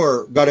Bill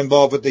Moore got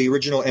involved with the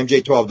original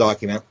MJ-12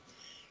 document.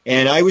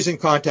 And I was in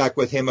contact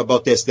with him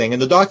about this thing.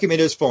 And the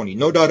document is phony,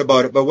 no doubt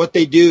about it. But what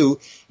they do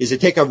is they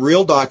take a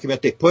real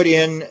document, they put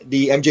in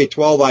the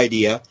MJ-12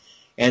 idea,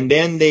 and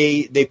then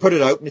they put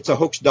it out, and it's a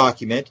hoax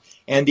document.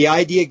 And the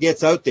idea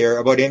gets out there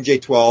about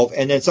MJ-12,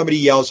 and then somebody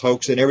yells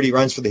hoax, and everybody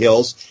runs for the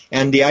hills,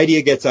 and the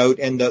idea gets out,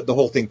 and the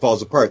whole thing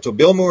falls apart. So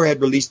Bill Moore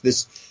had released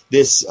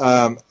this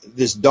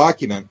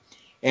document,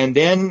 and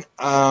then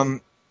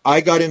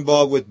I got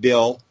involved with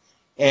Bill,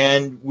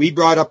 and we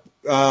brought up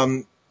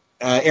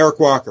Eric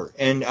Walker.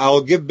 And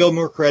I'll give Bill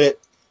Moore credit.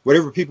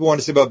 Whatever people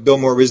want to say about Bill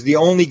Moore, was the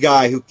only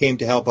guy who came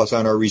to help us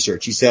on our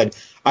research. He said,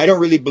 I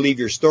don't really believe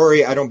your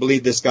story. I don't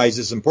believe this guy's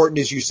as important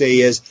as you say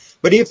he is.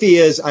 But if he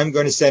is, I'm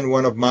going to send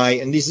one of my,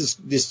 and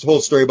this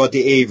whole story about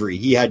the Avery.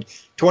 He had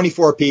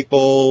 24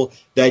 people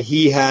that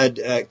he had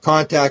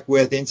contact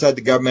with inside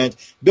the government.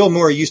 Bill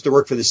Moore used to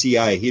work for the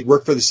CIA. He had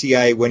worked for the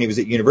CIA when he was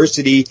at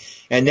university,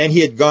 and then he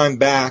had gone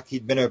back.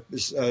 He'd been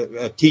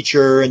a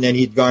teacher, and then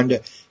he'd gone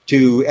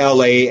to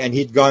LA, and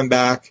he'd gone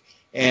back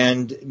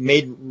and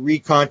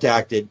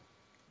recontacted.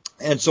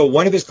 And so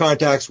one of his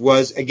contacts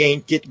was,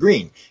 again, Kit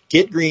Green.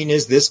 Kit Green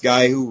is this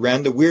guy who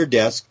ran the Weird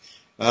Desk,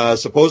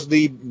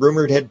 supposedly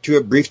rumored to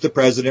have briefed the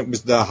president,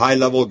 was the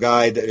high-level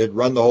guy that had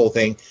run the whole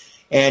thing.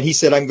 And he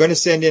said, I'm going to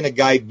send in a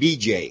guy,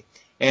 BJ.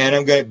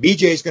 And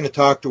BJ is going to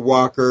talk to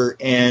Walker,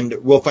 and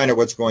we'll find out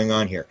what's going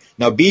on here.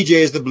 Now, BJ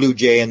is the Blue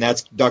Jay, and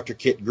that's Dr.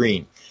 Kit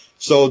Green.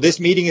 So this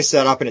meeting is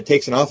set up, and it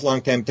takes an awful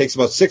long time. It takes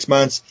about 6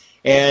 months.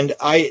 And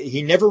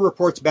he never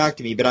reports back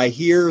to me, but I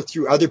hear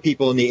through other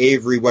people in the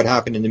Avery what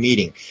happened in the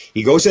meeting.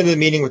 He goes into the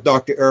meeting with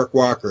Dr. Eric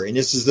Walker, and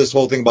this is this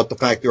whole thing about the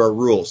fact there are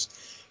rules.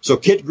 So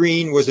Kit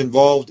Green was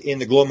involved in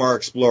the Glomar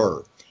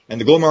Explorer. And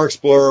the Glomar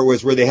Explorer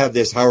was where they have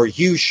this Howard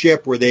Hughes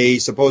ship where they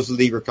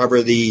supposedly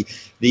recover the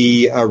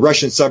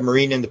Russian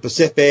submarine in the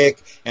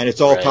Pacific, and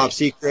it's all top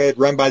secret,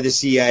 run by the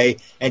CIA.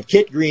 And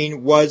Kit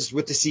Green was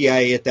with the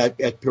CIA at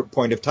that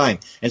point of time.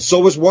 And so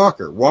was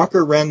Walker.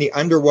 Walker ran the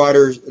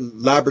underwater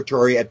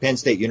laboratory at Penn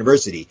State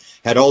University,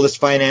 had all this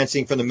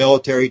financing from the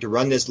military to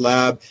run this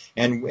lab,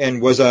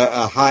 and was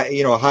a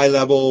high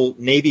level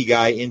Navy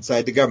guy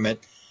inside the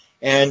government.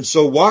 And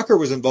so Walker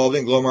was involved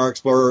in Glomar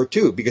Explorer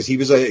too, because he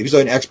was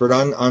an expert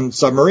on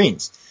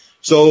submarines.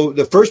 So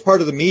the first part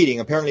of the meeting,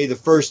 apparently the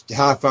first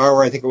half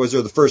hour, I think it was,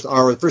 or the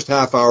first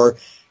half hour,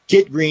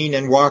 Kit Green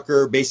and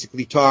Walker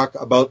basically talk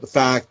about the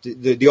fact,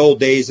 the old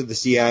days of the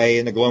CIA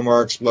and the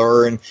Glomar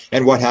Explorer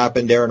and what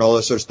happened there and all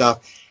this sort of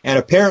stuff. And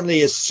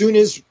apparently as soon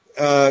as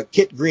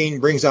Kit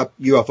Green brings up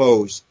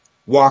UFOs,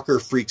 Walker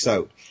freaks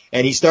out.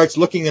 And he starts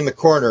looking in the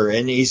corner,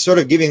 and he's sort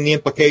of giving the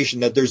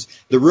implication that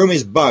the room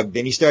is bugged,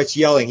 and he starts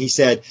yelling. He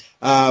said,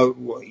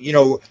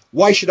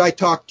 why should I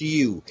talk to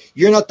you?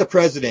 You're not the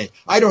president.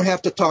 I don't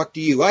have to talk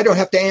to you. I don't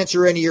have to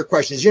answer any of your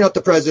questions. You're not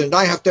the president.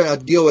 I have to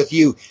deal with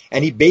you.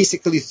 And he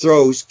basically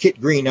throws Kit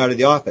Green out of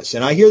the office.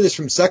 And I hear this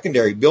from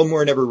secondary. Bill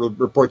Moore never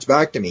reports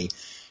back to me.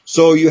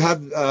 So you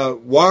have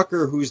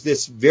Walker, who's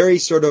this very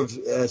sort of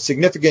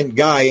significant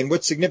guy, and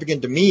what's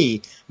significant to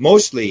me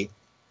mostly,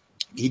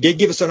 he did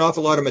give us an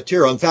awful lot of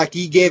material. In fact,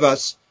 he gave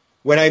us,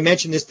 when I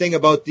mentioned this thing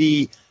about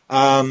the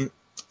fact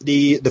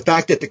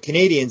that the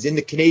Canadians in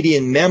the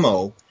Canadian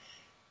memo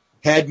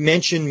had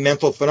mentioned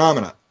mental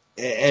phenomena.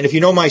 And if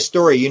you know my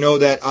story, you know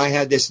that I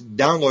had this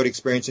download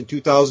experience in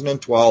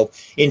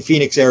 2012 in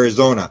Phoenix,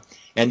 Arizona.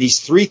 And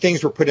these three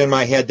things were put in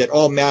my head that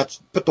all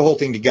matched, put the whole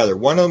thing together.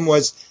 One of them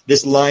was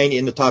this line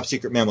in the top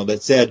secret memo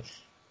that said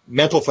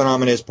mental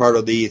phenomena is part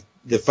of the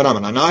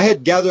phenomenon. Now, I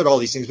had gathered all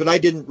these things, but I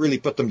didn't really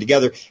put them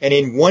together. And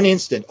in one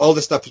instant, all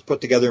this stuff was put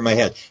together in my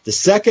head. The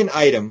second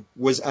item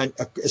was a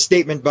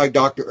statement by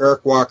Dr.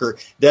 Eric Walker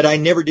that I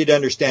never did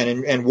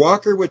understand. And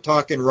Walker would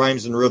talk in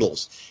rhymes and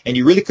riddles, and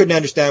you really couldn't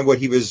understand what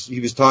he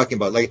was talking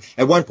about. Like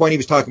at one point, he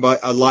was talking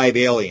about a live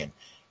alien,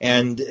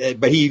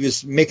 but he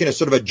was making a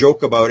sort of a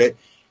joke about it,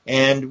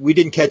 and we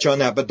didn't catch on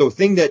that. But the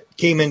thing that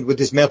came in with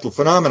this mental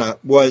phenomena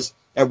was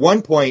at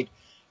one point,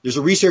 there's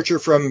a researcher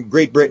from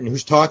Great Britain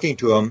who's talking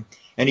to him.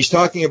 And he's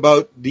talking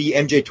about the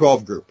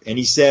MJ-12 group. And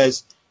he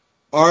says,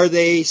 are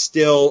they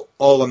still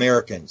all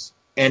Americans?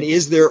 And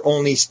is there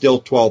only still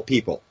 12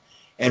 people?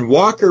 And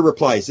Walker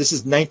replies, this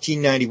is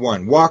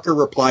 1991. Walker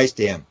replies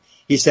to him.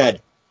 He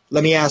said,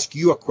 let me ask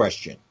you a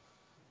question.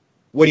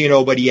 What do you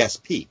know about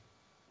ESP?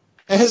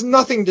 It has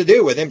nothing to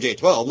do with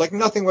MJ-12, like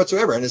nothing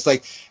whatsoever. And it's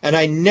like, and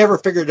I never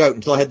figured it out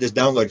until I had this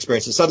download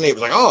experience. And suddenly it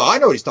was like, oh, I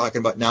know what he's talking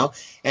about now.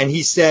 And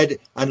he said,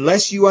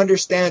 unless you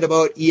understand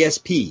about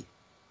ESP,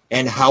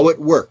 and how it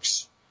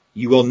works,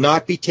 you will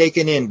not be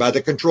taken in by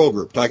the control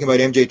group. Talking about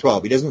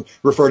MJ-12. He doesn't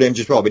refer to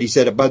MJ-12, but he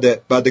said by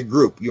the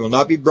group. You will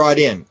not be brought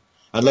in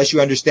unless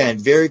you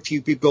understand. Very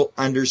few people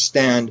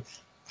understand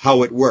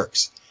how it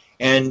works.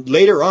 And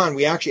later on,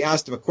 we actually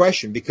asked him a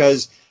question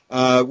because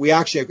we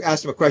actually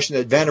asked him a question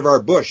that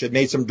Vannevar Bush had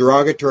made some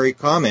derogatory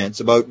comments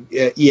about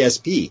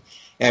ESP.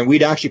 And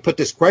we'd actually put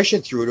this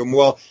question through to him.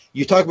 Well,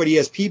 you talk about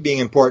ESP being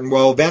important.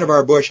 Well,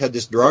 Vannevar Bush had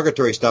this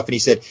derogatory stuff, and he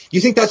said,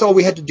 you think that's all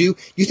we had to do?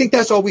 You think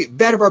that's all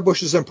Vannevar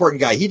Bush is an important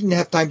guy. He didn't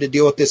have time to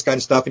deal with this kind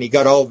of stuff, and he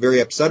got all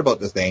very upset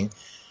about the thing.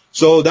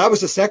 So that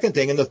was the second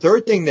thing. And the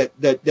third thing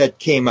that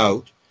came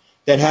out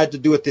that had to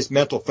do with this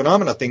mental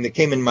phenomena thing that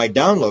came in my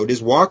download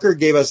is Walker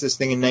gave us this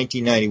thing in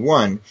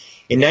 1991.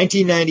 In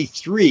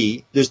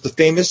 1993, there's the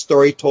famous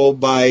story told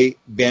by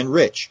Ben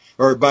Rich,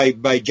 or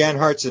by Jan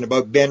Hartson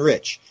about Ben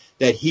Rich,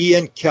 that he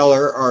and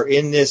Keller are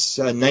in this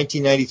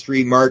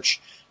 1993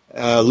 March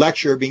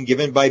lecture being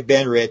given by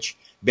Ben Rich.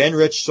 Ben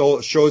Rich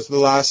shows the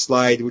last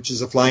slide, which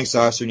is a flying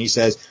saucer, and he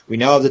says, we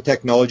now have the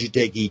technology to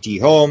take E.T.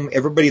 home.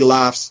 Everybody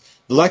laughs.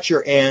 The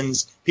lecture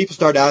ends. People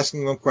start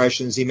asking him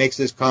questions. He makes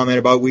this comment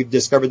about we've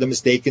discovered the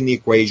mistake in the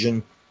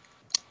equation,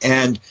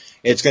 and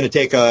it's going to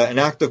take an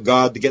act of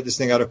God to get this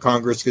thing out of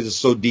Congress because it's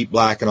so deep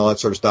black and all that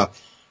sort of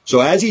stuff. So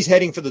as he's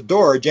heading for the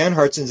door, Jan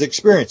Hartson's an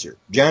experiencer.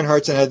 Jan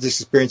Hartson had this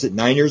experience at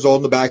 9 years old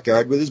in the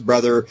backyard with his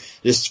brother,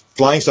 this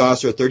flying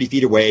saucer 30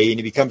 feet away, and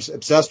he becomes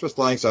obsessed with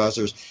flying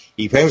saucers.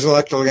 He becomes an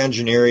electrical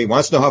engineer. He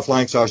wants to know how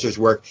flying saucers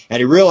work, and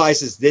he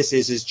realizes this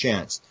is his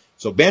chance.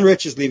 So Ben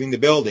Rich is leaving the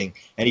building,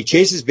 and he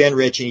chases Ben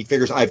Rich, and he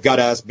figures, I've got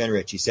to ask Ben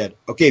Rich. He said,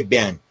 okay,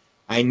 Ben,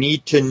 I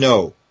need to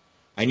know.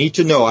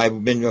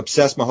 I've been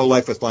obsessed my whole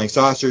life with flying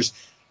saucers.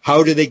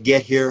 How do they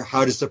get here?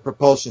 How does the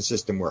propulsion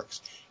system work?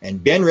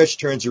 And Ben Rich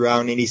turns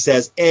around and he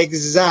says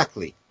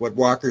exactly what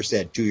Walker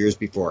said 2 years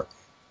before.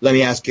 Let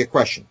me ask you a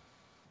question.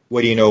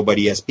 What do you know about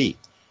ESP?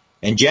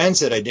 And Jan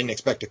said, I didn't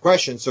expect a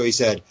question. So he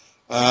said,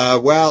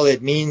 well,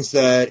 it means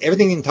that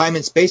everything in time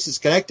and space is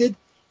connected.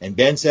 And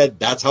Ben said,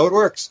 that's how it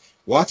works.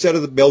 Walks out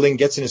of the building,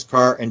 gets in his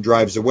car, and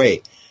drives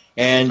away.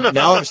 And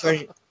now I'm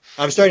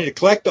starting to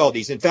collect all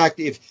these. In fact,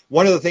 if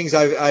one of the things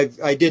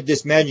I did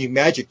this Managing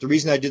Magic, the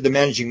reason I did the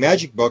Managing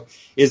Magic book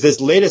is this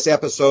latest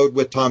episode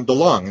with Tom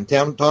DeLonge. And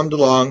Tom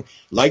DeLonge,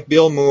 like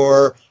Bill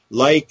Moore,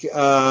 like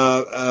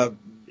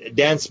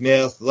Dan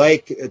Smith,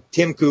 like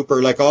Tim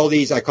Cooper, like all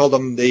these, I call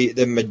them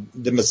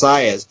the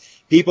messiahs.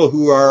 People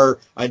who are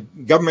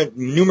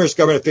numerous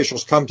government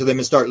officials come to them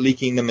and start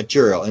leaking the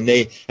material. And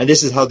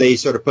this is how they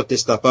sort of put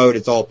this stuff out.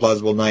 It's all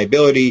plausible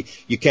deniability.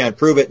 You can't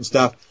prove it and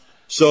stuff.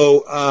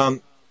 So,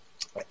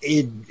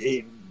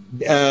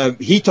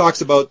 he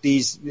talks about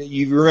these,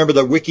 you remember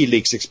the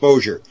WikiLeaks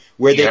exposure,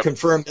 where they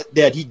confirmed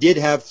that he did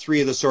have three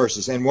of the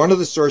sources. And one of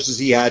the sources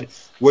he had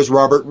was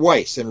Robert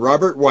Weiss. And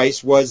Robert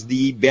Weiss was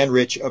the Ben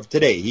Rich of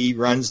today.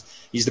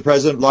 He's the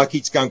president of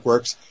Lockheed Skunk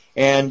Works.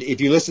 And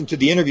if you listen to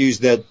the interviews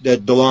that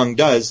DeLonge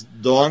does,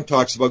 DeLonge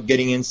talks about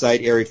getting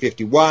inside Area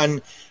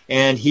 51,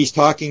 and he's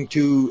talking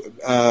to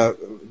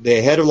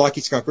the head of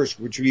Lockheed Skunk Works,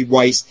 which would be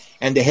Weiss,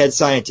 and the head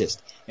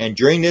scientist. And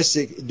during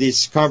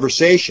this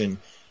conversation,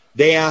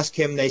 they ask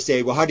him, they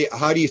say, well,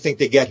 how do you think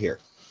they get here?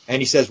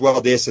 And he says, well,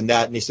 this and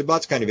that. And he said, well,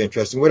 that's kind of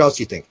interesting. What else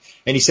do you think?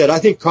 And he said, I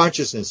think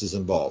consciousness is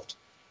involved.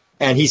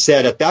 And he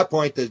said, at that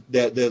point,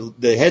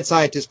 the head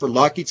scientist for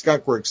Lockheed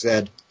Skunk Works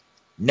said,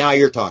 now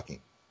you're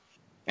talking.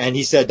 And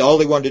he said all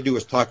they wanted to do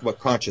was talk about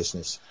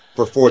consciousness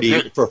for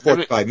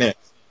 45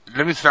 minutes.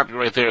 Let me stop you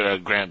right there,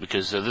 Grant,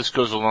 because this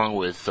goes along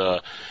with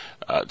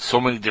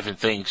so many different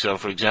things. So,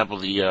 for example,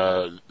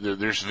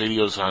 there's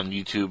videos on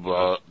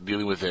YouTube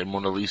dealing with a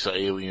Mona Lisa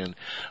alien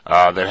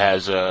that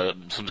has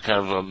some kind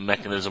of a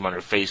mechanism on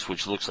her face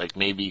which looks like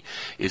maybe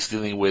it's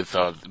dealing with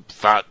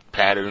thought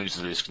patterns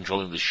that is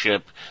controlling the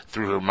ship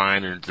through her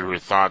mind and through her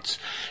thoughts.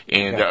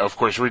 And of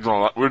course, we're doing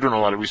a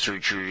lot of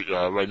research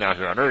right now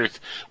here on Earth.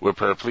 We're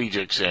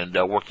paraplegics and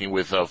working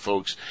with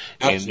folks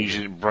and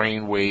using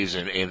brain waves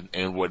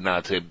and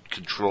whatnot to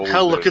control.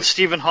 Hell, look at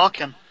Stephen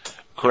Hawking.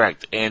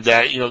 Correct. And,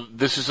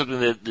 this is something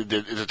that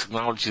is a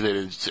technology that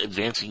is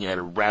advancing at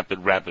a rapid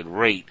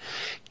rate.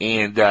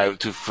 And,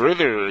 to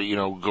further,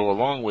 go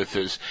along with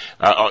this,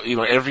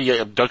 every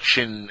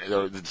abduction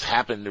that's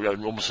happened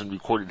almost in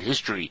recorded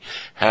history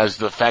has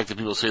the fact that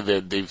people say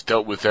that they've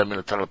dealt with them in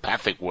a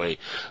telepathic way.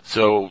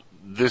 So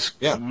this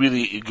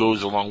really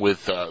goes along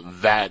with,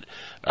 that,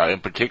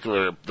 in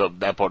particular,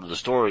 that part of the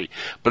story.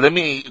 But let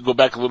me go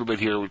back a little bit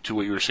here to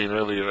what you were saying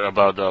earlier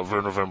about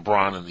Werner von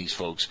Braun and these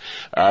folks.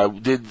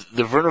 Did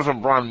the Werner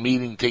von Braun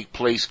meeting take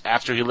place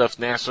after he left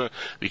NASA?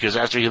 Because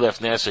after he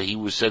left NASA, he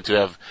was said to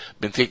have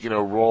been taking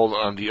a role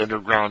on the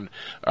underground,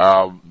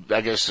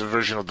 I guess, a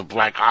version of the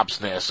Black Ops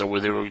NASA,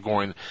 where they were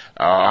going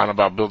on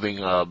about building,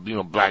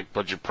 black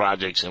budget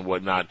projects and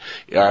whatnot.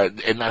 And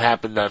that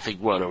happened, I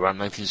think, around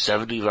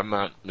 1970, if I'm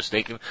not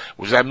mistaken?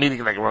 Was that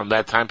meeting like around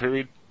that time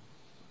period?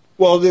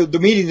 Well, the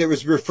meeting that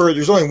was referred,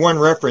 there's only one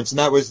reference, and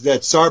that was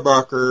that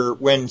Sarbacher,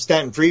 when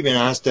Stanton Friedman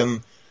asked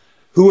him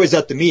who was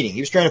at the meeting. He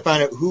was trying to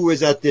find out who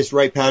was at this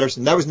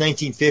Wright-Patterson. That was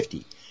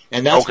 1950.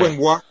 And that's when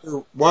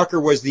Walker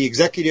was the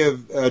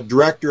executive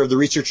director of the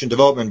Research and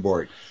Development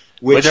Board.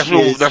 But that's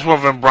when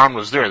Von Braun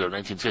was there, though,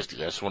 1950.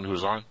 That's the one who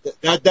was on?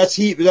 That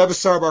was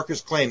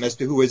Sarbacher's claim as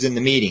to who was in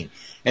the meeting.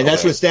 And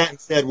that's when Stanton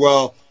said,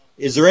 well,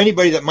 is there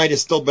anybody that might have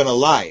still been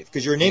alive?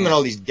 Because you're naming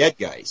all these dead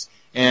guys.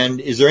 And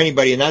is there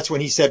anybody? And that's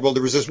when he said, well,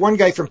 there was this one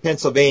guy from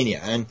Pennsylvania,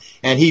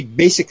 and he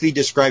basically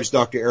describes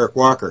Dr. Eric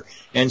Walker.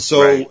 And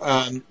so,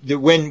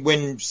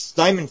 when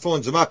Steinman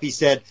phones him up, he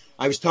said,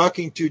 I was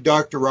talking to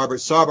Dr. Robert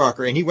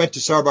Sarbacher, and he went to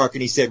Sarbacher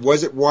and he said,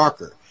 was it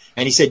Walker?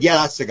 And he said, yeah,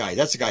 that's the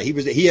guy.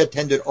 He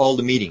attended all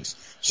the meetings.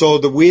 So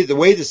the way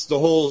the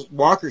whole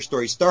Walker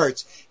story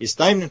starts is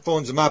Steinman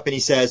phones him up and he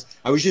says,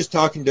 I was just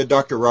talking to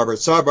Dr. Robert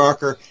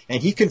Saubacher,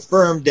 and he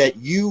confirmed that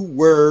you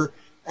were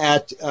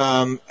at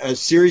a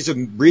series of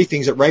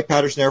briefings at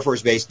Wright-Patterson Air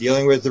Force Base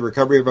dealing with the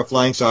recovery of a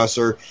flying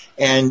saucer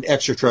and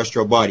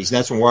extraterrestrial bodies. And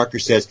that's when Walker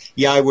says,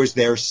 yeah, I was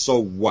there, so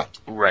what?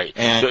 Right.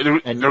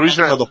 And the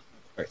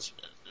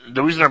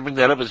reason I bring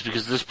that up is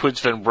because this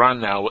puts Van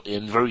Braun now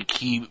in very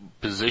key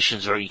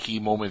positions, very key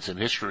moments in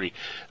history,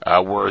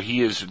 where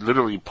he is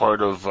literally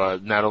part of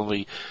not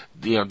only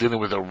dealing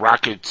with the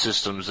rocket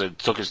systems that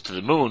took us to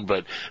the moon,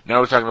 but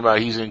now we're talking about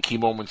he's in key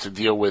moments to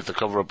deal with the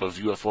cover-up of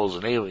UFOs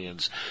and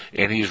aliens,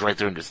 and he's right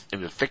there in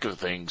the thick of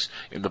things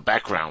in the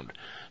background.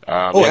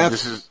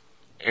 This is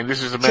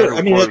a matter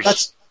of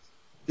course.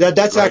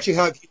 That's right. Actually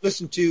how, if you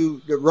listen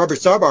to Robert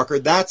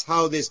Saubacher, that's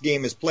how this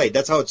game is played.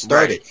 That's how it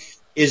started. Right.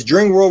 Is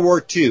during World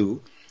War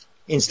II,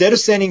 instead of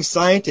sending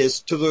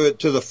scientists to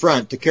the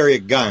front to carry a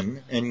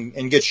gun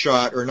and get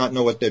shot or not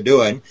know what they're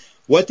doing,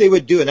 what they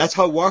would do, and that's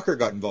how Walker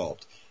got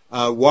involved.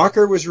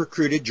 Walker was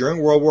recruited during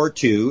World War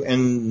II,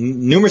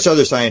 and numerous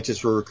other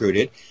scientists were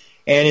recruited.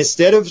 And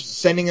instead of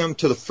sending them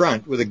to the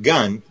front with a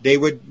gun, they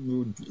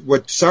would,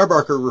 what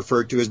Saubacher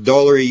referred to as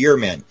 $1-a-year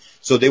men.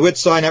 So they would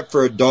sign up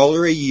for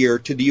 $1 a year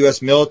to the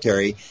U.S.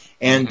 military,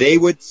 and they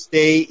would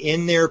stay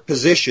in their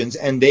positions,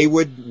 and they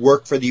would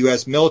work for the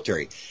U.S.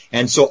 military.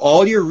 And so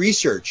all your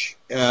research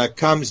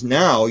comes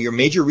now, your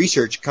major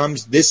research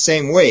comes this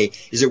same way,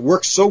 is it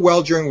works so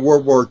well during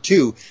World War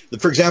II.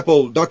 For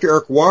example, Dr.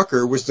 Eric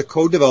Walker was the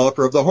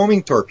co-developer of the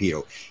homing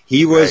torpedo.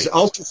 He was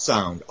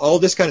ultrasound, all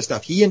this kind of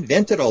stuff. He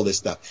invented all this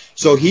stuff.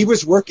 So he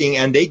was working,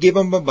 and they gave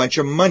him a bunch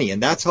of money,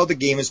 and that's how the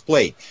game is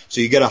played.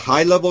 So you get a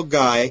high-level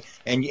guy,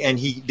 and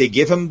they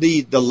give him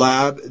the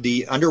lab,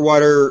 the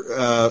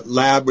underwater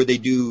lab where they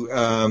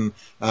do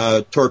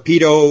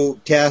torpedo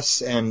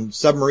tests and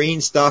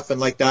submarine stuff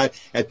and like that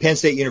at Penn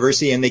State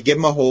University, and they give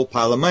him a whole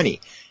pile of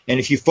money. And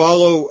if you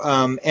follow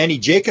Annie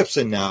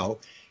Jacobson now,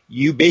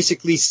 you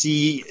basically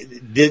see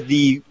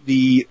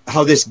the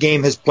how this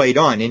game has played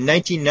on. In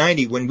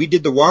 1990, when we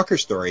did the Walker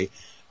story,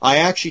 I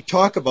actually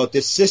talk about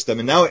this system,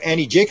 and now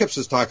Annie Jacobs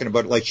is talking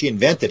about it like she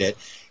invented it.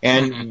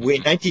 And in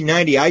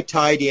 1990, I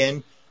tied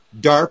in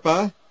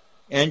DARPA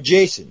and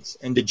Jasons.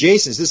 And the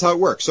Jasons, this is how it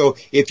works. So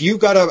if you've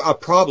got a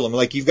problem,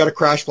 like you've got a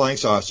crash flying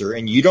saucer,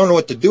 and you don't know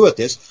what to do with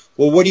this,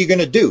 well, what are you going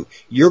to do?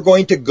 You're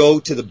going to go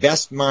to the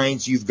best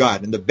minds you've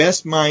got. And the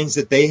best minds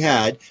that they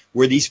had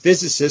were these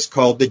physicists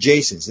called the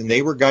Jasons. And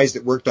they were guys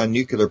that worked on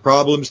nuclear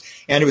problems.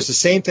 And it was the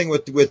same thing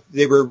with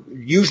they were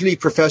usually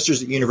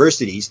professors at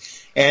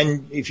universities.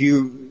 And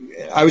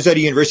I was at a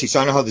university, so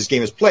I know how this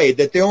game is played,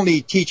 that they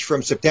only teach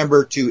from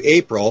September to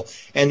April.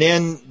 And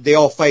then they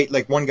all fight,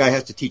 like one guy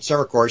has to teach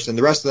summer course, and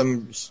the rest of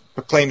them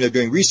claim they're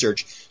doing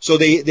research. So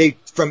they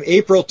from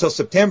April till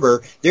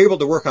September, they're able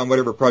to work on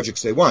whatever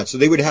projects they want. So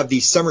they would have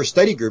these summer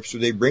study groups where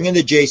they bring in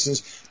the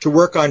Jasons to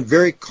work on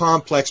very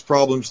complex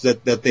problems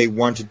that they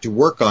wanted to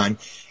work on.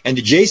 And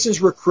the Jasons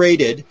were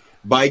created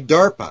by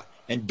DARPA.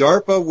 And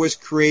DARPA was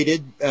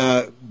created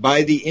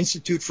by the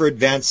Institute for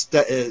Advanced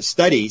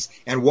Studies,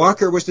 and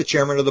Walker was the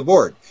chairman of the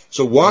board.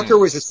 So Walker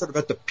was sort of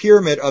at the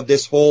pyramid of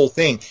this whole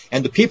thing.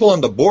 And the people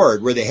on the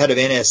board were the head of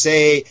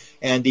NSA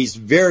and these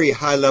very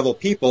high-level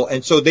people,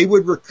 and so they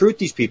would recruit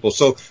these people.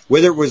 So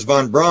whether it was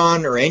Von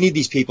Braun or any of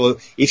these people,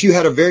 if you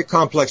had a very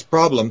complex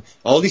problem,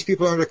 all these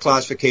people are under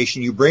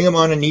classification. You bring them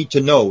on a need to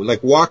know.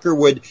 Like Walker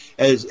would,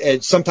 as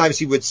sometimes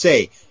he would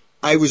say,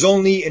 I was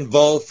only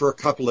involved for a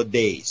couple of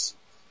days.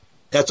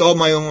 That's all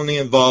my only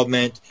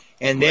involvement.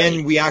 And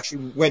then we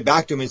actually went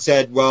back to him and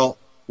said, well,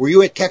 were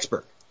you at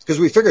Kecksburg?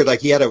 Because we figured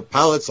like he had a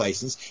pilot's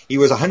license. He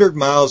was 100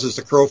 miles as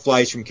the crow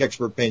flies from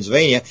Kecksburg,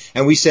 Pennsylvania.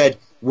 And we said,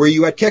 were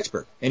you at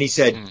Kecksburg? And he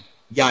said,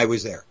 yeah, I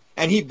was there.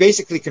 And he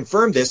basically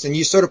confirmed this, and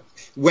you sort of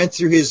went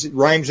through his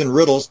rhymes and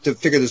riddles to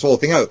figure this whole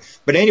thing out.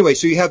 But anyway,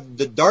 so you have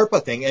the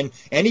DARPA thing, and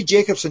Annie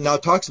Jacobson now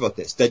talks about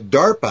this, that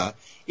DARPA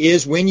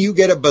is when you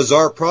get a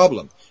bizarre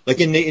problem. Like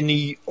in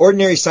the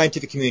ordinary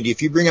scientific community,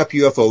 if you bring up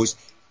UFOs,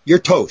 you're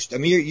toast. I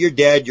mean, you're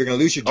dead. You're going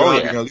to lose your job.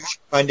 You're going to lose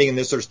your funding and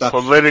this sort of stuff.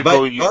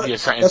 Political,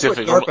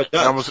 scientific,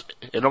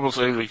 in almost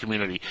every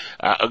community.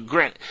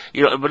 Grant,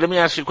 but let me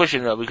ask you a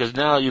question though, because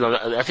now,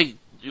 I think,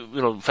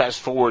 fast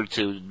forward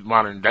to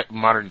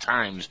modern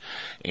times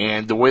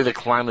and the way the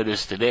climate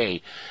is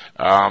today,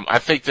 I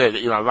think that,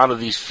 a lot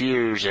of these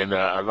fears and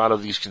a lot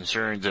of these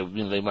concerns that,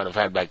 they might have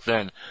had back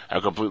then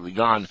are completely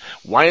gone.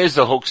 Why is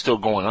the hoax still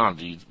going on?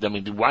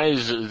 Why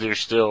is there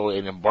still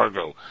an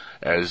embargo,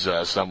 as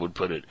some would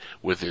put it,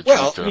 with it?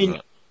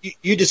 Well,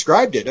 you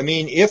described it. I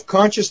mean, if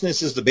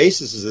consciousness is the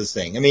basis of this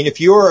thing, I mean, if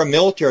you're a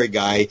military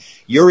guy,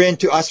 you're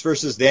into us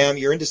versus them,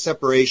 you're into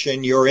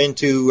separation, you're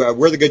into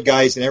we're the good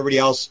guys and everybody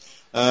else,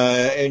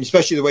 and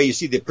especially the way you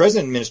see the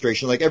present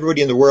administration, like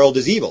everybody in the world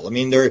is evil. I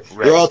mean, they're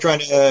all trying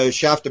to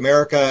shaft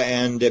America,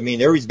 and I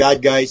mean, everybody's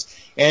bad guys.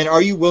 And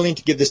are you willing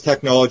to give this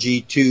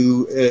technology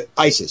to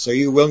ISIS? Are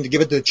you willing to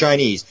give it to the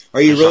Chinese?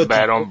 Are you willing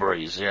bad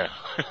hombres? Yeah.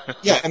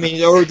 Yeah, I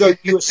mean, or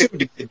you assume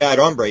to be bad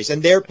hombres,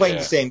 and they're playing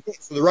the same game.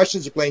 So the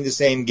Russians are playing the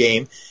same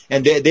game,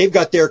 and they've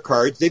got their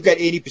cards. They've got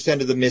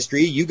 80% of the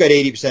mystery. You got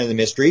 80% of the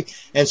mystery,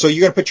 and so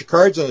you're going to put your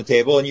cards on the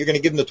table, and you're going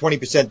to give them the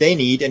 20% they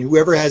need, and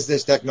whoever has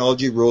this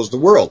technology rules the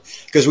world.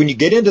 Because when you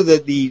get into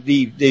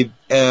the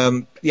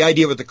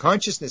idea with the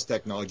consciousness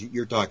technology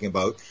you're talking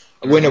about,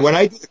 when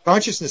I do the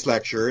consciousness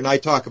lecture and I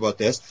talk about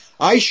this,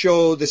 I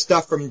show the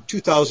stuff from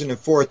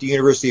 2004 at the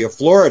University of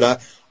Florida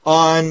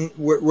on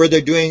where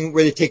they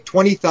take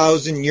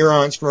 20,000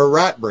 neurons from a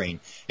rat brain.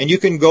 And you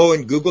can go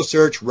and Google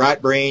search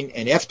rat brain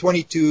and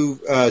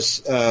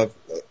F22,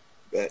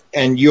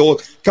 and you'll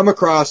come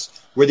across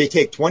where they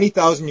take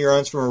 20,000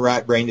 neurons from a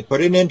rat brain, they put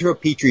it into a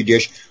petri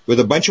dish with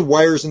a bunch of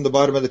wires in the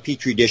bottom of the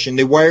petri dish, and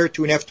they wire it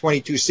to an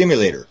F22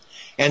 simulator.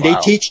 And they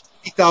teach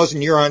 20,000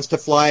 neurons to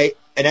fly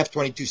an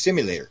F22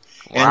 simulator.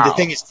 And the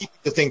thing is keeping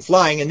the thing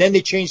flying, and then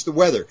they change the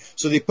weather.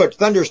 So they put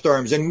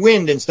thunderstorms and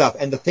wind and stuff,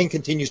 and the thing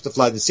continues to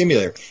fly the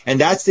simulator. And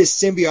that's this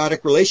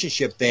symbiotic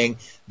relationship thing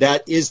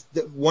that is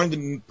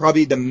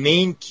probably the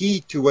main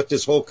key to what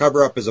this whole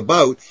cover-up is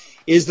about,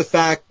 is the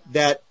fact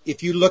that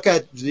if you look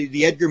at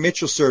the Edgar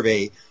Mitchell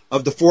survey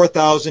of the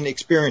 4,000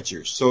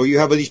 experiencers, so you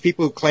have these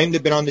people who claim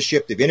they've been on the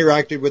ship, they've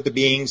interacted with the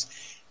beings,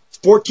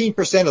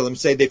 14% of them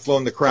say they've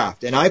flown the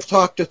craft. And I've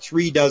talked to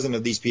 36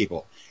 of these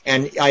people.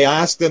 And I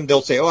ask them,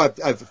 they'll say,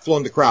 I've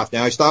flown the craft.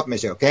 Now I stop them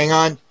and say, okay, hang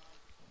on.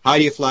 How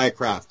do you fly a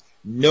craft?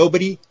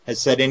 Nobody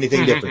has said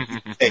anything different.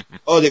 Say,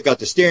 they've got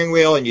the steering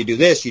wheel and you do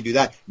this, you do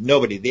that.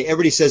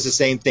 Everybody says the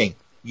same thing.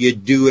 You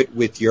do it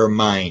with your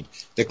mind.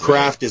 The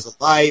craft is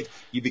alive.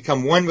 You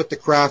become one with the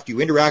craft.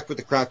 You interact with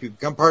the craft. You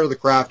become part of the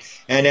craft.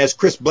 And as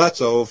Chris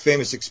Bledsoe, a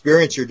famous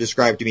experiencer,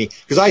 described to me,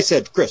 because I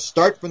said, Chris,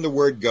 start from the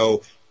word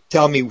go.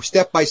 Tell me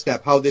step by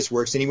step how this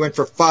works. And he went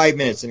for 5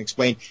 minutes and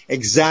explained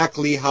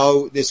exactly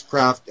how this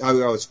craft,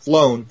 how it's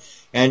flown.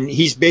 And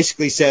he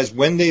basically says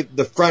when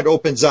the front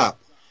opens up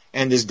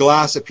and this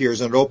glass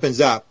appears and it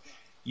opens up,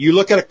 you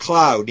look at a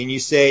cloud and you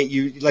say,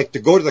 you like to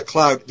go to the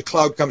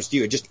cloud comes to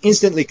you. It just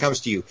instantly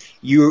comes to you.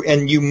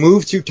 You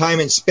move through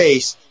time and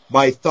space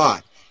by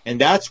thought.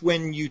 And that's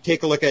when you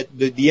take a look at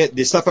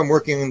the stuff I'm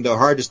working the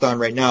hardest on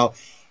right now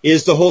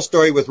is the whole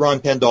story with Ron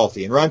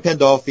Pandolfi. And Ron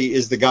Pandolfi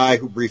is the guy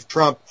who briefed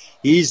Trump.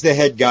 He's the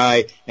head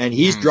guy, and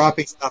he's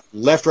dropping stuff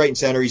left, right, and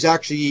center.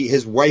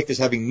 His wife is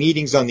having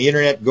meetings on the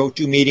internet,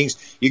 go-to meetings.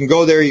 You can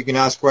go there, you can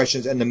ask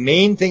questions. And the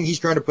main thing he's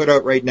trying to put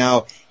out right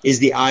now is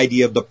the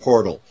idea of the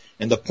portal.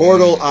 And the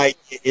portal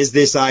is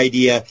this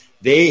idea.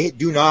 They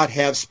do not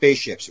have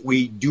spaceships.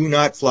 We do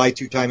not fly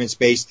through time and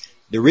space.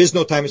 There is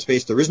no time and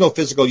space. There is no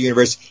physical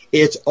universe.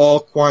 It's all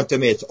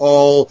quantum. It's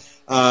all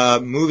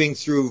moving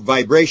through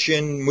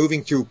vibration,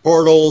 moving through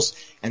portals,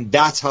 and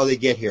that's how they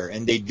get here.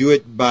 And they do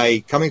it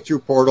by coming through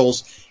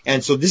portals.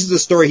 And so this is the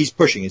story he's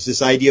pushing. It's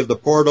this idea of the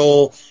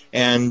portal,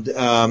 and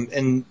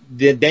then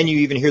you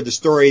even hear the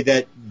story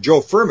that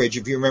Joe Firmage,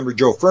 if you remember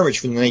Joe Firmage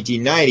from the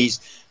 1990s,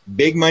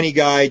 big money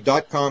guy,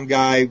 .com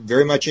guy,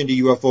 very much into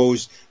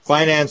UFOs,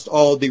 financed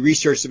all the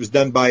research that was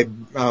done by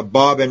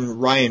Bob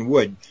and Ryan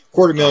Wood,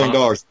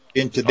 $250,000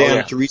 into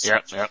them to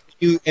research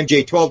new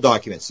MJ-12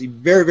 documents. He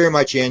very, very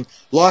much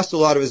lost a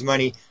lot of his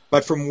money,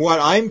 but from what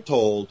I'm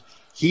told,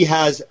 he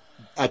has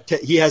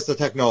the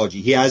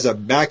technology. He has a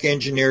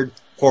back-engineered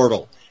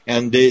portal.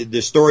 And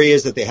the story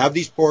is that they have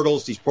these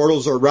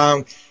portals are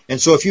around,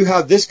 and so if you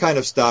have this kind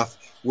of stuff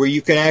where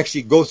you can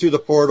actually go through the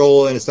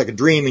portal and it's like a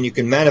dream and you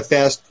can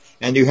manifest,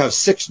 and you have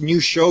 6 new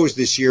shows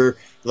this year,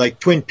 like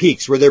Twin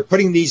Peaks, where they're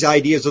putting these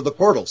ideas of the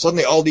portal.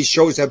 Suddenly all these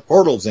shows have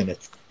portals in it.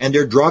 And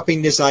they're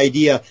dropping this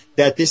idea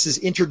that this is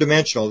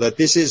interdimensional, that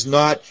this is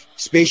not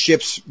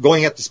spaceships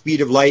going at the speed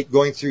of light,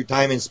 going through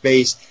time and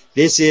space.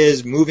 This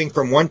is moving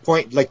from one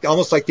point,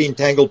 almost like the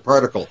entangled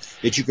particle,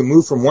 that you can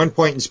move from one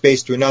point in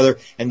space to another.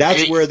 And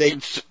that's where they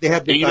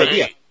have this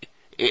idea.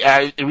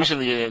 I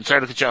recently, sorry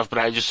to cut you off, but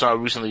I just saw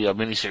recently a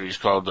miniseries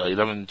called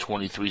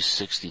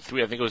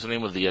 11/23/63. I think it was the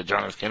name of the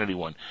John F. Kennedy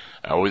one,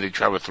 where they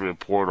travel through a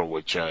portal,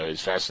 which is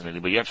fascinating.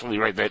 But you're absolutely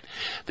right that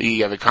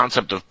the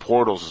concept of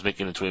portals is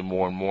making its way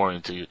more and more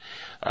into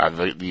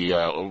the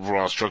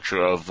overall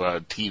structure of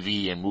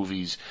TV and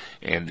movies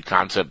and the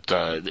concept.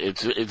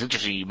 It's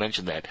interesting you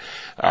mentioned that.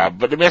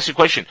 But let me ask you a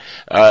question.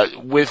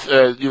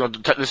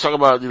 Let's talk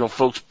about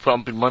folks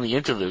pumping money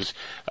into this.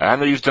 I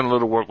know you've done a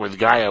little work with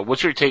Gaia.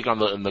 What's your take on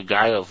the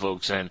Gaia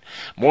folks, and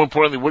more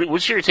importantly,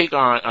 what's your take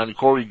on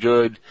Corey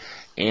Goode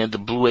and the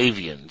Blue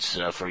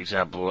Avians, for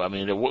example? I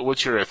mean,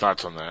 what's your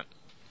thoughts on that?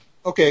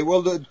 Okay,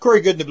 well, the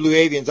Corey Goode and the Blue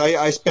Avians,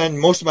 I spend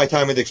most of my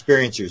time with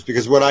experiencers,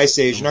 because what I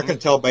say is you're not going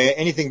to tell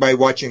anything by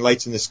watching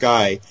lights in the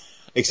sky,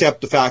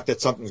 except the fact that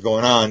something's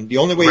going on. The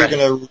only way you're going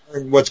to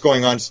learn what's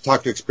going on is to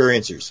talk to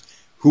experiencers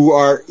who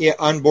are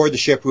on board the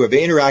ship, who have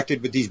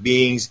interacted with these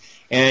beings,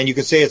 and you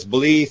can say it's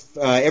belief,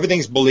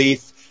 everything's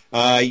belief.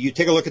 You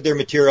take a look at their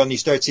material and you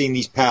start seeing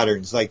these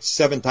patterns, like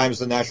 7 times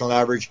the national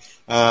average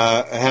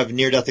have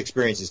near-death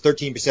experiences.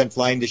 13%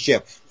 flying the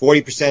ship.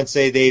 40%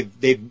 say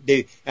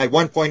they at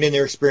one point in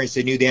their experience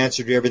they knew the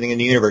answer to everything in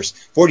the universe.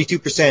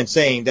 42%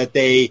 saying that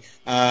they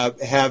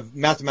have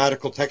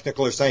mathematical,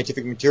 technical, or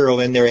scientific material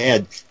in their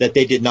head that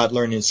they did not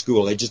learn in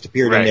school. It just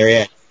appeared in their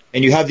head.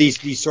 And you have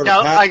these sort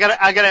of. Now, I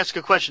gotta ask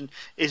a question.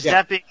 Is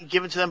that being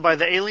given to them by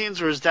the aliens,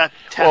 or is that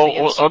tapping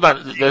into hold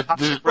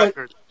on.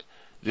 record?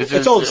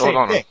 It's all the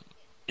same thing.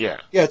 Yeah,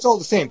 it's all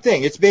the same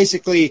thing. It's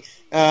basically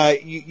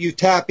you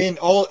tap in.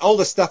 All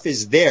the stuff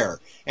is there,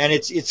 and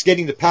it's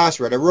getting the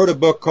password. I wrote a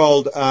book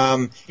called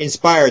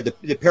Inspired,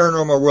 the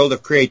Paranormal World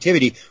of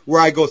Creativity,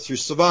 where I go through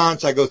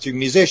savants, I go through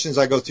musicians,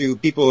 I go through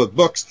people with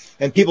books,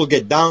 and people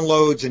get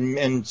downloads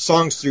and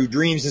songs through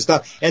dreams and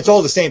stuff. And it's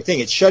all the same thing.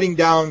 It's shutting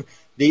down.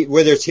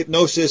 Whether it's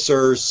hypnosis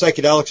or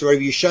psychedelics or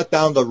whatever, you shut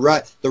down the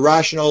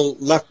rational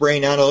left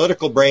brain,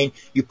 analytical brain.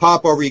 You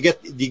pop over, you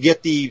get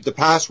the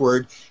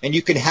password, and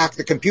you can hack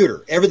the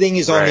computer. Everything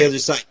is on the other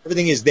side.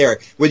 Everything is there.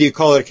 Whether you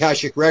call it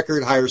Akashic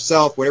record, higher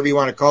self, whatever you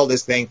want to call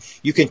this thing,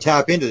 you can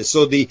tap into this.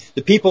 So the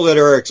people that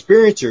are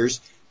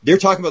experiencers, they're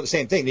talking about the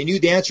same thing. They knew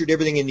the answer to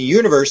everything in the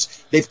universe.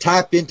 They've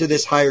tapped into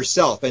this higher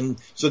self. And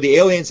so the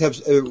aliens have,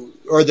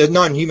 or the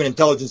non-human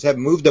intelligence have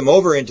moved them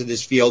over into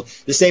this field,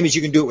 the same as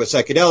you can do it with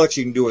psychedelics,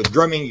 you can do it with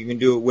drumming, you can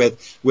do it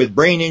with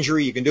brain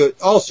injury, you can do it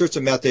all sorts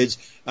of methods,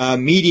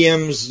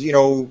 mediums,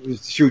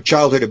 through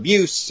childhood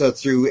abuse,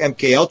 through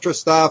MK Ultra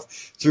stuff,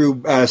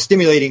 through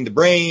stimulating the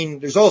brain.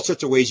 There's all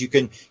sorts of ways you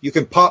can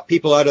pop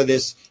people out of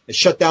this,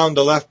 shut down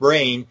the left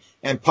brain,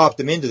 and pop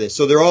them into this.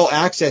 So they're all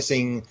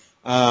accessing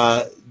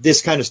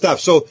this kind of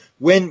stuff. So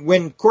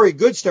when Corey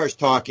Good starts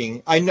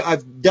talking,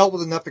 I've dealt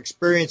with enough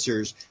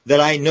experiencers that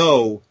I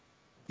know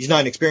he's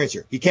not an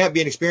experiencer. He can't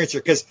be an experiencer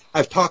because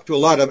I've talked to a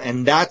lot of them,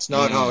 and that's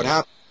not how it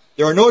happens.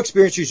 There are no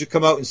experiencers who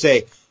come out and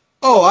say,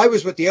 oh, I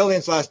was with the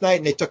aliens last night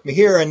and they took me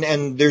here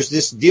and there's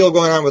this deal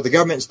going on with the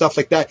government and stuff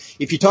like that.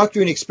 If you talk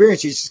to an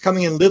experiencer, he's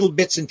coming in little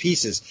bits and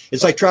pieces.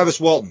 It's like Travis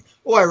Walton.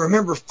 Oh, I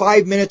remember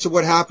 5 minutes of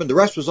what happened. The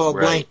rest was all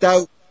blanked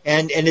out.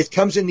 And it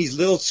comes in these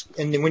little,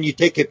 and when you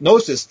take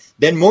hypnosis,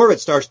 then more of it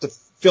starts to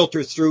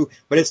filter through,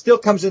 but it still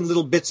comes in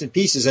little bits and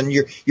pieces, and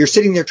you're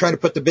sitting there trying to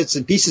put the bits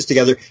and pieces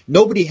together.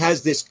 Nobody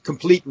has this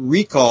complete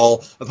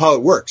recall of how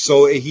it works.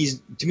 So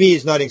to me,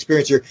 he's not an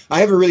experiencer.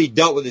 I haven't really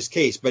dealt with this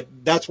case, but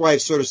that's why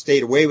I've sort of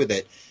stayed away with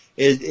it,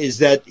 is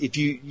that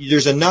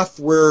there's enough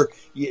where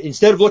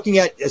instead of looking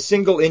at a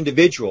single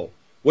individual,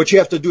 what you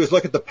have to do is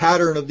look at the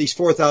pattern of these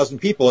 4,000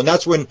 people. And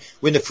that's when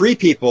the free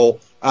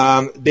people,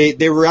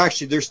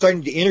 they're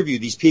starting to interview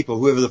these people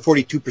who have the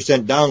 42%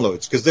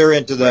 downloads, because they're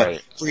into the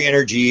free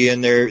energy,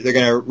 and they're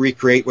going to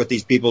recreate what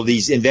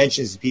these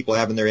inventions that people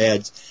have in their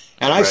heads.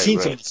 And I've seen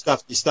some of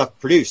the stuff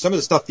produced. Some of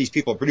the stuff these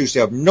people produce,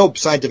 they have no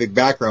scientific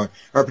background,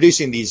 are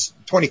producing these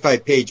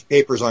 25-page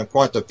papers on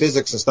quantum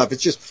physics and stuff.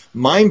 It's just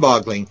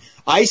mind-boggling.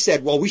 I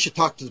said, well, we should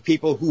talk to the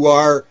people who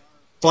are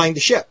flying the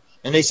ship.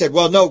 And they said,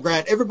 well, no,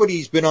 Grant,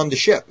 everybody's been on the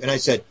ship. And I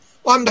said,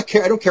 well, I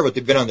don't care what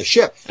they've been on the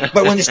ship.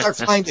 But when they start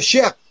flying the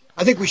ship,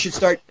 I think we should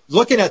start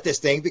looking at this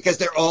thing, because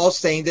they're all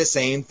saying the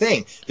same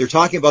thing. They're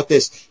talking about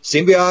this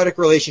symbiotic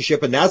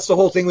relationship, and that's the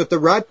whole thing with the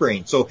rat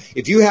brain. So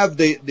if you have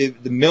the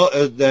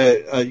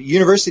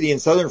university in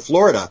southern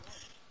Florida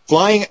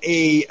flying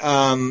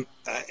an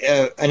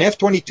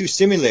F-22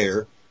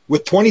 simulator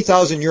with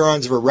 20,000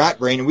 neurons of a rat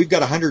brain, and we've got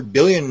 100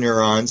 billion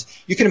neurons,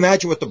 you can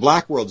imagine what the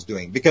black world's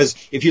doing. Because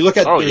if you look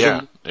at,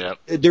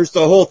 there's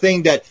the whole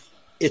thing that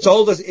it's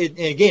all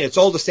it's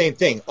all the same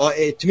thing.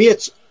 To me,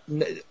 it's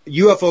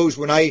UFOs.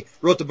 When I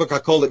wrote the book, I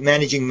called it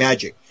Managing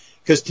Magic.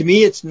 Because to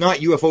me, it's not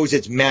UFOs,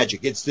 it's magic.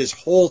 It's this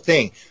whole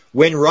thing.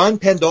 When Ron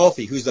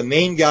Pandolfi, who's the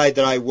main guy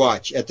that I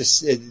watch at the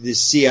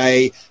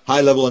CIA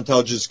high-level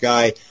intelligence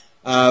guy,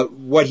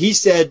 what he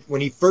said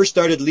when he first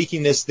started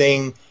leaking this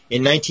thing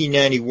in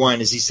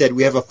 1991 is he said,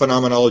 we have a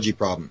phenomenology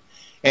problem.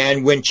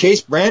 And when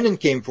Chase Brandon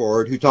came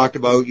forward, who talked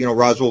about,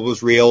 Roswell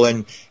was real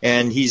and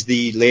he's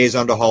the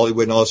liaison to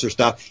Hollywood and all this sort of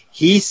stuff,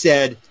 he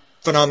said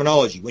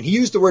phenomenology. When he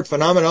used the word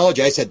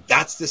phenomenology, I said,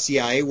 that's the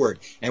CIA word.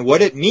 And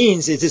what it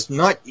means is it's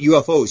not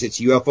UFOs.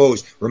 It's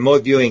UFOs,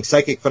 remote viewing,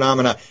 psychic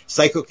phenomena,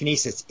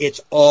 psychokinesis.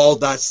 It's all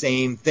the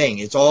same thing.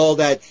 It's all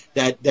that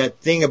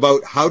thing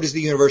about how does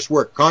the universe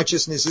work.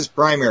 Consciousness is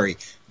primary.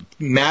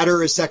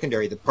 Matter is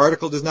secondary. The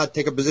particle does not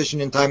take a position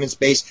in time and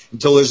space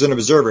until there's an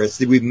observer.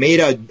 We've made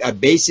a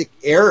basic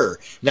error.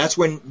 And that's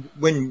when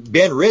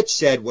Ben Rich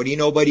said, what do you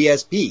know about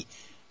ESP?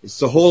 It's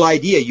the whole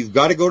idea. You've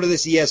got to go to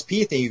this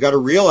ESP thing. You've got to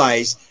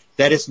realize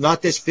that it's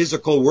not this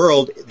physical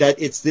world,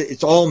 that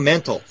it's all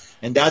mental.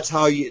 And that's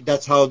how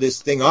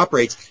this thing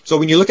operates. So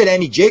when you look at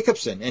Annie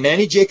Jacobson, and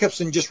Annie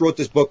Jacobson just wrote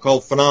this book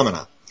called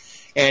Phenomena.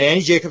 And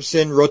Annie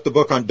Jacobson wrote the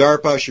book on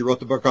DARPA. She wrote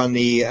the book on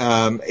the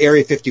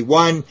Area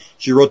 51.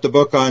 She wrote the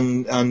book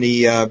on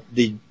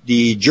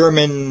the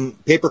German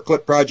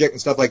paperclip project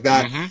and stuff like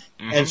that.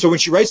 And so when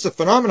she writes the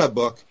Phenomena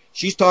book,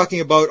 She's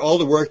talking about all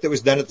the work that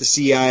was done at the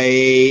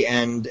CIA,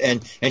 and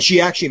she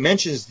actually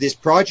mentions this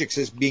project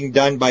is being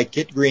done by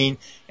Kit Green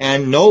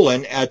and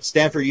Nolan at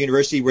Stanford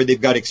University, where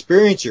they've got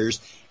experiencers,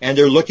 and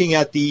they're looking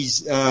at these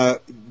the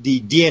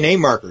DNA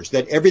markers.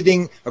 That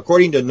everything,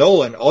 according to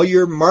Nolan, all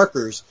your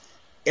markers,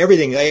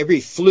 everything, every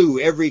flu,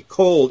 every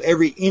cold,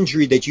 every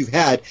injury that you've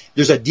had,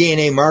 there's a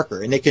DNA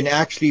marker, and they can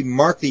actually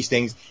mark these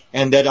things.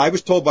 And that I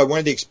was told by one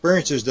of the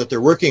experiencers that they're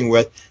working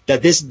with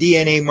that this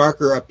DNA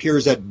marker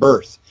appears at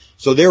birth.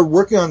 So they're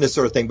working on this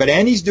sort of thing. But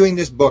Annie's doing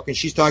this book, and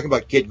she's talking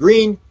about Kit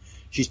Green.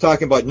 She's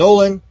talking about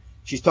Nolan.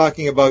 She's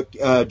talking about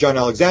John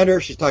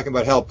Alexander. She's talking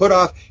about Hal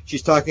Puthoff.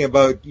 She's talking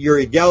about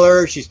Uri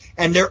Geller.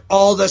 And they're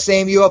all the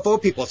same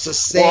UFO people. It's the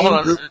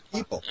same group of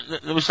people.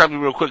 Let me stop you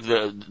real quick.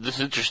 This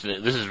is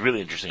interesting. This is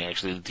really interesting,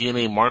 actually. The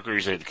DNA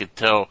markers that could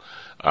tell,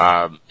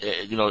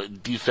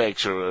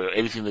 defects or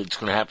anything that's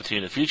going to happen to you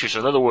in the future. So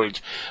in other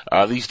words,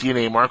 these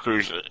DNA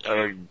markers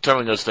are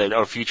telling us that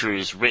our future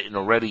is written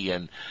already,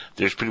 and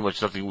there's pretty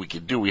much nothing we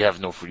can do. We have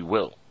no free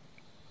will.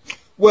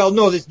 Well,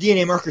 no, there's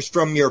DNA markers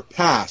from your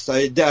past.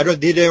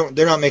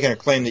 They're not making a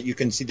claim that you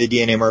can see the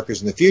DNA markers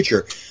in the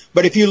future.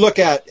 But if you look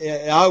at,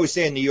 I always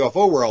say in the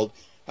UFO world,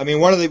 I mean,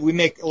 we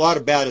make a lot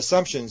of bad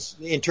assumptions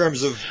in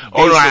terms of.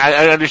 Oh no,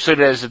 I understood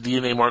it as the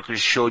DNA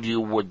markers showed you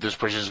what this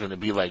person is going to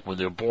be like when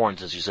they're born,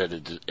 as you said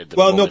at the.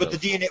 Well, no, but the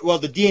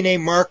DNA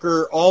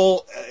marker,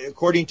 all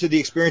according to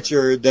the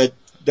experiencer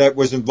that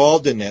was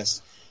involved in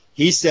this,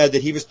 he said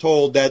that he was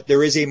told that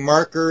there is a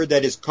marker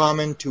that is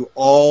common to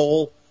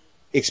all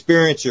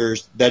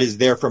experiencers that is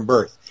there from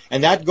birth.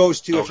 And that goes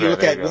to, if you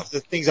look at one of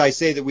the things I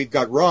say that we've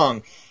got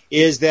wrong,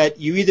 is that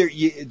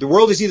the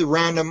world is either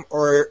random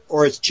or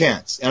it's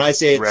chance. And I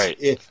say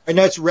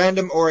it's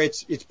random or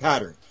it's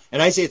pattern.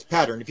 And I say it's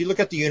pattern. If you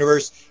look at the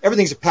universe,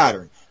 everything's a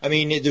pattern. I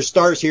mean, there's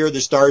stars here,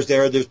 there's stars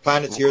there, there's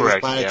planets here, there's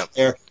planets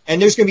there. And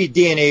there's going to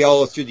be DNA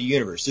all through the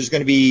universe. There's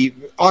going to be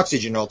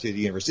oxygen all through the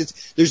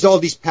universe. There's all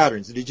these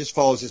patterns, and it just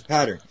follows this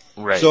pattern.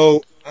 Right.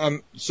 So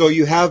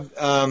you have,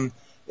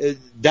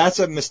 that's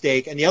a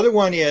mistake. And the other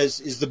one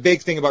is the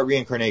big thing about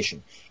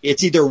reincarnation.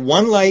 It's either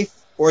one life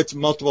or it's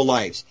multiple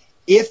lives.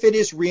 If it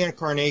is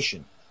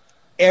reincarnation,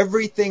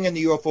 everything in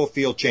the UFO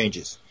field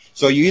changes.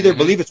 So you either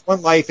believe it's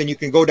one life and you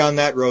can go down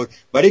that road,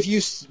 but if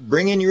you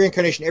bring in your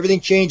reincarnation, everything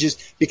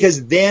changes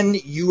because then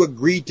you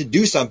agreed to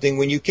do something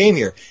when you came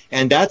here.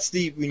 And that's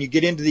when you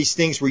get into these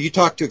things where you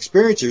talk to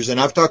experiencers, and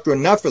I've talked to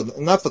enough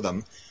of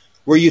them,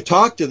 where you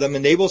talk to them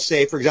and they will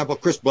say, for example,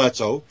 Chris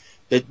Bledsoe,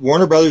 that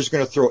Warner Brothers is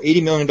going to throw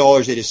 $80 million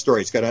at his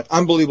story. It's got an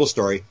unbelievable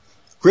story.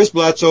 Chris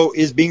Bledsoe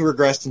is being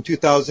regressed in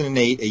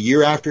 2008, a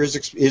year after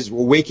his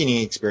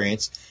awakening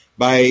experience,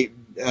 by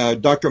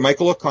Dr.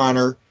 Michael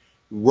O'Connor,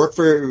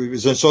 who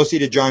was an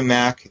associate of John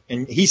Mack,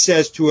 and he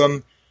says to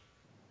him,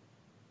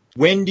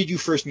 "When did you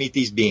first meet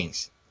these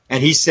beings?"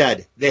 And he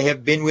said, "They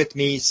have been with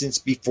me since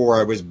before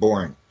I was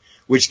born,"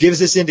 which gives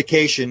this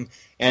indication.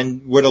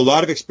 And what a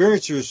lot of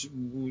experiencers,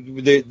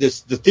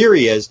 the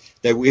theory is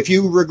that if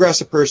you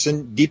regress a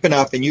person deep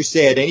enough and you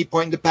say at any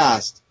point in the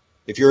past,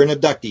 if you're an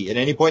abductee, at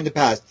any point in the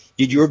past,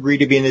 did you agree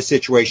to be in this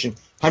situation?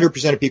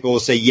 100% of people will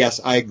say, yes,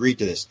 I agree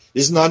to this.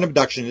 This is not an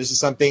abduction. This is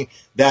something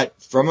that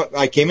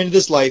I came into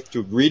this life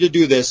to agree to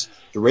do this,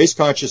 to raise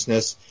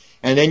consciousness.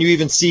 And then you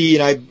even see,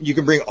 and you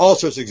can bring all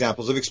sorts of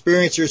examples of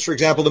experiencers, for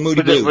example, the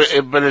Moody Blues.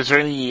 But is there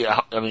any,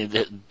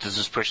 does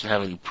this person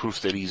have any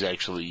proof that he's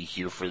actually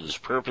here for this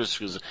purpose?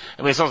 Because,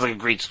 it sounds like a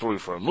great story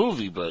for a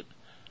movie, but...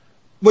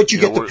 But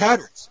you get the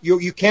patterns.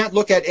 You can't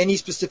look at any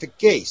specific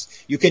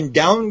case. You can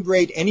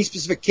downgrade any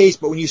specific case,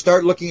 but when you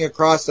start looking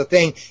across the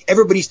thing,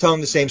 everybody's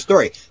telling the same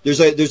story. There's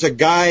a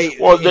guy.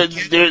 Well,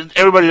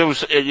 everybody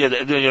knows.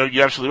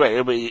 You're absolutely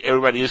right.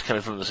 Everybody is kind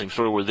of from the same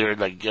story where they're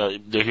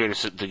they're here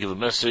to give a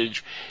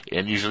message,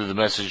 and usually the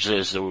message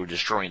is that we're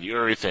destroying the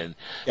earth, and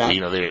they're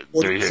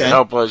here to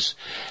help us,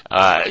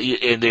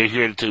 and they're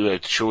here to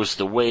show us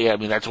the way.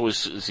 That's always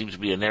seems to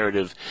be a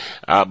narrative.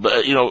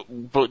 But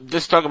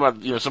let's talk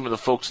about some of the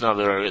folks now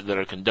that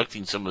are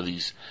conducting some of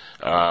these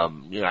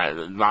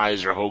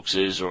lies or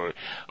hoaxes or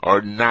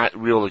are not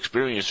real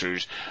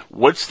experiencers.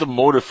 What's the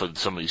motive for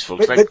some of these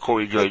folks? Like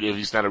Corey Good, if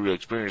he's not a real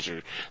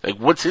experiencer,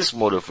 what's his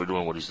motive for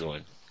doing what he's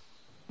doing?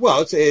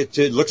 Well, it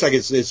looks like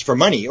it's for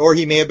money, or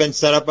he may have been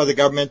set up by the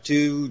government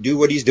to do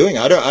what he's doing.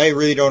 I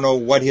really don't know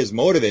what his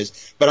motive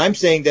is, but I'm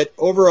saying that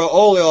overall,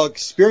 all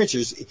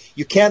experiencers,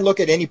 you can't look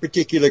at any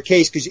particular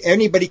case because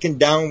anybody can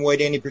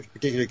downweight any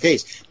particular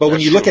case. But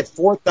when you look at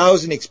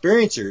 4,000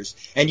 experiencers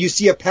and you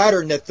see a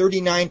pattern that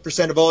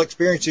 39% of all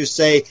experiencers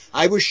say,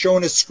 I was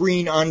shown a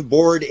screen on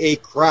board a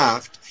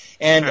craft,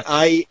 and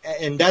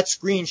that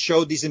screen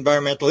showed these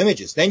environmental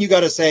images. Then you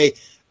got to say,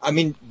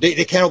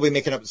 they can't all be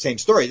making up the same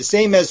story. The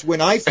same as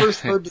when I first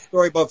heard the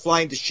story about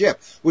flying the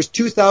ship was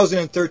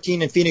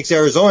 2013 in Phoenix,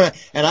 Arizona,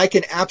 and I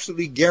can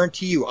absolutely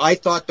guarantee you, I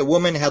thought the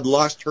woman had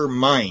lost her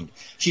mind.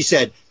 She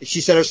said,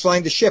 I was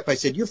flying the ship. I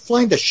said, you're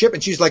flying the ship?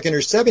 And she's like in her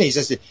 70s.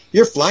 I said,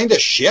 you're flying the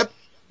ship?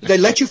 Did they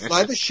let you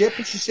fly the ship?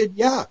 And she said,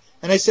 yeah.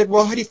 And I said,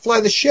 well, how do you fly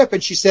the ship?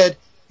 And she said,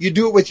 you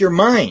do it with your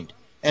mind.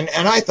 And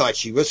I thought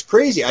she was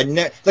crazy.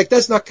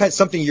 That's not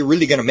something you're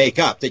really going to make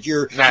up, that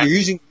you're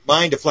using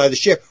mind to fly the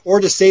ship,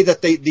 or to say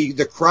that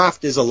the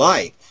craft is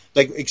alive.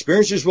 Like,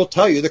 experiencers will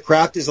tell you the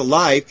craft is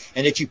alive,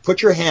 and that you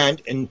put your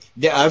hand, and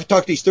I've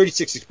talked to these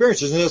 36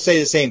 experiencers, and they'll say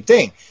the same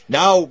thing.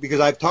 Now, because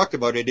I've talked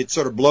about it, it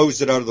sort of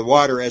blows it out of the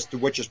water as to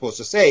what you're supposed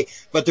to say,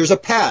 but there's a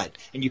pad,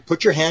 and you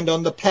put your hand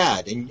on the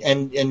pad,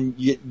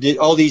 and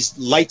all these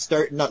lights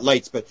start, not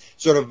lights, but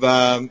sort of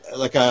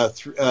like a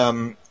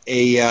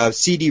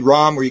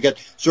CD-ROM where you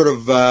get sort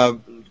of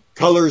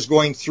colors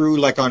going through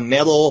like on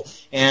metal,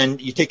 and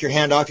you take your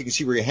hand off, you can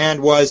see where your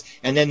hand was,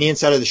 and then the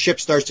inside of the ship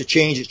starts to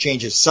change. It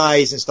changes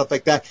size and stuff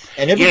like that.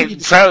 And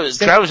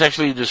Travis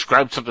actually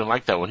described something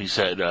like that when he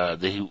said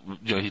that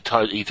he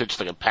touched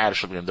like a pad or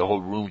something, and the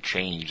whole room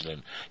changed,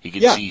 and he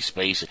could see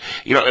space.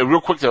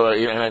 Real quick though,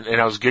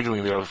 and I was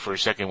giggling there for a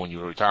second when you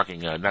were talking,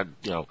 not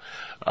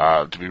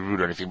to be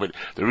rude or anything, but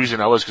the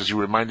reason I was because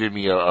you reminded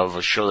me of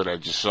a show that I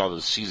just saw,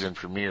 the season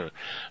premiere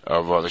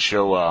of the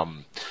show.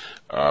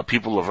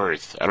 People of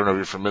Earth. I don't know if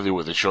you're familiar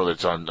with the show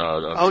that's on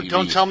TV.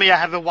 Don't tell me I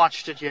haven't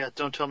watched it yet.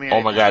 Don't tell me.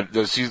 Oh my God,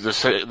 the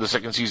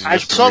second season. I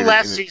saw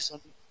last season,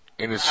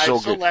 and it's so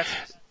good.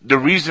 The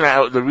reason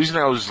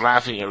I was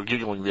laughing or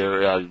giggling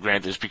there,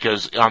 Grant, is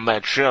because on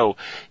that show,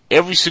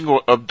 every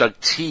single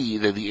abductee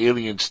that the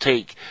aliens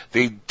take,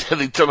 they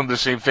tell them the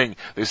same thing.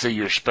 They say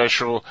you're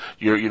special,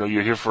 you're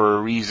here for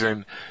a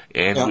reason,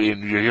 and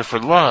you're here for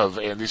love.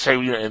 And they say,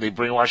 and they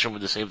brainwash them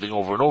with the same thing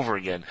over and over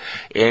again.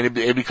 And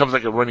it becomes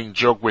like a running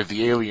joke with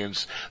the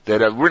aliens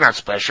that we're not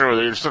special. Or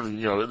there's something,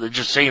 they're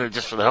just saying it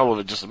just for the hell of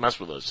it, just to mess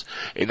with us.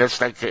 And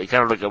that's like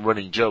kind of like a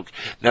running joke.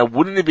 Now,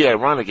 wouldn't it be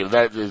ironic if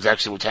that is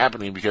actually what's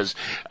happening? Because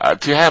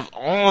to have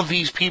all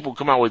these people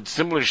come out with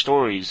similar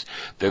stories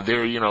that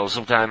they're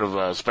some kind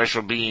of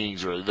special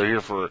beings, or they're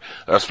here for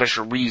a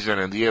special reason,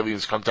 and the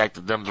aliens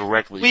contacted them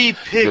directly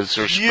because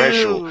they're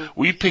special.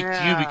 We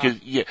picked you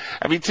because,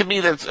 I mean, to me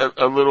that's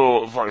a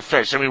little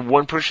far-fetched. I mean,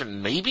 one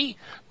person maybe,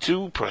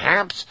 two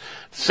perhaps,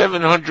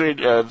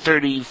 700,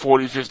 30,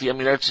 40, 50. I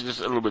mean, that's just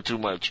a little bit too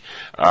much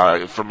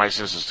for my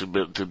senses to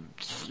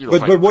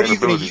But what are you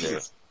going to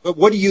use? But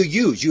what do you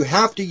use? You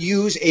have to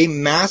use a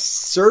mass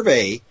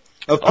survey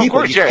of people. Of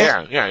course,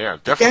 definitely.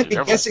 You can't be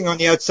guessing on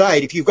the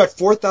outside. If you've got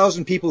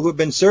 4,000 people who have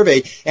been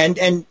surveyed,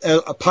 and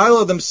a pile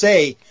of them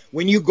say,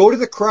 when you go to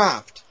the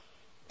craft,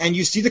 and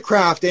you see the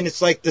craft, and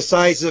it's like the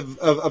size of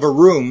a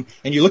room,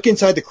 and you look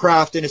inside the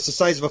craft, and it's the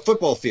size of a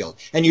football field,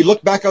 and you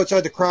look back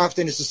outside the craft,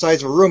 and it's the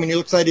size of a room, and you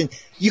look inside, and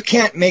you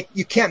can't make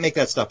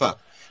that stuff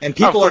up. And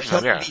people are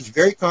telling these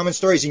very common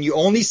stories, and you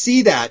only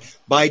see that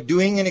by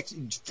doing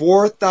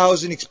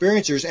 4,000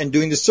 experiencers and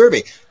doing the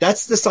survey.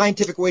 That's the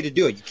scientific way to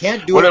do it. You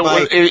can't do it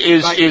by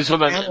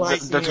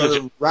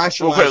analyzing or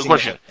rationalizing.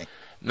 Question.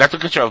 Not to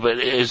cut you off, but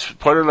is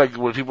part of like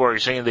what people are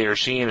saying they are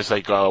seeing is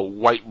like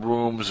white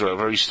rooms or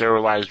very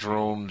sterilized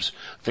rooms,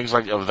 things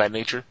like of that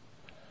nature?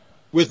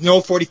 With no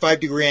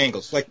 45-degree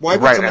angles. Like, why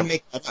would someone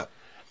make that up?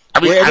 I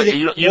mean,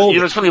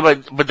 it's funny,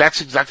 but that's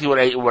exactly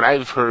what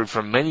I've heard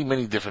from many,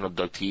 many different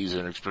abductees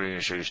and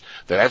experiencers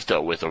that I've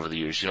dealt with over the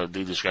years.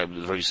 They describe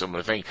a very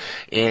similar thing,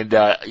 and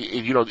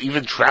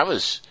even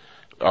Travis,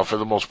 for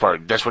the most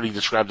part, that's what he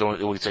described when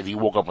he said he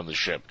woke up on the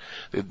ship.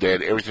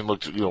 That everything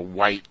looked,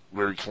 white,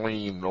 very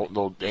clean,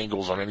 no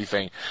angles on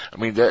anything. I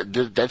mean,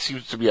 that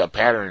seems to be a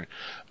pattern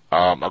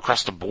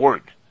across the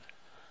board.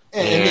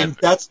 And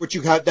that's what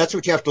you have. That's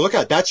what you have to look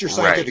at. That's your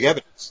scientific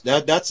evidence.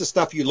 That's the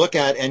stuff you look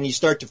at, and you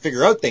start to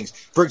figure out things.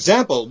 For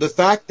example, the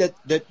fact that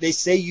they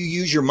say you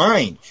use your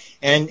mind,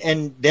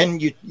 and then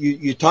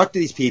you talk to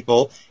these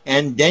people,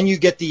 and then you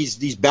get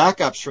these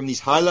backups from these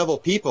high level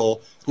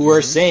people who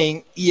are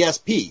saying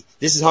ESP.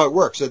 This is how it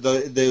works. So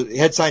the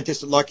head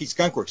scientist at Lockheed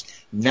Skunk Works.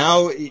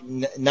 Now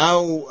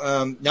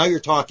you're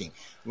talking.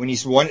 When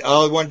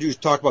all I want to do is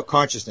talk about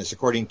consciousness,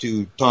 according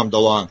to Tom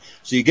DeLonge.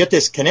 So you get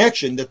this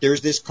connection, that there's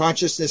this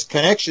consciousness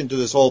connection to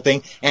this whole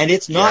thing, and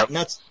it's not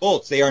nuts and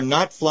bolts. They are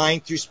not flying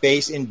through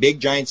space in big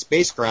giant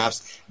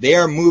spacecrafts. They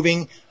are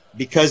moving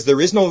because there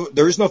is no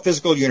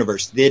physical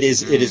universe. It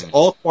is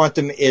all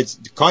quantum.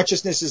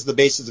 Consciousness is the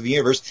basis of the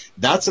universe.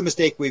 That's a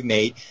mistake we've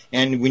made.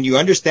 And when you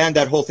understand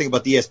that whole thing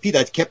about the ESP,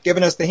 that kept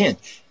giving us the hint.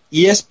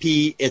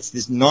 ESP, it's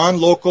this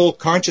non-local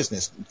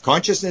consciousness.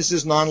 Consciousness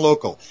is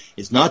non-local.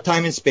 It's not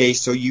time and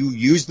space, so you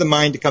use the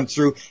mind to come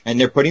through, and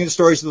they're putting the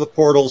stories to the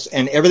portals,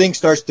 and everything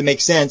starts to make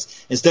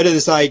sense instead of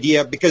this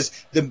idea, because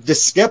the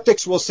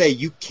skeptics will say,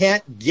 you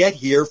can't get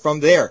here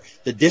from there.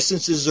 The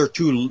distances are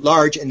too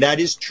large, and that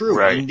is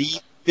true in the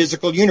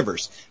physical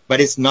universe, but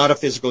it's not a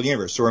physical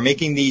universe. So we're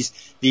making these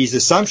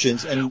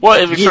assumptions. And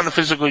if it's not a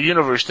physical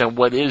universe, then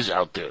what is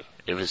out there?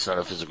 If it's not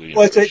a physical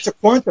universe. Well,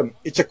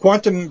 it's a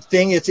quantum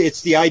thing.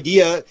 It's the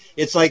idea.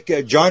 It's like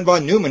John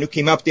von Neumann, who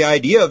came up with the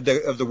idea of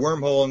the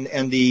wormhole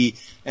and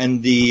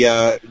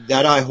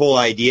that whole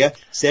idea,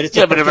 said it's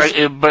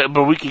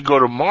but we could go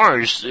to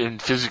Mars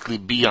and physically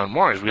be on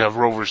Mars. We have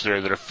rovers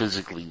there that are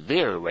physically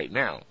there right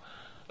now.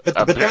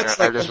 But that's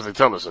what they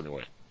tell us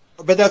anyway.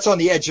 But that's on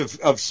the edge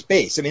of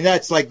space. I mean,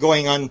 that's like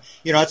going on,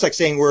 that's like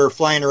saying we're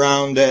flying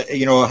around,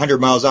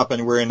 100 miles up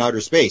and we're in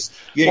outer space.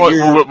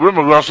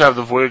 Remember, we also have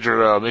the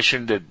Voyager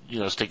mission that,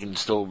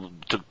 still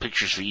took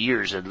pictures for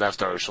years and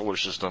left our solar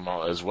system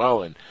as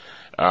well. And,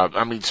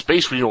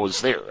 space we know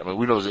is there. I mean,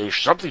 we know there's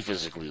something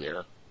physically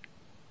there.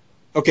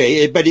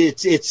 Okay, but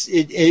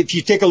if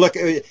you take a look,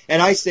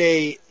 and I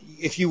say,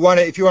 if you want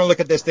to look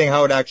at this thing,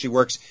 how it actually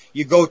works,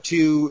 you go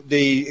to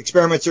the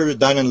experiments that are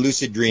done in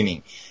lucid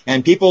dreaming.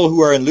 And people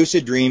who are in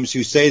lucid dreams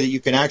who say that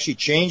you can actually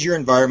change your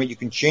environment, you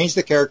can change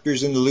the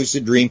characters in the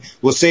lucid dream,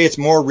 will say it's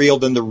more real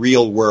than the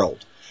real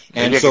world.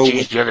 And so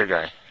change the other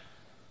guy.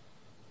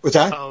 What's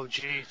that? Oh,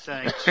 gee,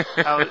 thanks.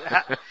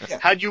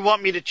 How do you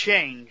want me to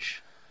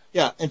change?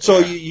 Yeah, and so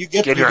you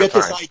get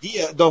this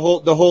idea, the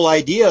whole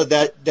idea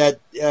that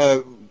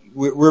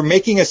we're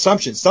making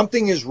assumptions.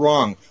 Something is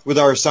wrong with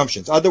our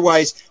assumptions.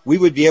 Otherwise, we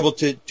would be able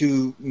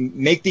to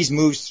make these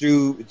moves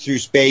through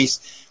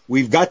space.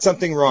 We've got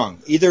something wrong.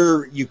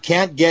 Either you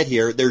can't get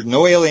here, there's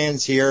no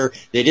aliens here,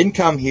 they didn't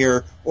come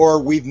here,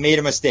 or we've made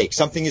a mistake.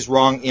 Something is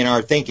wrong in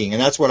our thinking.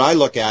 And that's what I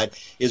look at,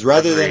 is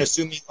rather than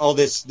assuming all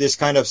this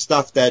kind of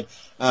stuff that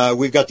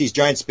we've got these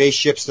giant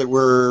spaceships that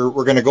we're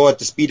going to go at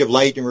the speed of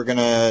light and we're going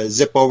to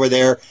zip over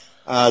there.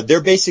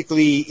 They're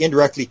basically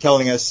indirectly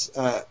telling us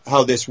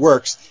how this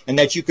works, and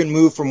that you can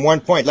move from one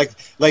point. Like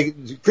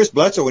Chris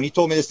Bledsoe, when he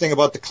told me this thing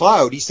about the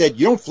cloud, he said,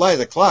 you don't fly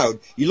the cloud.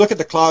 You look at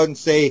the cloud and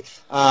say,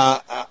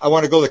 I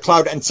want to go to the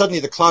cloud, and suddenly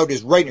the cloud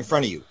is right in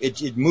front of you.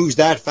 It moves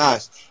that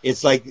fast.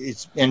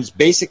 It's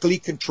basically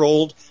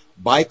controlled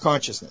by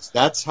consciousness.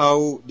 That's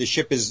how the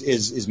ship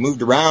is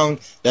moved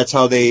around. That's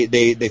how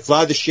they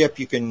fly the ship.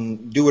 You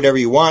can do whatever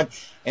you want.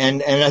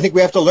 And I think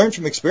we have to learn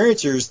from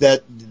experiencers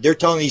that they're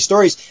telling these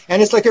stories.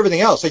 And it's like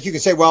everything else. Like you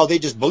can say, well, they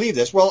just believe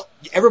this. Well,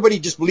 everybody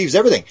just believes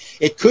everything.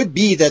 It could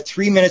be that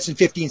 3 minutes and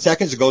 15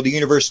 seconds ago the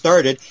universe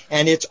started,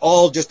 and it's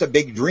all just a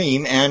big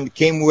dream and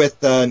came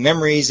with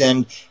memories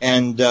and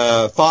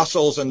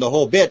fossils and the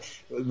whole bit.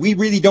 We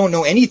really don't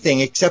know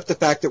anything except the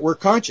fact that we're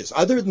conscious.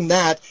 Other than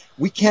that,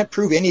 we can't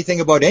prove anything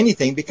about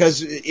anything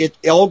because it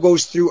all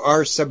goes through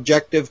our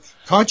subjective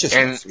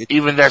consciousness. And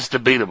even that's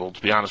debatable,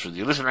 to be honest with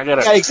you. Listen, I got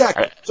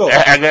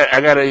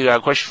a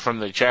question from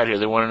the chat here.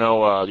 They want to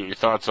know your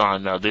thoughts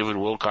on David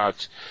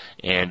Wilcox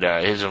and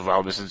his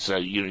involvement, since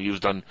you've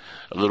done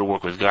a little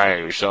work with Gaia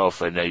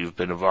yourself, and you've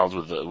been involved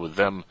with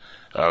them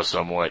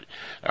somewhat.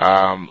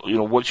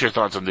 What's your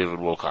thoughts on David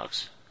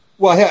Wilcox?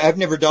 Well, I've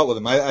never dealt with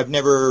him. I've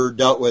never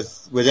dealt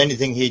with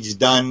anything he's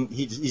done.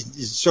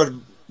 He's sort of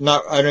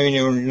not. I don't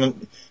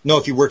even know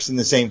if he works in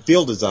the same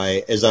field as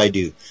I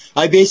do.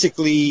 I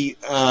basically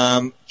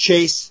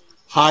chase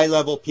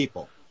high-level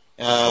people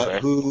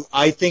who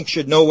I think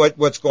should know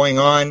what's going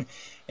on.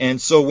 And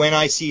so when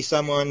I see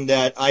someone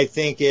that I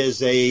think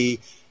is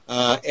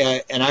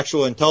an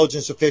actual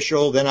intelligence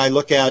official, then I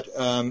look at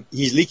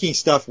he's leaking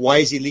stuff. Why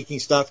is he leaking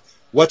stuff?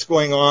 What's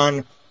going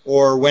on?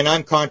 Or when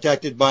I'm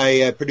contacted by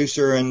a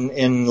producer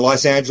in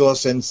Los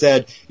Angeles and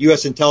said,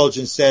 U.S.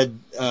 intelligence said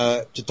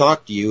to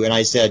talk to you, and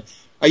I said,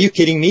 are you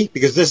kidding me?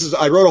 Because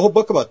I wrote a whole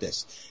book about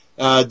this.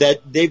 That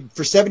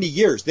for 70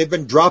 years, they've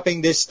been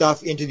dropping this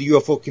stuff into the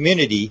UFO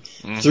community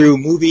through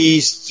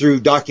movies,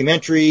 through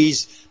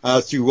documentaries,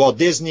 through Walt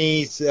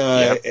Disney,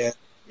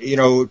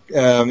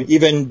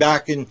 even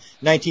back in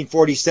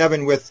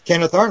 1947 with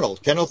Kenneth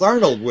Arnold. Kenneth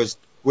Arnold was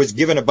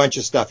given a bunch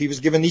of stuff. He was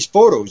given these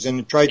photos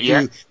and tried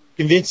to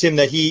convince him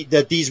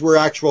that these were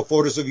actual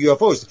photos of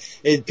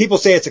UFOs. People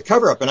say it's a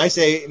cover-up, and I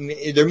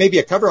say there may be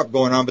a cover-up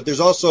going on, but there's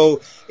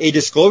also a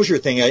disclosure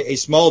thing, a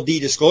small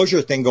d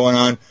disclosure thing going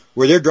on,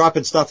 where they're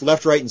dropping stuff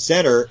left, right, and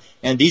center,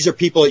 and these are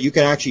people that you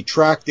can actually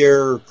track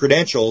their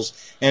credentials.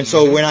 And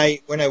so when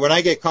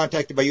I get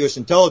contacted by U.S.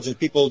 intelligence,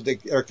 people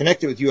that are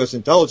connected with U.S.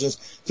 intelligence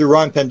through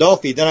Ron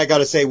Pandolfi, then I got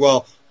to say,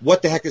 well,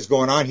 what the heck is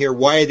going on here?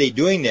 Why are they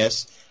doing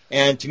this?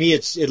 And to me,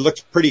 it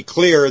looks pretty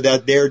clear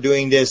that they're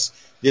doing this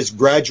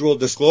gradual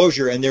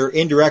disclosure, and they're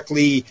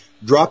indirectly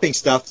dropping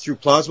stuff through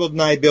plausible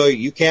deniability.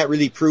 You can't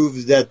really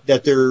prove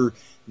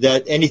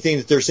that anything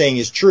that they're saying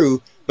is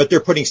true, but they're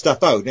putting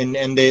stuff out.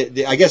 And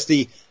I guess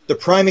the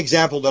prime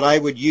example that I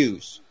would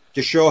use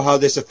to show how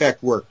this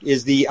effect worked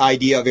is the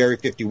idea of Area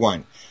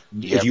 51.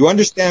 Yep. If you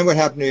understand what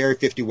happened to Area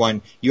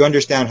 51, you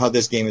understand how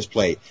this game is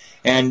played.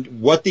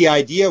 And what the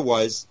idea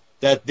was,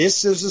 that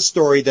this is a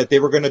story that they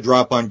were going to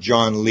drop on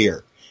John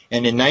Lear.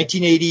 And in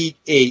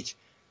 1988,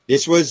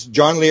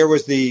 John Lear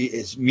was the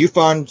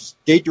MUFON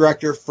state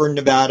director for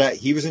Nevada.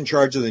 He was in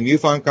charge of the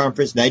MUFON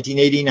conference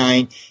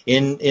 1989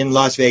 in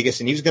Las Vegas,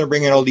 and he was going to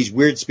bring in all these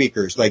weird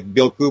speakers like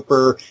Bill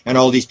Cooper and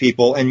all these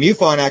people. And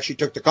MUFON actually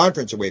took the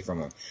conference away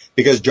from him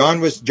because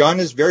John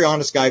is a very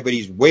honest guy, but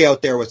he's way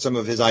out there with some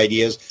of his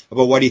ideas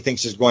about what he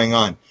thinks is going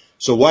on.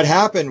 So what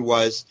happened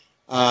was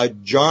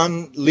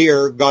John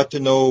Lear got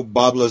to know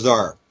Bob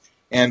Lazar,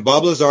 and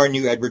Bob Lazar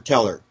knew Edward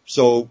Teller.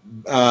 So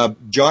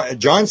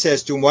John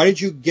says to him, why did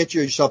you get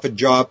yourself a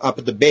job up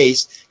at the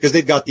base? Because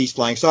they've got these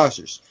flying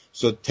saucers.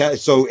 So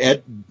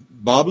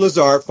Bob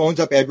Lazar phones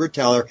up Edward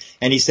Teller,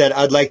 and he said,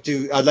 I'd like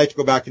to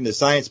go back into the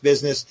science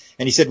business.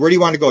 And he said, where do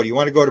you want to go? Do you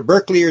want to go to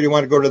Berkeley, or do you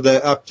want to go to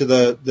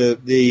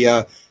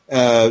the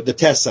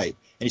test site?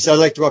 And he said, I'd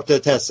like to go up to the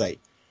test site.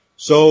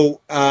 So,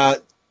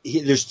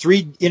 there's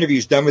 3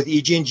 interviews done with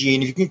EG&G,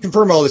 and if you can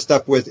confirm all this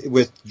stuff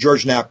with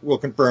George Knapp, we'll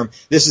confirm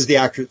this is the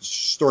actual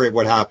story of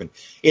what happened.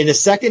 In the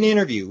second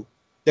interview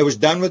that was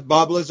done with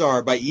Bob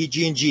Lazar by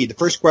EG&G, the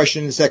first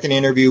question in the second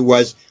interview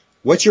was,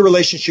 what's your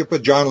relationship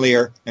with John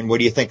Lear, and what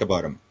do you think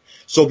about him?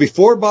 So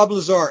before Bob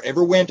Lazar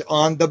ever went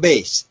on the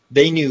base,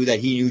 they knew that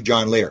he knew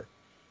John Lear.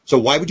 So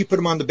why would you put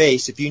him on the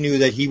base if you knew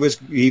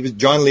that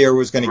John Lear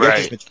was going to get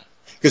this material?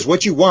 Because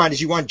what you want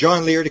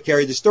John Lear to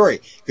carry the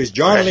story. Because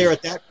John Lear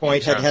at that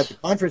point had the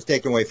conference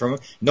taken away from him.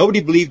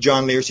 Nobody believed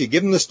John Lear, so you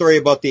give him the story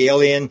about the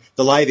alien,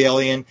 the live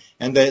alien,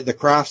 and the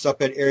crafts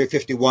up at Area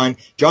 51.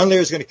 John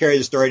Lear is going to carry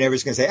the story, and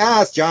everybody's going to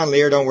say, it's John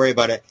Lear, don't worry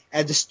about it.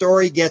 And the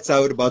story gets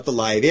out about the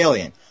live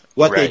alien.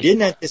 What they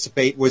didn't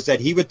anticipate was that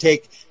he would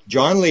take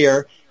John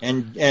Lear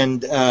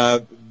and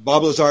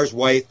Bob Lazar's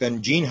wife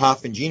and Gene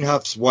Huff and Gene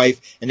Huff's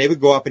wife, and they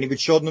would go up and he would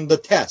show them the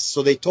tests.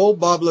 So they told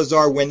Bob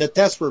Lazar when the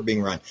tests were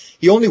being run.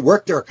 He only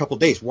worked there a couple of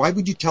days. Why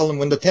would you tell him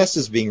when the test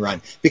is being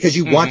run? Because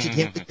you wanted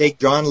him to take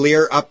John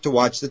Lear up to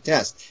watch the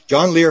test.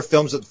 John Lear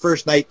films it the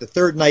first night. The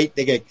third night,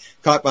 they get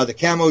caught by the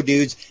camo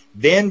dudes.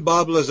 Then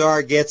Bob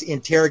Lazar gets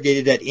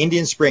interrogated at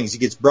Indian Springs. He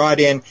gets brought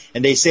in,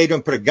 and they say to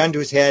him, put a gun to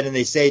his head, and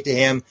they say to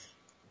him,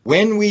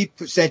 when we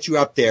sent you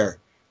up there,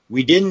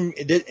 we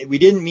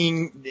didn't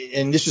mean,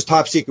 and this was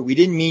top secret, we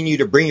didn't mean you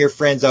to bring your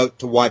friends out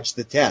to watch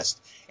the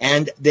test.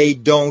 And they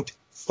don't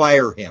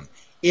fire him.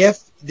 If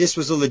this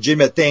was a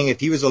legitimate thing, if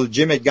he was a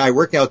legitimate guy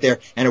working out there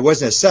and it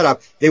wasn't a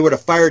setup, they would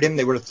have fired him,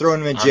 they would have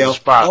thrown him in jail.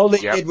 All they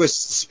did was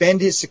suspend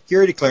his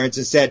security clearance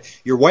and said,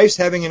 your wife's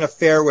having an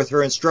affair with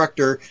her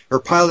instructor, her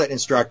pilot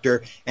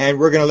instructor, and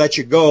we're going to let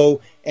you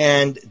go.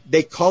 And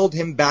they called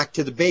him back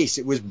to the base.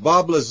 It was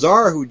Bob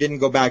Lazar who didn't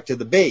go back to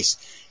the base.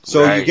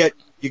 So you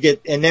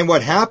get, and then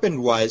what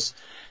happened was,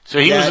 so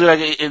he was like,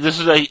 this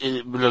is like,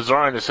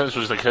 Lazar in a sense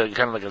was like kind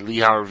of like a Lee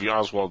Harvey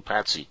Oswald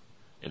patsy.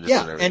 In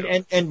this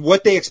scenario. And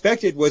what they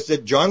expected was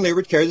that John Lear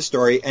would carry the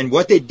story, and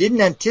what they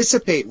didn't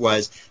anticipate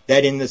was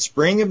that in the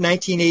spring of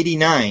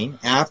 1989,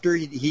 after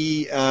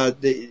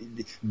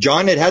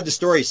John had the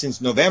story since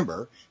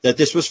November, that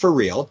this was for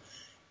real,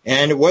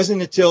 and it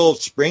wasn't until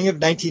spring of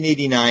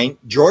 1989,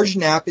 George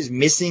Knapp is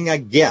missing a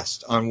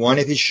guest on one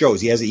of his shows.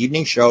 He has an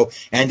evening show,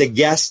 and the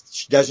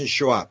guest doesn't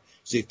show up.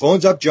 So he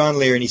phones up John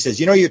Lear, and he says,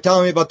 you're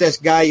telling me about this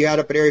guy you had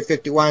up at Area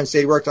 51 and said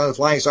he worked on the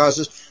flying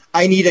saucers?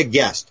 I need a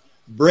guest.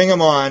 Bring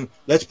him on.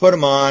 Let's put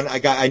him on.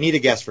 I need a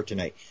guest for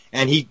tonight.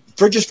 And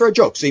just for a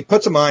joke. So he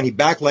puts him on, he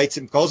backlights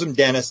him, calls him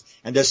Dennis,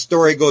 and the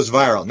story goes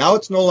viral. Now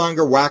it's no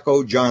longer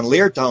wacko John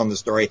Lear telling the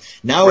story.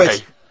 Now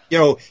it's,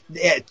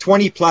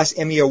 20-plus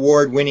Emmy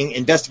Award-winning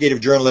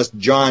investigative journalist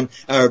George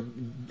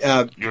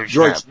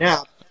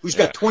Knapp, who's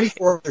got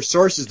 24 other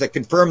sources that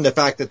confirm the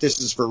fact that this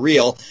is for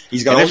real.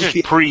 He's got all this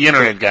is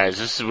pre-internet,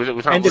 guys.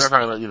 We're talking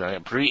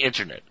about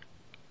pre-internet.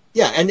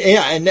 Yeah,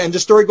 and the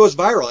story goes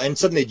viral, and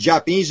suddenly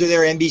Japanese are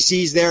there,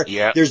 NBC's there,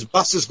 there's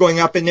buses going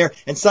up in there,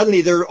 and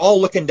suddenly they're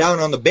all looking down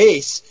on the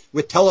base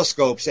with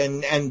telescopes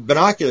and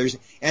binoculars,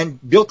 and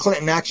Bill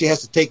Clinton actually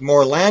has to take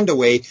more land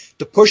away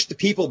to push the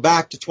people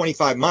back to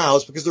 25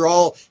 miles because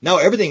now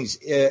everything's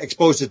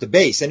exposed at the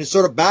base, and it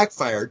sort of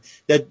backfired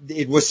that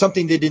it was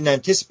something they didn't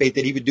anticipate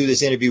that he would do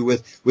this interview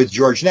with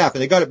George Knapp,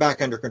 and they got it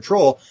back under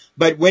control.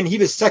 But when he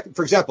was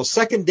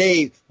second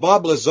day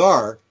Bob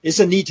Lazar, it's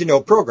a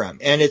need-to-know program,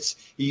 and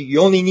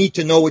you only need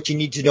to know what you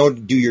need to know to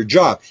do your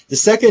job. The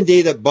second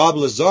day that Bob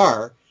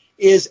Lazar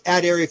is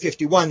at Area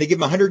 51, they give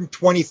him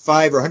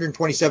 125 or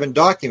 127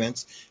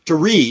 documents to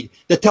read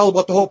that tell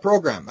about the whole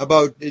program,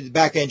 about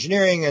back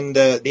engineering and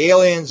the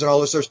aliens and all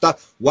this sort of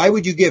stuff. Why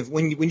would you give,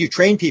 when you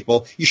train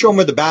people, you show them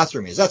where the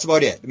bathroom is. That's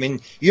about it. I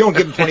mean, you don't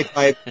give them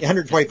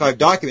 125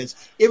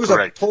 documents. It was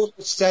a total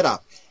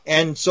setup.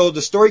 And so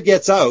the story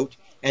gets out,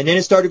 and then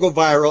it started to go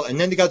viral, and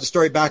then they got the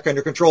story back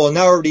under control, and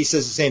now everybody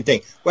says the same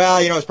thing. Well,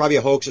 it's probably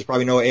a hoax, there's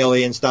probably no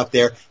alien stuff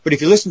there. But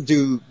if you listen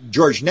to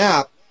George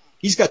Knapp,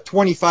 he's got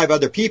 25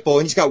 other people,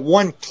 and he's got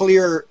one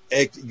clear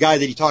guy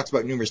that he talks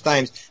about numerous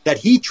times that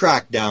he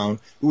tracked down,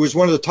 who was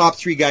one of the top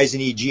 3 guys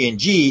in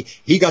EG&G.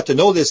 He got to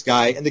know this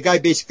guy, and the guy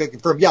basically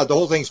confirmed, the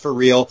whole thing's for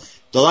real,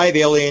 the live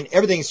alien,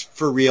 everything's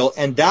for real,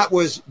 and that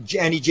was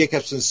Annie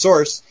Jacobson's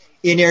source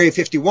in Area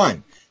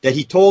 51, that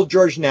he told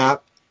George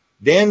Knapp.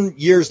 Then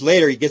years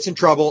later, he gets in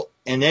trouble,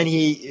 and then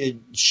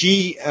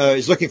she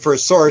is looking for a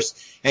source,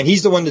 and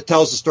he's the one that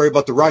tells the story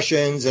about the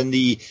Russians and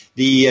the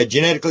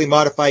genetically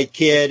modified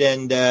kid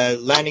and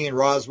landing in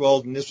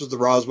Roswell, and this was the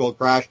Roswell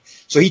crash.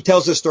 So he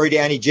tells this story to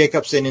Annie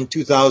Jacobson in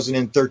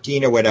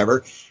 2013 or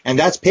whatever, and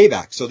that's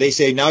payback. So they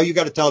say, now you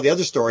got to tell the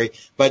other story.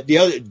 But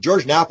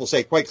George Knapp will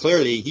say quite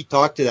clearly he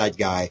talked to that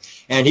guy,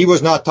 and he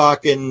was not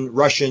talking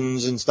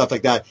Russians and stuff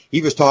like that.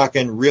 He was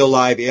talking real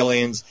live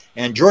aliens.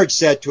 And George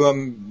said to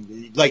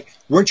him,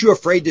 weren't you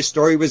afraid this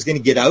story was going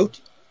to get out?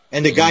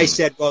 And the guy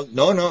said, well,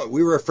 no,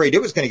 we were afraid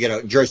it was going to get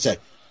out. And George said,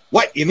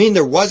 what, you mean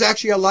there was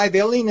actually a live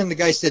alien? And the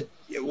guy said,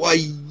 well,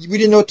 we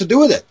didn't know what to do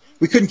with it.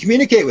 We couldn't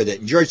communicate with it.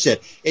 And George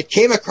said, it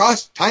came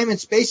across time and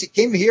space. It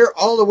came here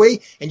all the way,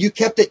 and you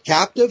kept it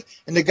captive.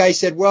 And the guy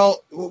said,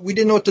 well, we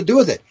didn't know what to do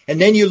with it. And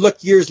then you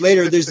look years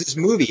later, there's this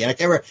movie, and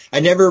I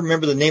never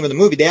remember the name of the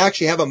movie. They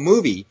actually have a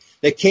movie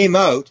that came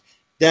out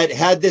that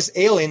had this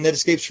alien that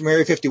escapes from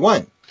Area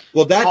 51.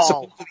 Well, that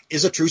supposedly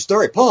is a true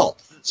story, Paul.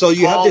 So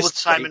you have this with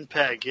Simon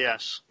Pegg,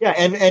 yes. Yeah,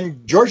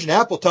 and George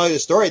Knapp will tell you the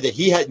story that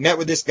he had met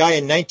with this guy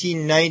in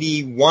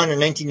 1991 or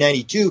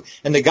 1992,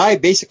 and the guy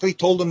basically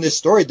told him this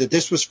story, that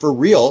this was for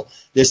real,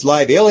 this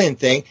live alien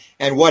thing.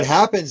 And what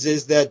happens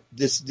is that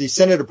the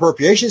Senate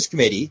Appropriations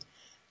Committee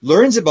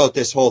learns about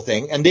this whole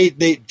thing, and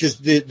they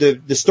just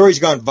the story's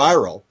gone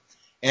viral.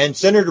 And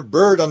Senator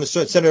Byrd on the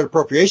Senate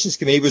Appropriations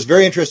Committee was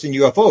very interested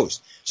in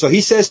UFOs. So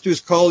he says to his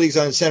colleagues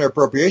on the Senate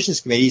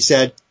Appropriations Committee, he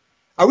said,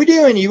 are we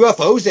doing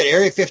UFOs at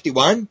Area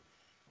 51?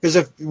 Because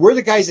if we're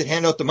the guys that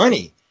hand out the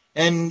money,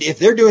 and if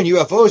they're doing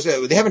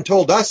UFOs, they haven't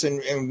told us,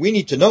 and we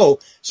need to know.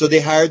 So they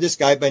hired this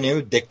guy by the name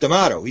of Dick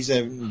D'Amato. He's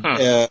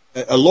a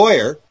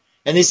lawyer,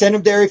 and they sent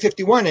him to Area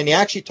 51, and he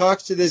actually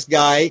talks to this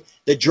guy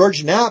that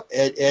George Knapp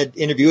had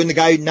interviewed, and the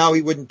guy now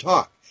he wouldn't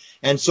talk.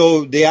 And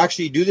so they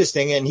actually do this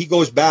thing, and he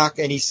goes back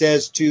and he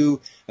says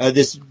to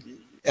Dick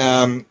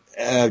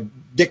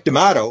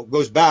D'Amato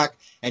goes back,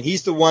 and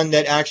he's the one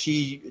that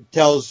actually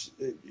tells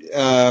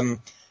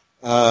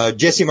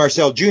Jesse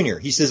Marcel Jr.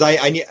 He says,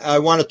 I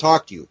want to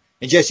talk to you.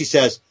 And Jesse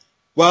says,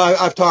 well,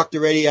 I've talked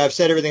already. I've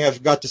said everything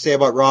I've got to say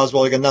about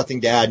Roswell. I got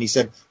nothing to add. And he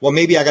said, well,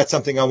 maybe I got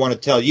something I want to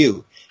tell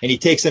you. And he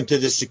takes him to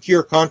this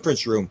secure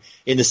conference room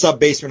in the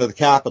sub-basement of the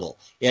Capitol.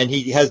 And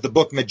he has the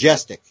book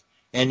Majestic.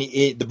 And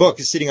the book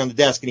is sitting on the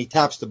desk, and he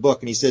taps the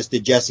book, and he says to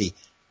Jesse,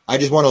 I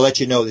just want to let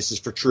you know this is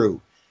for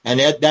true.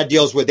 And that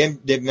deals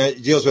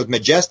with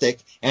Majestic,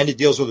 and it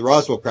deals with the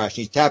Roswell crash. And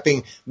he's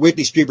tapping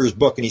Whitley Strieber's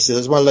book, and he says, I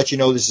just want to let you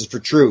know this is for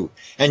true.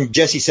 And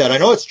Jesse said, I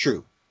know it's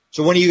true.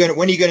 So when are you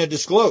going to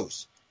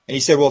disclose? And he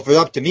said, well, if it was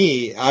up to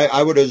me,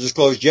 I would have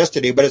disclosed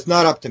yesterday, but it's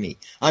not up to me.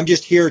 I'm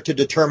just here to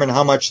determine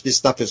how much this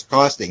stuff is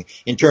costing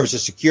in terms of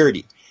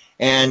security.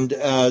 And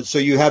so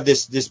you have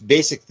this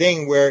basic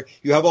thing where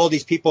you have all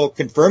these people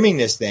confirming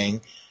this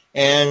thing,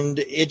 and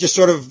it just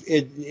sort of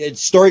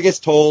story gets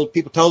told,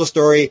 people tell the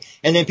story,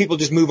 and then people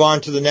just move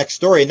on to the next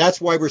story. And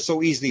that's why we're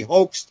so easily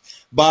hoaxed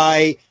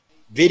by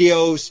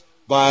videos,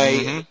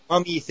 by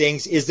mummy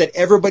things, is that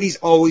everybody's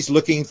always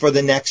looking for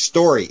the next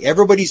story.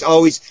 Everybody's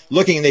always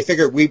looking, and they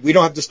figure, we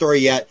don't have the story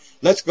yet.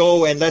 Let's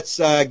go and let's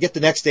get the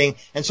next thing.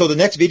 And so the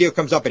next video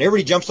comes up, and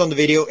everybody jumps on the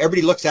video,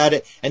 everybody looks at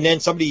it, and then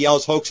somebody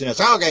yells hoax, and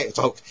it's, okay, it's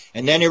hoax.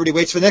 And then everybody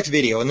waits for the next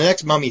video and the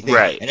next mummy thing,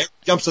 and everybody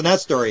jumps on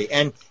that story.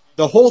 And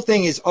the whole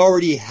thing has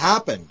already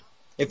happened.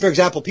 If, for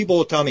example, people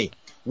will tell me,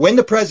 when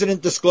the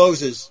president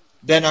discloses,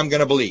 then I'm going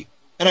to believe.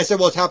 And I said,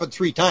 well, it's happened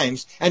 3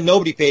 times, and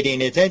nobody paid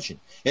any attention.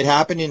 It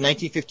happened in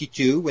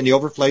 1952 when the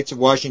overflights of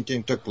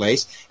Washington took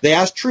place. They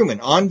asked Truman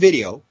on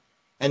video,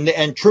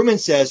 and Truman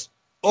says,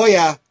 oh,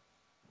 yeah,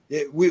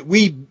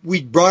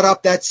 we brought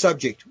up that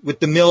subject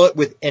with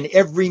and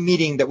every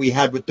meeting that we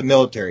had with the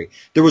military.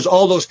 There was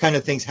all those kind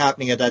of things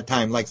happening at that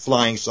time, like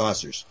flying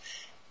saucers.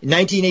 In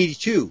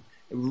 1982,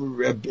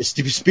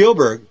 Steve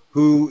Spielberg,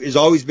 who has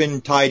always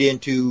been tied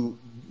into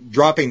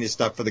dropping this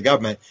stuff for the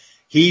government,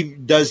 he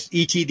does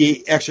E.T.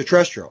 the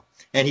Extraterrestrial,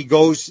 and he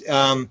goes,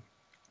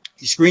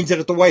 he screens it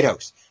at the White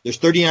House. There's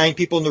 39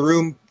 people in the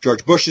room.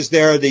 George Bush is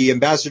there. The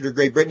ambassador to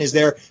Great Britain is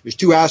there. There's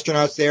 2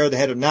 astronauts there. The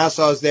head of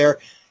NASA is there.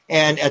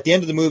 And at the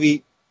end of the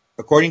movie,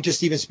 according to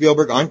Steven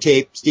Spielberg on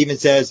tape, Steven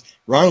says,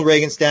 Ronald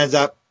Reagan stands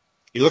up.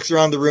 He looks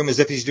around the room as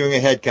if he's doing a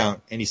head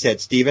count. And he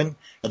said, Steven,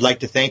 I'd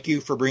like to thank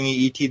you for bringing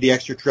E.T. the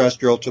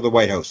Extraterrestrial to the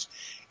White House.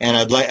 And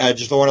I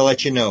just want to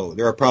let you know,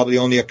 there are probably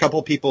only a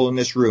couple people in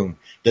this room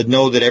that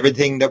know that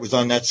everything that was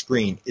on that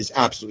screen is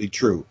absolutely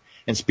true.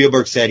 And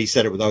Spielberg said he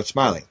said it without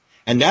smiling.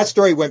 And that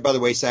story went by the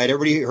wayside.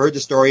 Everybody heard the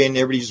story, and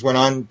everybody just went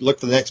on,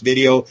 looked for the next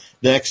video,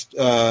 the next,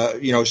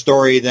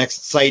 story, the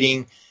next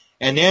sighting.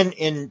 And then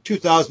in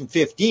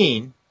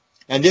 2015,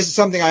 and this is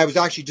something I was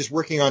actually just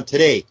working on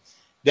today,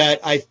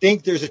 that I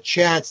think there's a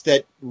chance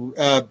that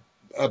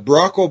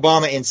Barack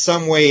Obama in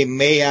some way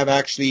may have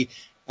actually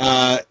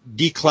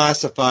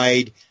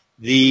declassified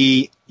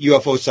the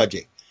UFO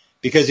subject.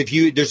 Because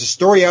there's a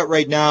story out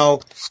right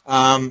now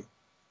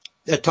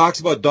that talks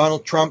about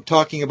Donald Trump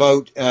talking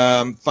about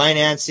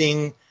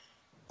financing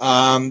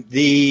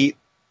the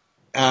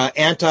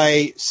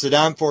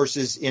anti-Saddam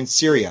forces in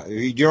Syria. Do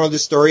you know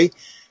this story?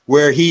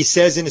 Where he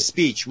says in a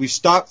speech, we've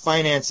stopped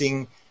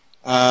financing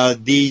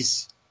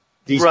these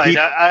right,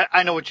 people.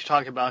 I know what you're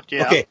talking about,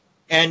 yeah. Okay,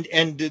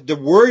 and the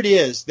word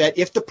is that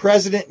if the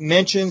president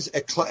mentions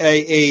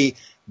a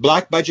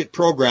black budget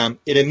program,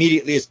 it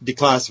immediately is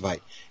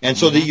declassified. And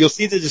so you'll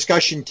see the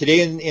discussion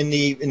today in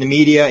the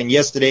media and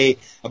yesterday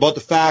about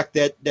the fact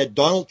that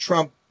Donald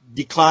Trump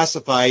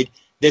declassified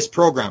this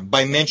program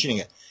by mentioning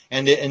it.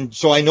 And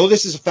so I know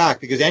this is a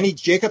fact because Annie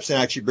Jacobson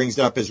actually brings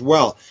it up as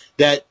well,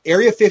 that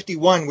Area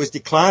 51 was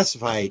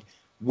declassified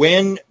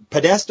when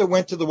Podesta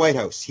went to the White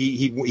House,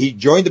 he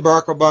joined the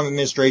Barack Obama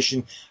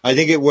administration. I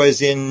think it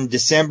was in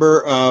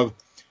December of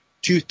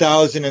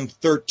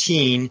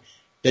 2013.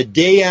 The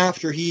day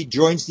after he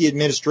joins the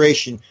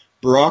administration,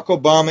 Barack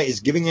Obama is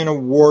giving an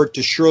award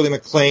to Shirley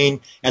MacLaine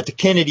at the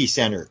Kennedy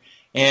Center.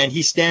 And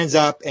he stands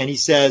up and he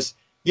says,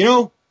 you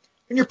know,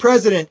 when you're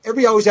president,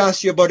 everybody always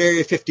asks you about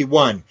Area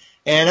 51.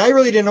 And I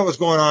really didn't know what was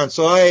going on,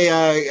 so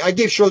I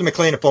gave Shirley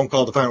MacLaine a phone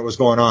call to find out what was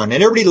going on.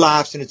 And everybody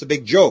laughs, and it's a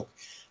big joke.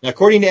 Now,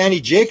 according to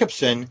Annie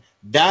Jacobson,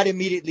 that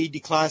immediately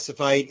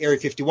declassified Area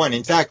 51.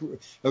 In fact,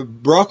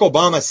 Barack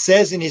Obama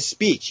says in his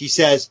speech, he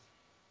says,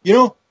 you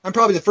know, I'm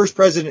probably the first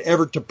president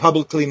ever to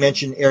publicly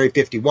mention Area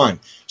 51.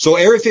 So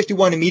Area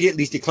 51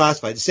 immediately is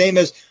declassified. The same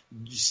as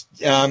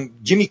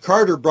Jimmy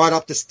Carter brought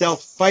up the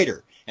stealth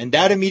fighter, and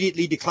that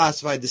immediately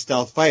declassified the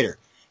stealth fighter.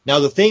 Now,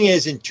 the thing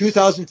is, in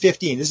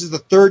 2015, this is the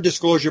third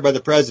disclosure by the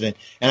president,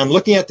 and I'm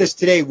looking at this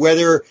today,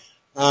 whether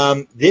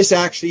this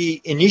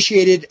actually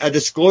initiated a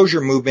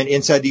disclosure movement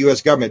inside the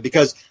U.S. government,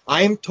 because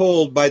I am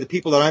told by the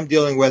people that I'm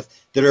dealing with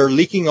that are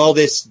leaking all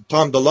this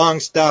Tom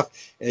DeLonge stuff,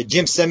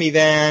 Jim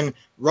Semivan,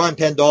 Ron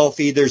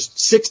Pandolfi, there's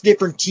 6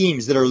 different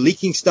teams that are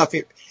leaking stuff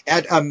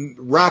at a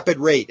rapid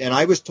rate, and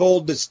I was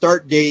told the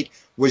start date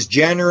was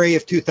January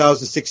of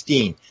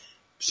 2016.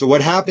 So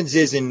what happens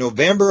is in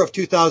November of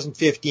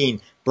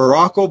 2015,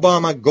 Barack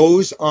Obama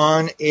goes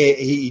on,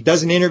 he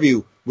does an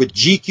interview with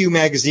GQ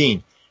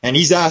magazine, and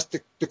he's asked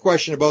the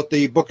question about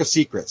the Book of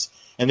Secrets.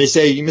 And they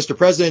say, Mr.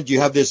 President, do you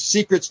have this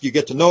secrets? Do you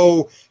get to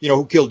know,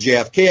 who killed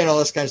JFK and all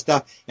this kind of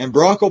stuff? And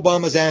Barack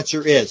Obama's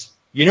answer is,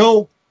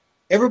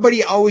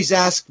 everybody always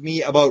asks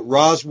me about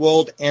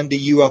Roswell and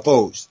the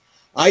UFOs.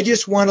 I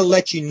just want to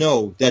let you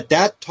know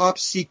that top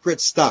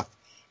secret stuff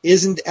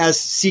isn't as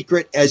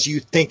secret as you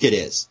think it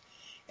is.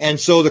 And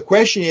so the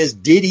question is,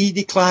 did he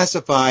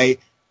declassify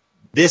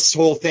this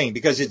whole thing?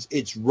 Because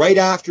it's right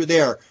after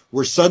there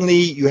where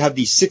suddenly you have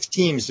these 6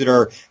 teams that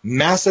are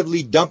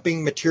massively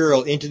dumping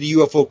material into the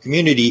UFO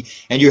community,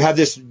 and you have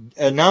this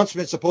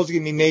announcement supposedly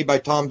going to be made by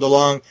Tom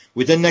DeLonge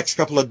within the next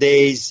couple of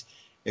days.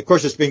 Of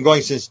course, it's been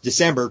going since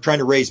December, trying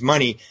to raise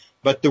money.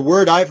 But the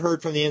word I've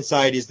heard from the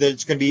inside is that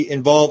it's going to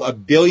involve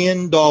 $1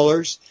 billion.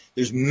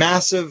 There's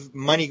massive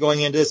money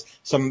going into this.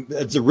 Some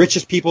of the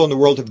richest people in the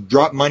world have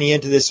dropped money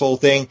into this whole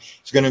thing.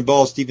 It's going to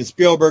involve Steven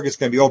Spielberg. It's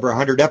going to be over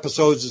 100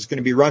 episodes. It's going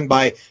to be run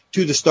by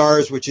To the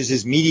Stars, which is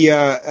his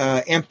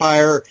media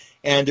empire.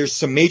 And there's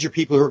some major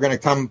people who are going to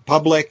come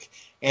public,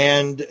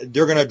 and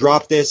they're going to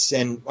drop this.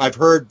 And I've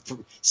heard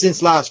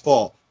since last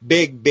fall,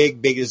 big.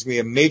 This is going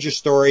to be a major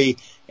story.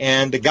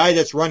 And the guy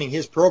that's running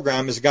his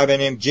program is a guy by the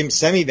name of Jim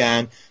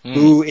Semivan,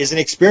 who is an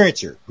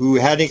experiencer, who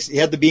had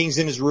the beings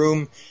in his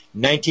room,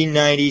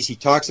 1990s. He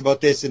talks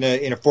about this in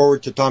a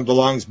foreword to Tom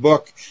DeLonge's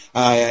book.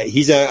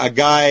 He's a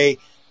guy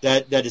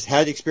that has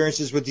had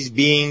experiences with these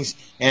beings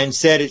and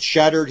said it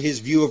shattered his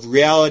view of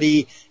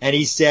reality. And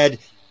he said,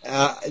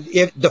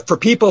 for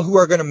people who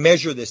are going to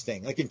measure this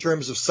thing, like in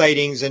terms of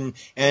sightings and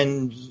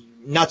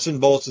nuts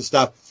and bolts and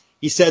stuff,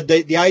 he said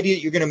that the idea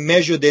that you're going to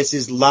measure this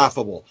is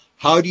laughable.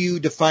 How do you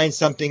define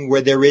something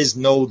where there is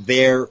no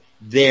there?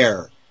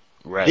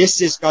 Right. This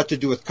has got to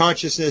do with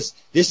consciousness.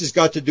 This has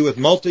got to do with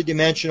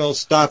multidimensional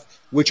stuff,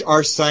 which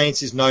our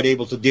science is not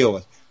able to deal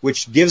with,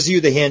 which gives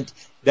you the hint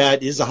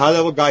that is a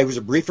high-level guy who's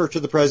a briefer to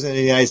the President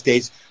of the United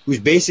States, who's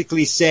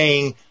basically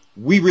saying,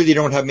 we really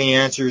don't have many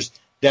answers,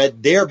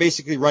 that they're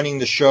basically running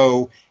the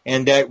show,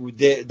 and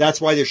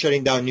that's why they're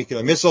shutting down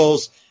nuclear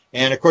missiles.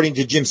 And according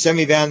to Jim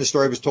Semivan, the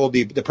story was told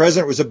the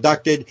president was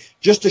abducted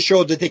just to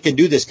show that they can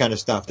do this kind of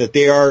stuff, that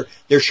they're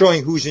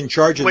showing who's in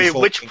charge of this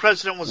whole which thing.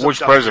 President was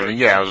Which abducted? president?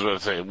 Yeah, I was going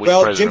to say.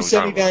 Jim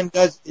Semivan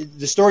does,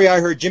 the story I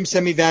heard, Jim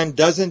Semivan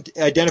doesn't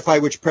identify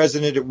which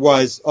president it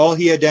was. All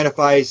he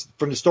identifies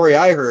from the story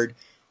I heard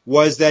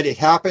was that it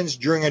happens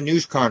during a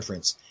news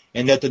conference,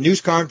 and that the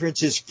news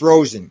conference is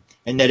frozen,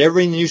 and that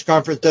everybody in the news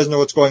conference doesn't know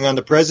what's going on.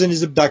 The president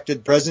is abducted,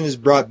 the president is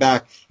brought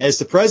back, and it's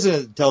the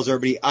president that tells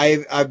everybody,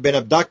 I've been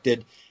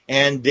abducted.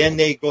 And then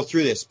they go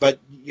through this. But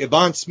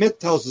Yvonne Smith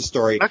tells the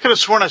story. I could have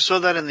sworn I saw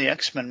that in the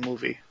X-Men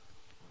movie.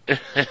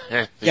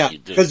 Yeah,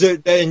 because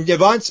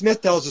Yvonne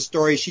Smith tells the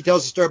story. She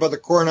tells the story about the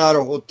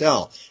Coronado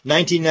Hotel,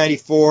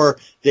 1994.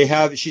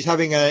 She's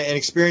having an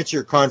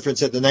experiencer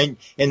conference in the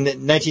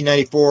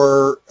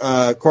 1994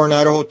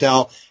 Coronado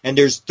Hotel, and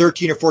there's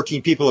 13 or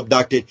 14 people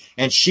abducted.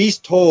 And she's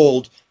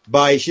told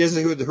she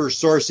doesn't know who her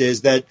source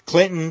is, that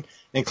Clinton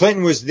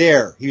was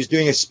there. He was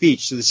doing a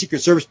speech. So the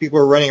Secret Service people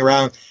were running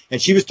around,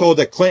 and she was told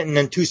that Clinton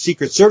and 2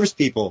 Secret Service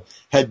people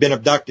had been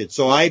abducted.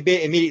 So I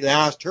immediately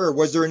asked her,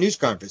 was there a news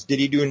conference? Did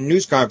he do a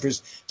news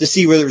conference to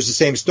see whether it was the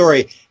same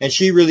story? And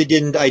she really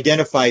didn't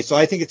identify. So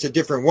I think it's a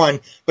different one.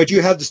 But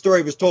you have the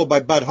story was told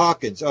by Bud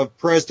Hawkins of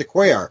Perez de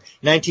Cuellar,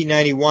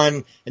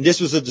 1991. And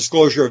this was a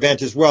disclosure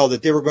event as well,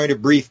 that they were going to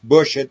brief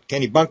Bush at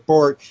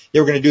Kennebunkport.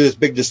 They were going to do this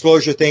big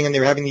disclosure thing, and they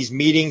were having these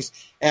meetings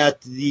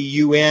at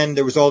the UN.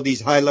 There was all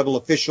these high-level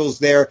officials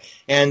there.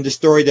 And the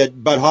story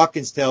that Bud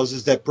Hopkins tells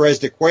is that Perez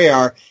de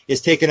Cuellar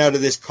is taken out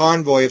of this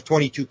convoy of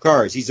 22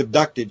 cars. He's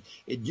abducted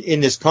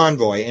in this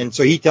convoy. And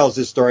so he tells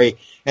this story.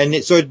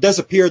 And so it does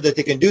appear that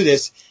they can do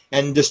this.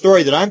 And the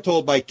story that I'm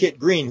told by Kit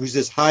Green, who's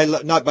this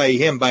not by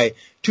him, by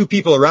two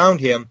people around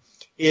him,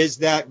 is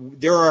that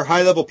there are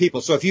high-level people.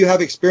 So if you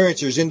have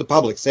experiencers in the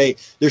public, say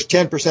there's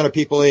 10% of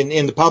people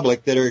in the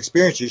public that are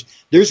experiencers,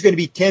 there's going to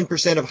be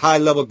 10% of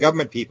high-level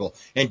government people.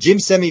 And Jim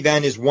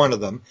Semivan is one of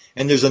them.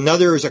 And there's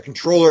a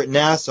controller at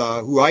NASA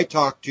who I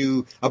talked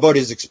to about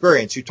his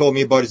experience, who told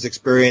me about his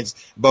experience,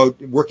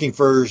 about working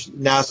for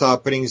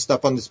NASA, putting his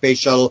stuff on the space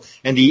shuttle.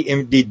 And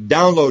the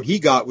download he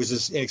got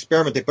was an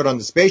experiment they put on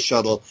the space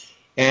shuttle.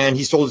 And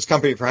he sold his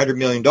company for $100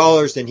 million.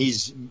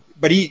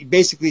 But he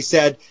basically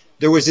said,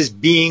 there was this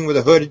being with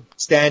a hood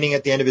standing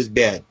at the end of his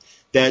bed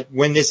that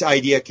when this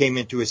idea came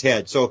into his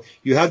head. So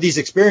you have these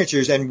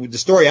experiencers, and the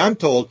story I'm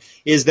told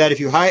is that if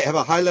you have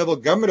a high-level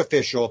government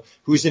official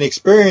who's an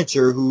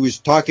experiencer who's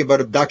talking about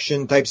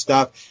abduction type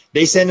stuff,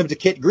 they send him to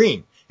Kit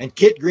Green. And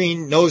Kit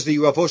Green knows the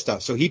UFO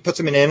stuff. So he puts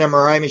them in an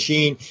MRI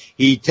machine.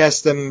 He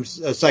tests them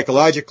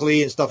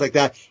psychologically and stuff like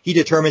that. He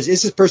determines,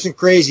 is this person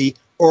crazy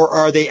or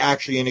are they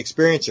actually an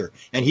experiencer?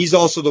 And he's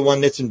also the one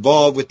that's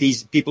involved with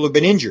these people who've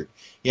been injured.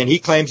 And he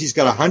claims he's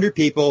got 100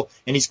 people,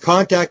 and he's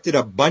contacted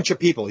a bunch of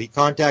people. He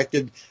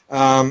contacted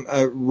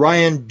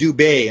Ryan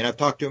Dubé, and I've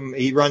talked to him.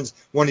 He runs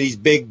one of these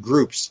big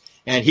groups.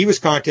 And he was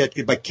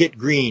contacted by Kit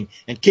Green.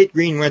 And Kit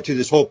Green went through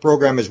this whole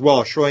program as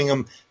well, showing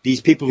him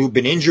these people who've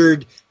been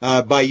injured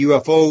by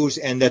UFOs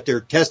and that they're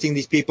testing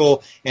these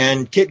people.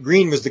 And Kit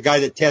Green was the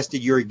guy that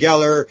tested Uri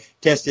Geller,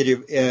 tested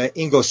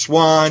Ingo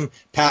Swann,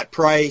 Pat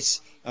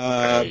Price,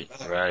 Joe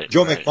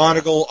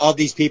McMoneagle, all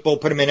these people,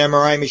 put them in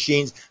MRI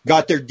machines,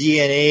 got their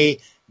DNA,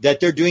 that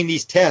they're doing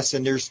these tests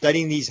and they're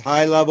studying these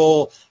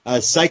high-level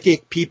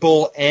psychic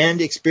people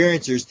and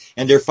experiencers,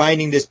 and they're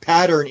finding this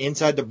pattern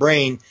inside the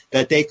brain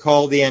that they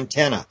call the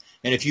antenna.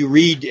 And if you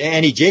read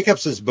Annie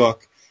Jacobson's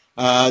book,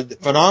 The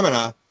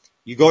Phenomena,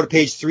 you go to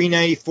page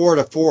 394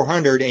 to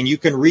 400, and you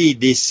can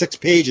read these 6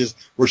 pages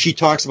where she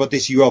talks about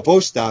this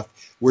UFO stuff,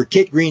 where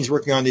Kit Green's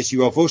working on this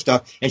UFO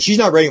stuff, and she's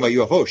not writing about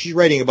UFO, she's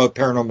writing about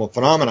paranormal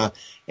phenomena.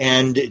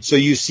 And so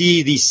you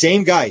see these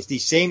same guys,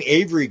 these same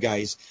Avery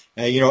guys,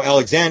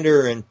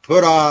 Alexander and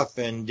Putoff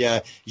and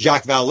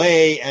Jacques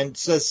Vallée, and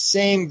it's the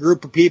same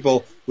group of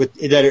people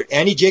that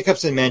Annie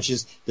Jacobson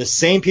mentions, the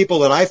same people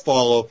that I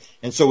follow.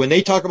 And so when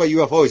they talk about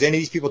UFOs, any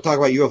of these people talk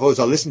about UFOs,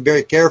 I'll listen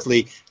very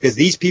carefully because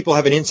these people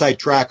have an inside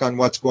track on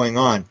what's going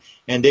on.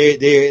 And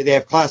they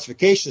have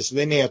classifications, so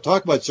they may have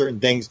talked about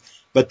certain things,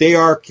 but they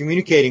are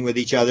communicating with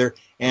each other.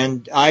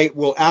 And I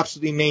will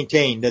absolutely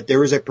maintain that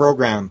there is a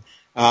program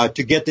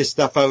to get this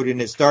stuff out,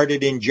 and it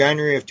started in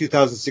January of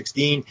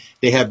 2016.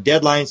 They have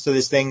deadlines to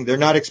this thing. They're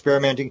not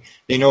experimenting.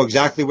 They know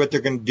exactly what they're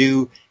going to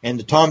do. And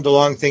the Tom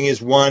DeLonge thing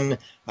is one.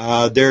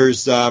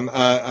 There's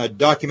a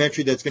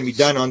documentary that's going to be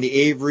done on the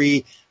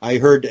Avery. I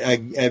heard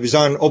it was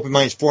on Open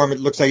Minds Forum.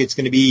 It looks like it's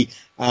going to be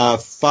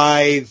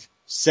 5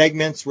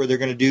 segments where they're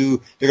going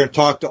to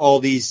talk to all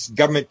these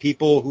government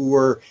people who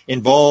were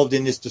involved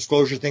in this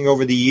disclosure thing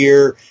over the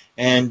year,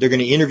 and they're going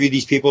to interview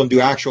these people and do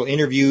actual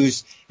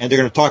interviews, and they're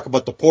going to talk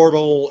about the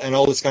portal and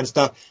all this kind of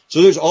stuff.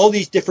 So there's all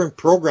these different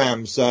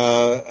programs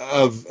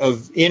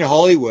of in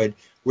Hollywood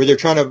where they're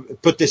trying to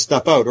put this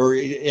stuff out. Or an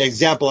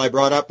example I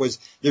brought up was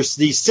there's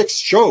these 6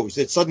 shows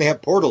that suddenly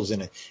have portals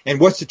in it. And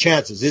what's the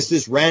chances? Is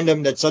this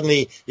random that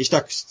suddenly they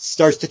start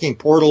sticking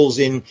portals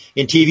in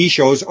TV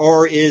shows?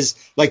 Or is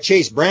like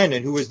Chase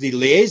Brandon, who was the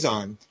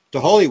liaison to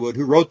Hollywood,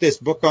 who wrote this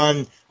book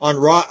on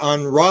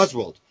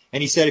Roswell.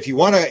 And he said, if you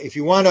want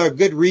a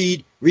good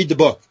read the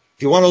book.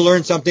 If you want to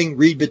learn something,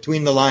 read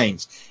between the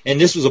lines. And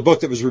this was a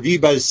book that was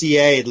reviewed by the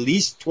CIA at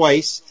least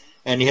twice,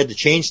 and he had to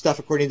change stuff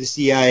according to the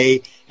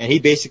CIA, and he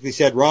basically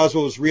said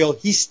Roswell was real.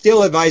 He's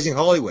still advising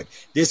Hollywood.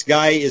 This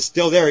guy is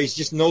still there. He's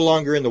just no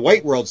longer in the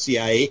white world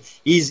CIA.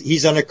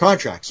 He's under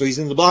contract, so he's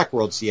in the black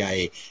world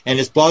CIA. And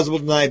it's plausible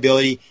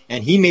deniability,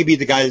 and he may be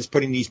the guy that's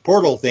putting these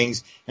portal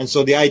things. And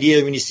so the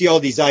idea, when you see all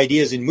these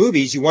ideas in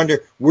movies, you wonder,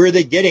 where are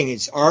they getting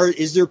it?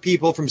 Is there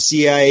people from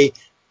CIA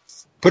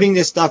putting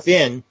this stuff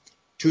in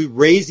to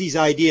raise these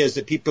ideas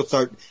that people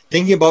start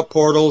thinking about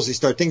portals, they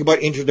start thinking about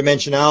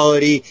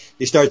interdimensionality,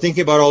 they start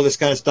thinking about all this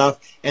kind of stuff,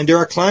 and they're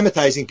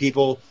acclimatizing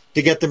people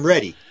to get them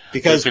ready.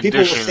 Because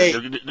people will say...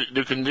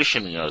 They're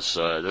conditioning us.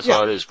 That's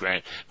all it is,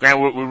 Grant. Grant,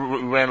 we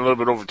ran a little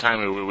bit over time,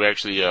 and we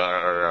actually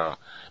are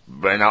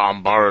right now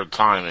on borrowed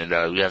time,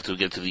 and we have to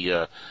get to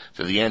the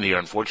end here.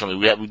 Unfortunately,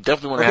 we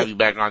definitely want to have you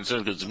back on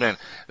soon, because, man,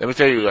 let me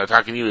tell you,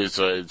 talking to you is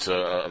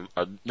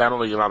not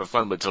only a lot of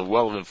fun, but it's a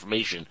well of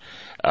information.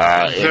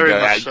 Very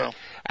much so.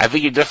 I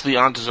think you're definitely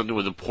onto something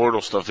with the portal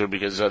stuff there,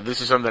 because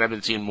this is something that I've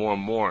been seeing more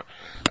and more.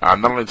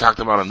 Not only talked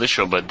about on this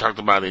show, but talked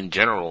about in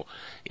general.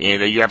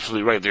 And you're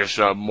absolutely right. There's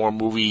more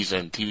movies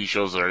and TV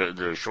shows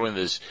that are showing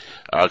this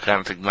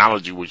kind of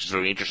technology, which is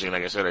very interesting.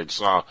 Like I said, I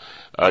saw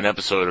an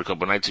episode a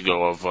couple nights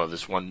ago of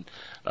this one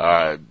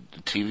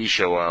TV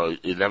show,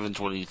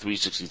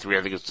 112363,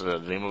 I think it's the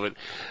name of it,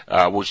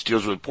 which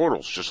deals with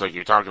portals, just like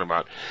you're talking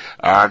about.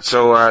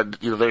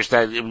 There's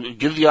that.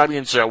 Give the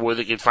audience where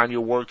they can find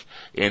your work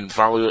and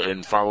follow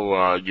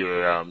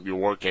your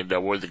work, and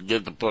where they can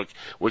get the book,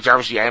 which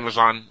obviously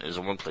Amazon is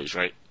in one place,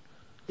 right?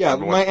 Yeah,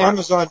 my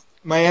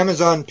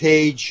Amazon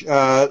page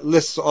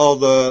lists all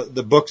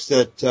the books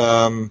that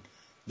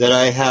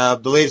I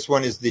have. The latest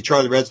one is the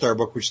Charlie Red Star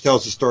book, which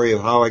tells the story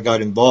of how I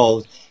got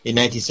involved in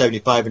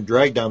 1975 and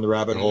dragged down the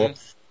rabbit hole.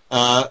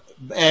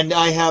 And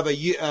I have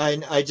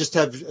I just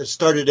have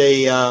started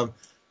a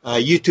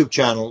YouTube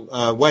channel,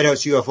 White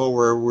House UFO,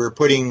 where we're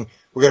going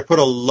to put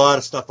a lot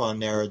of stuff on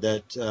there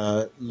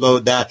that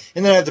load that.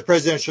 And then I have the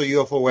Presidential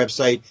UFO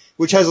website,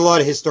 which has a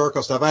lot of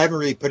historical stuff. I haven't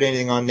really put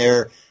anything on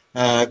there.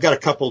 I've got a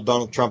couple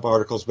Donald Trump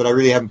articles, but I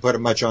really haven't put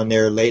much on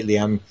there lately.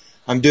 I'm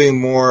doing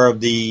more of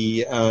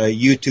the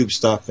YouTube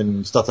stuff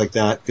and stuff like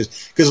that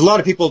because a lot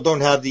of people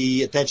don't have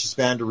the attention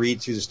span to read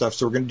through the stuff.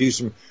 So we're going to do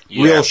some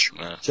real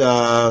short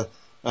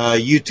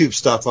YouTube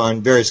stuff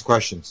on various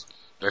questions.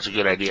 That's a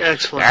good idea.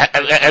 Excellent.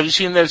 Have you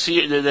seen that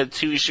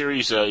TV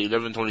series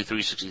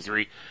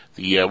 112363,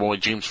 the one with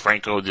James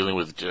Franco dealing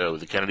with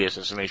the Kennedy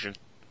assassination?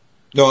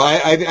 No,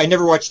 I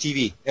never watch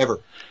TV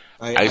ever.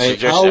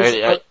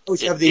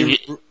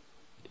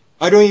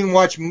 I don't even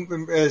watch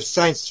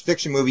science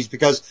fiction movies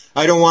because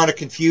I don't want to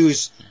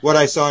confuse what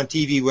I saw on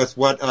TV with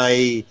what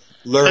I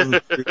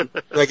learned through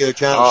regular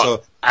channels.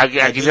 So I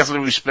can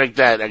definitely respect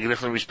that.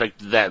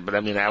 But I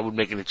mean, I would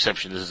make an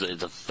exception.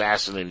 It's a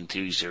fascinating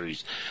TV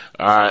series.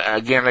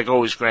 Again, like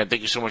always, Grant,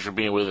 thank you so much for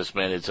being with us,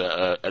 man. It's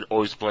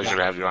always a pleasure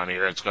to have you on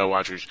here at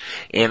Skywatchers.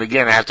 And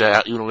again, we have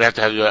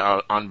to have you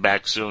on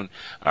back soon.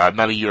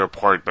 Not a year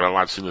apart, but a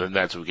lot sooner than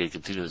that, so we can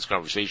continue this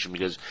conversation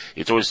because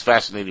it's always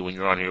fascinating when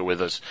you're on here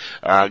with us.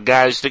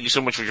 Guys, thank you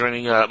so much for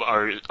joining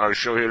our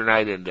show here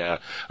tonight. And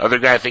other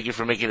guy, thank you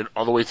for making it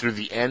all the way through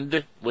the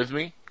end with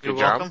me. Good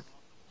job. Welcome.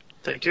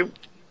 Thank you.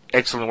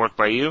 Excellent work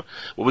by you.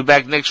 We'll be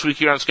back next week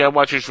here on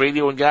Skywatchers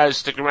Radio, and guys,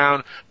 stick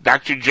around.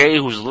 Dr. J,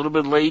 who's a little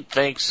bit late,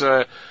 thanks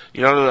to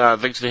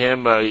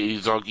him.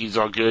 He's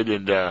all good,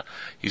 and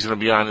he's going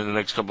to be on in the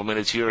next couple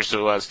minutes here.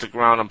 So stick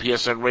around on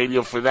PSN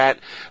Radio for that.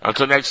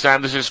 Until next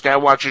time, this is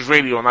Skywatchers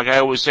Radio, and like I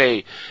always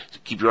say,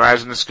 keep your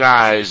eyes in the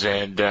skies,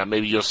 and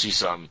maybe you'll see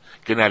something.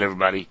 Good night,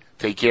 everybody.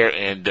 Take care,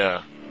 and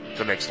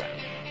until next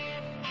time.